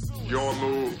ass! Your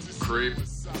move, creep.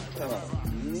 Oh,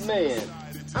 man.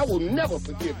 I will never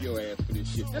forgive your ass for this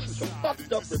shit. This is some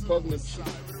fucked up repugnant shit.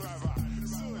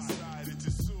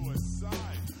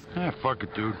 Ah, fuck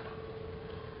it, dude.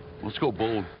 Let's go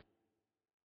bold.